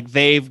like that, like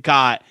they've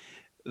got,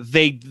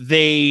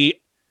 they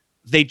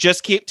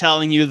just keep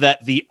telling you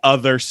that the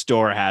other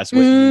store has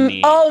what you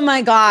need. Oh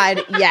my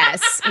God.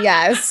 Yes.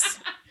 Yes.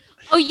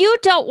 Oh, you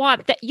don't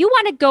want that. You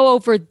want to go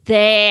over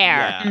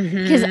there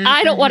because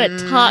I don't want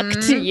to talk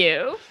to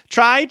you.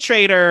 Try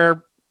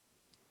Trader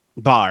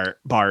Bart.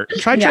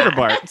 Try Trader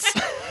Bart's.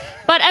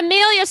 But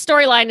Amelia's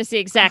storyline is the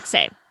exact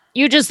same.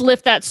 You just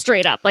lift that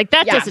straight up. Like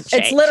that doesn't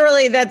change. It's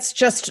literally that's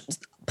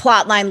just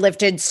plot line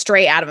lifted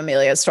straight out of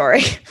Amelia's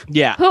story.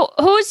 Yeah.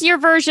 Who's your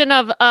version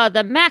of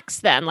the mechs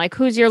then? Like,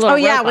 who's your little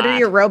robot? What are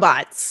your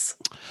robots?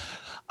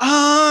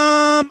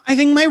 I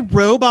think my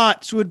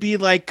robots would be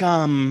like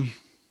I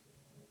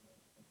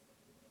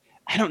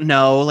don't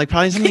know, like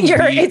probably something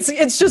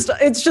it's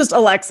just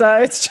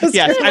Alexa. It's just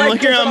yes. I'm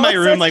like looking around my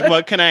room, like assistant.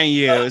 what can I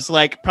use?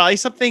 Like probably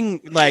something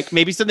like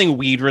maybe something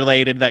weed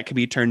related that could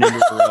be turned into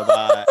a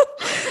robot.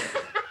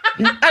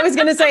 I was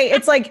gonna say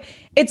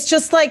it's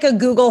just like a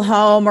Google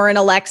Home or an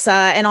Alexa,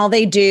 and all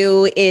they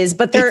do is,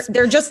 but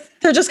they're just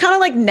kind of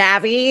like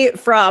Navi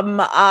from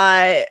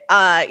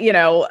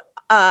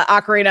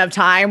Ocarina of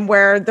Time,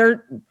 where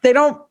they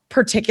don't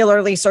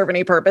particularly serve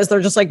any purpose.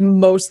 They're just like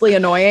mostly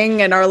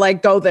annoying and are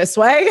like, go this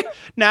way.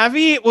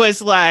 Navi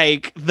was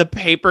like the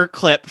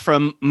paperclip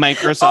from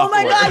Microsoft. Oh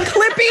my Word. God,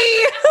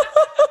 Clippy!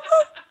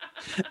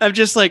 I'm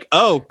just like,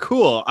 oh,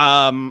 cool.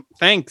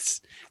 Thanks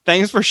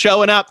for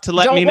showing up to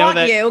let me know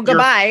that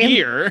Goodbye.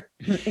 You're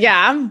here.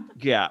 Yeah.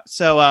 Yeah.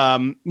 So,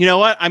 you know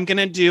what? I'm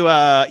gonna do.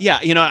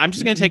 I'm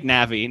just gonna take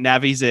Navi.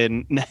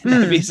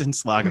 Navi's in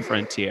Slogger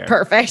Frontier.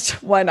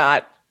 Perfect. Why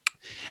not?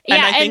 And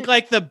Yeah, I think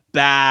like the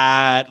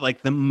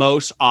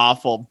most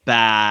awful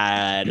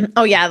bad.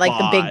 Oh yeah, like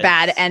the big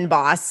bad end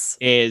boss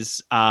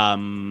is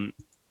like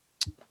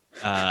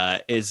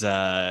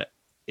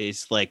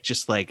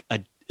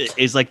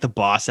the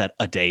boss at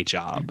a day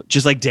job,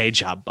 just like day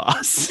job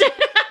boss.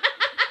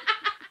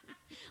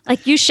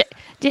 Like you should.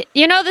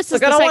 You know, this is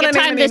the second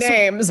time this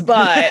names,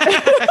 but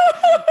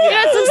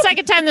it's the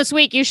second time this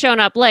week you've shown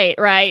up late,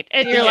 right?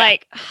 And you're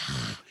like,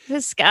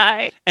 this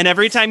guy. And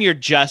every time you're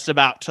just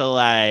about to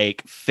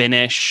like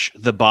finish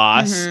the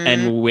boss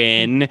and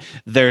win,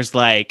 there's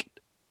like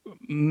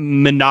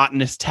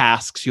monotonous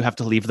tasks you have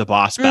to leave the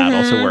boss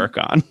battle to work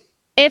on.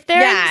 If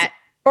there's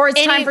or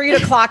it's time for you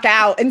to clock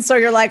out, and so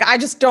you're like, I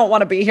just don't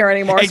want to be here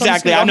anymore.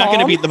 Exactly. So I'm not going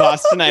to beat the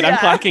boss tonight. I'm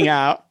clocking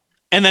out.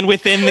 And then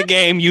within the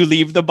game, you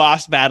leave the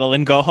boss battle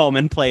and go home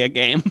and play a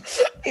game.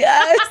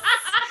 Yes.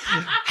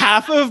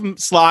 Half of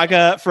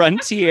Slogger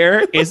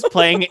Frontier is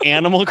playing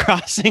Animal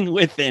Crossing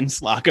within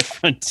Slogger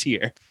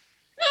Frontier.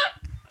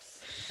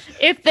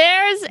 If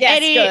there's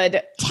any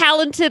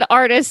talented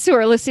artists who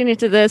are listening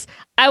to this,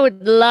 I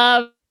would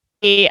love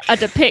a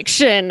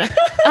depiction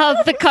of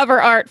the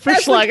cover art for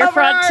Slogger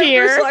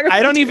Frontier.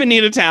 I don't even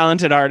need a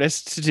talented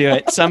artist to do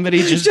it.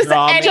 Somebody just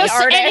draw me. Just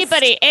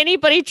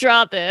anybody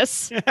draw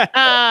this.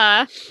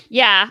 I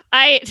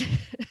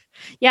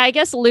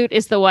guess Loot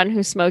is the one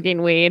who's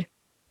smoking weed.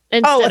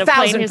 Instead of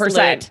playing his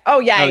 1,000%. Loot. Oh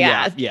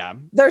yeah.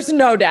 There's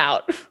no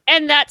doubt.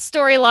 And that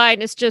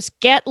storyline is just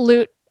get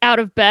Loot out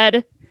of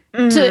bed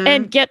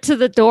and get to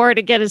the door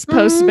to get his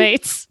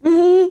Postmates.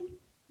 Mm-hmm.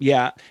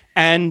 Yeah,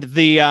 and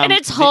and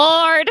it's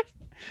hard.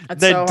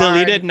 The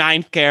deleted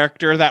ninth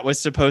character that was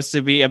supposed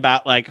to be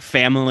about like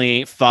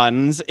family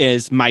funds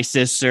is my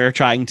sister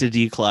trying to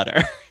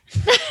declutter.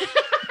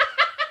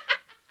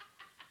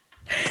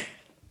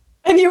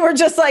 And you were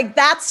just like,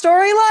 that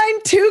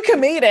storyline, too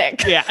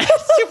comedic. Yeah,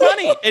 it's too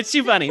funny. It's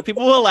too funny.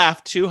 People will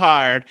laugh too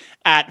hard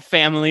at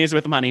families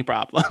with money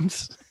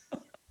problems.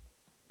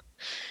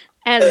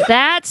 And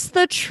that's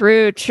the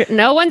true.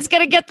 No one's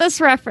going to get this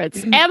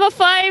reference. Emma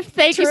Fife,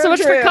 thank you so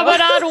much for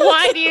coming on.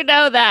 Why do you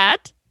know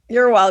that?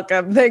 You're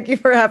welcome. Thank you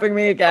for having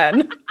me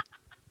again.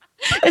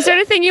 Is there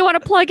anything you want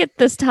to plug at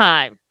this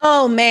time?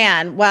 Oh,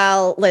 man.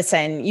 Well,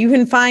 listen, you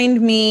can find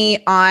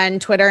me on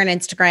Twitter and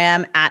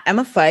Instagram at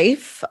Emma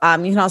Fife.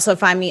 You can also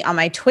find me on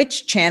my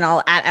Twitch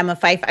channel at Emma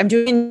Fife. I'm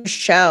doing a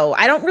show.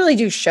 I don't really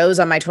do shows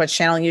on my Twitch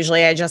channel.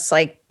 Usually I just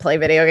like play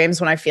video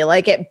games when I feel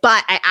like it.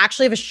 But I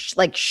actually have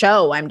a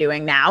show I'm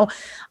doing now,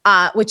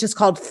 which is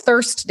called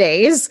Thirst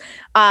Days.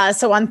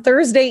 So on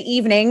Thursday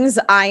evenings,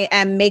 I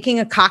am making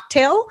a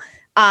cocktail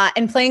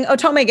and playing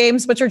otome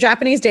games, which are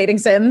Japanese dating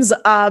sims.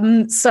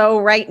 So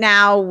right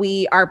now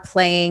we are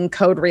playing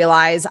Code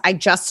Realize. I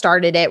just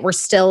started it. We're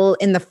still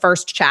in the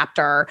first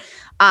chapter.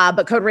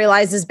 But Code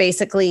Realize is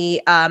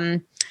basically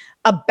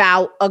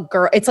about a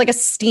girl. It's like a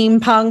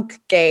steampunk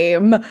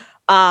game.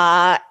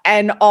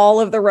 And all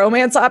of the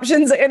romance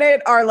options in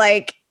it are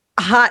like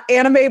hot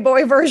anime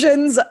boy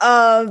versions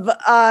of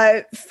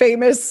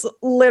famous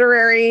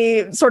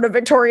literary sort of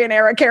Victorian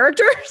era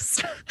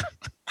characters.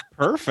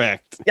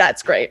 Perfect. Yeah,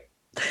 it's great.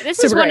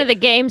 This is one of the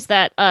games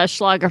that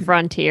Schlager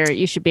Frontier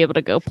you should be able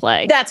to go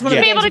play. That's one of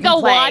the be able to go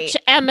watch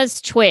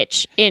Emma's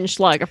Twitch in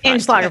Schlager Frontier. In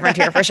Schlager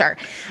Frontier for sure.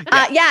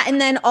 And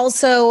then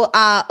also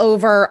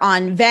over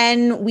on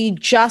Ven, we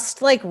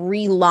just like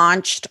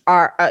relaunched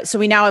our. So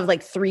we now have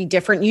like 3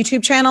 different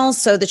YouTube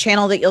channels. So the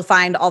channel that you'll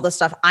find all the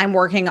stuff I'm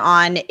working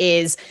on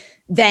is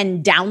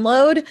Ven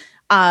Download.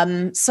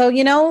 So,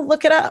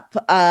 look it up.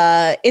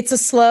 It's a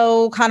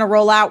slow kind of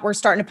rollout. We're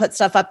starting to put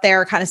stuff up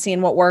there, kind of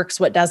seeing what works,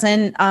 what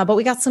doesn't. But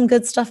we got some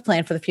good stuff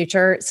planned for the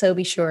future. So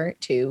be sure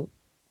to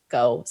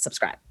go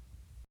subscribe.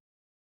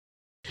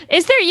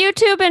 Is there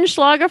YouTube in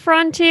Schlager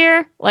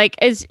Frontier? Like,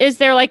 is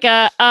there like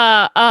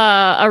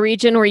a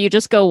region where you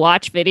just go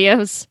watch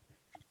videos?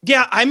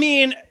 Yeah, I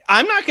mean,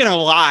 I'm not going to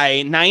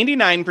lie.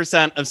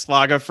 99% of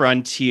Schlager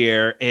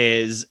Frontier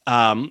is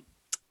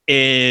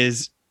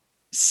is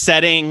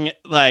saying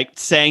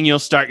you'll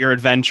start your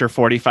adventure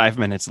 45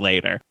 minutes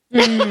later.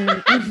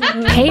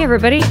 Hey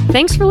everybody,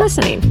 thanks for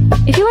listening.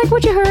 If you like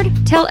what you heard,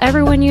 tell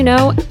everyone you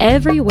know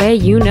every way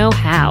you know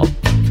how.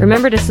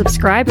 Remember to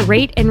subscribe,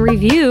 rate, and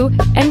review,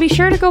 and be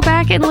sure to go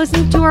back and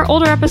listen to our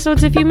older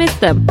episodes if you missed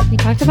them. We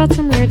talked about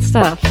some weird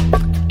stuff.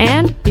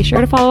 And be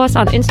sure to follow us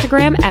on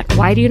Instagram at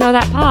Why Do You Know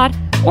That Pod,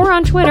 or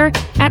on Twitter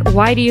at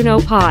Why Do You Know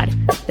Pod.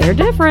 They're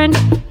different.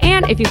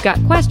 And if you've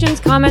got questions,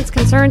 comments,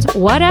 concerns,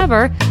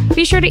 whatever,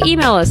 be sure to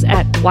email us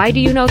at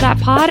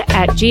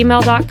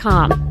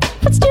whydoyouknowthatpod@gmail.com.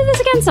 Let's do this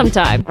again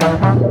sometime.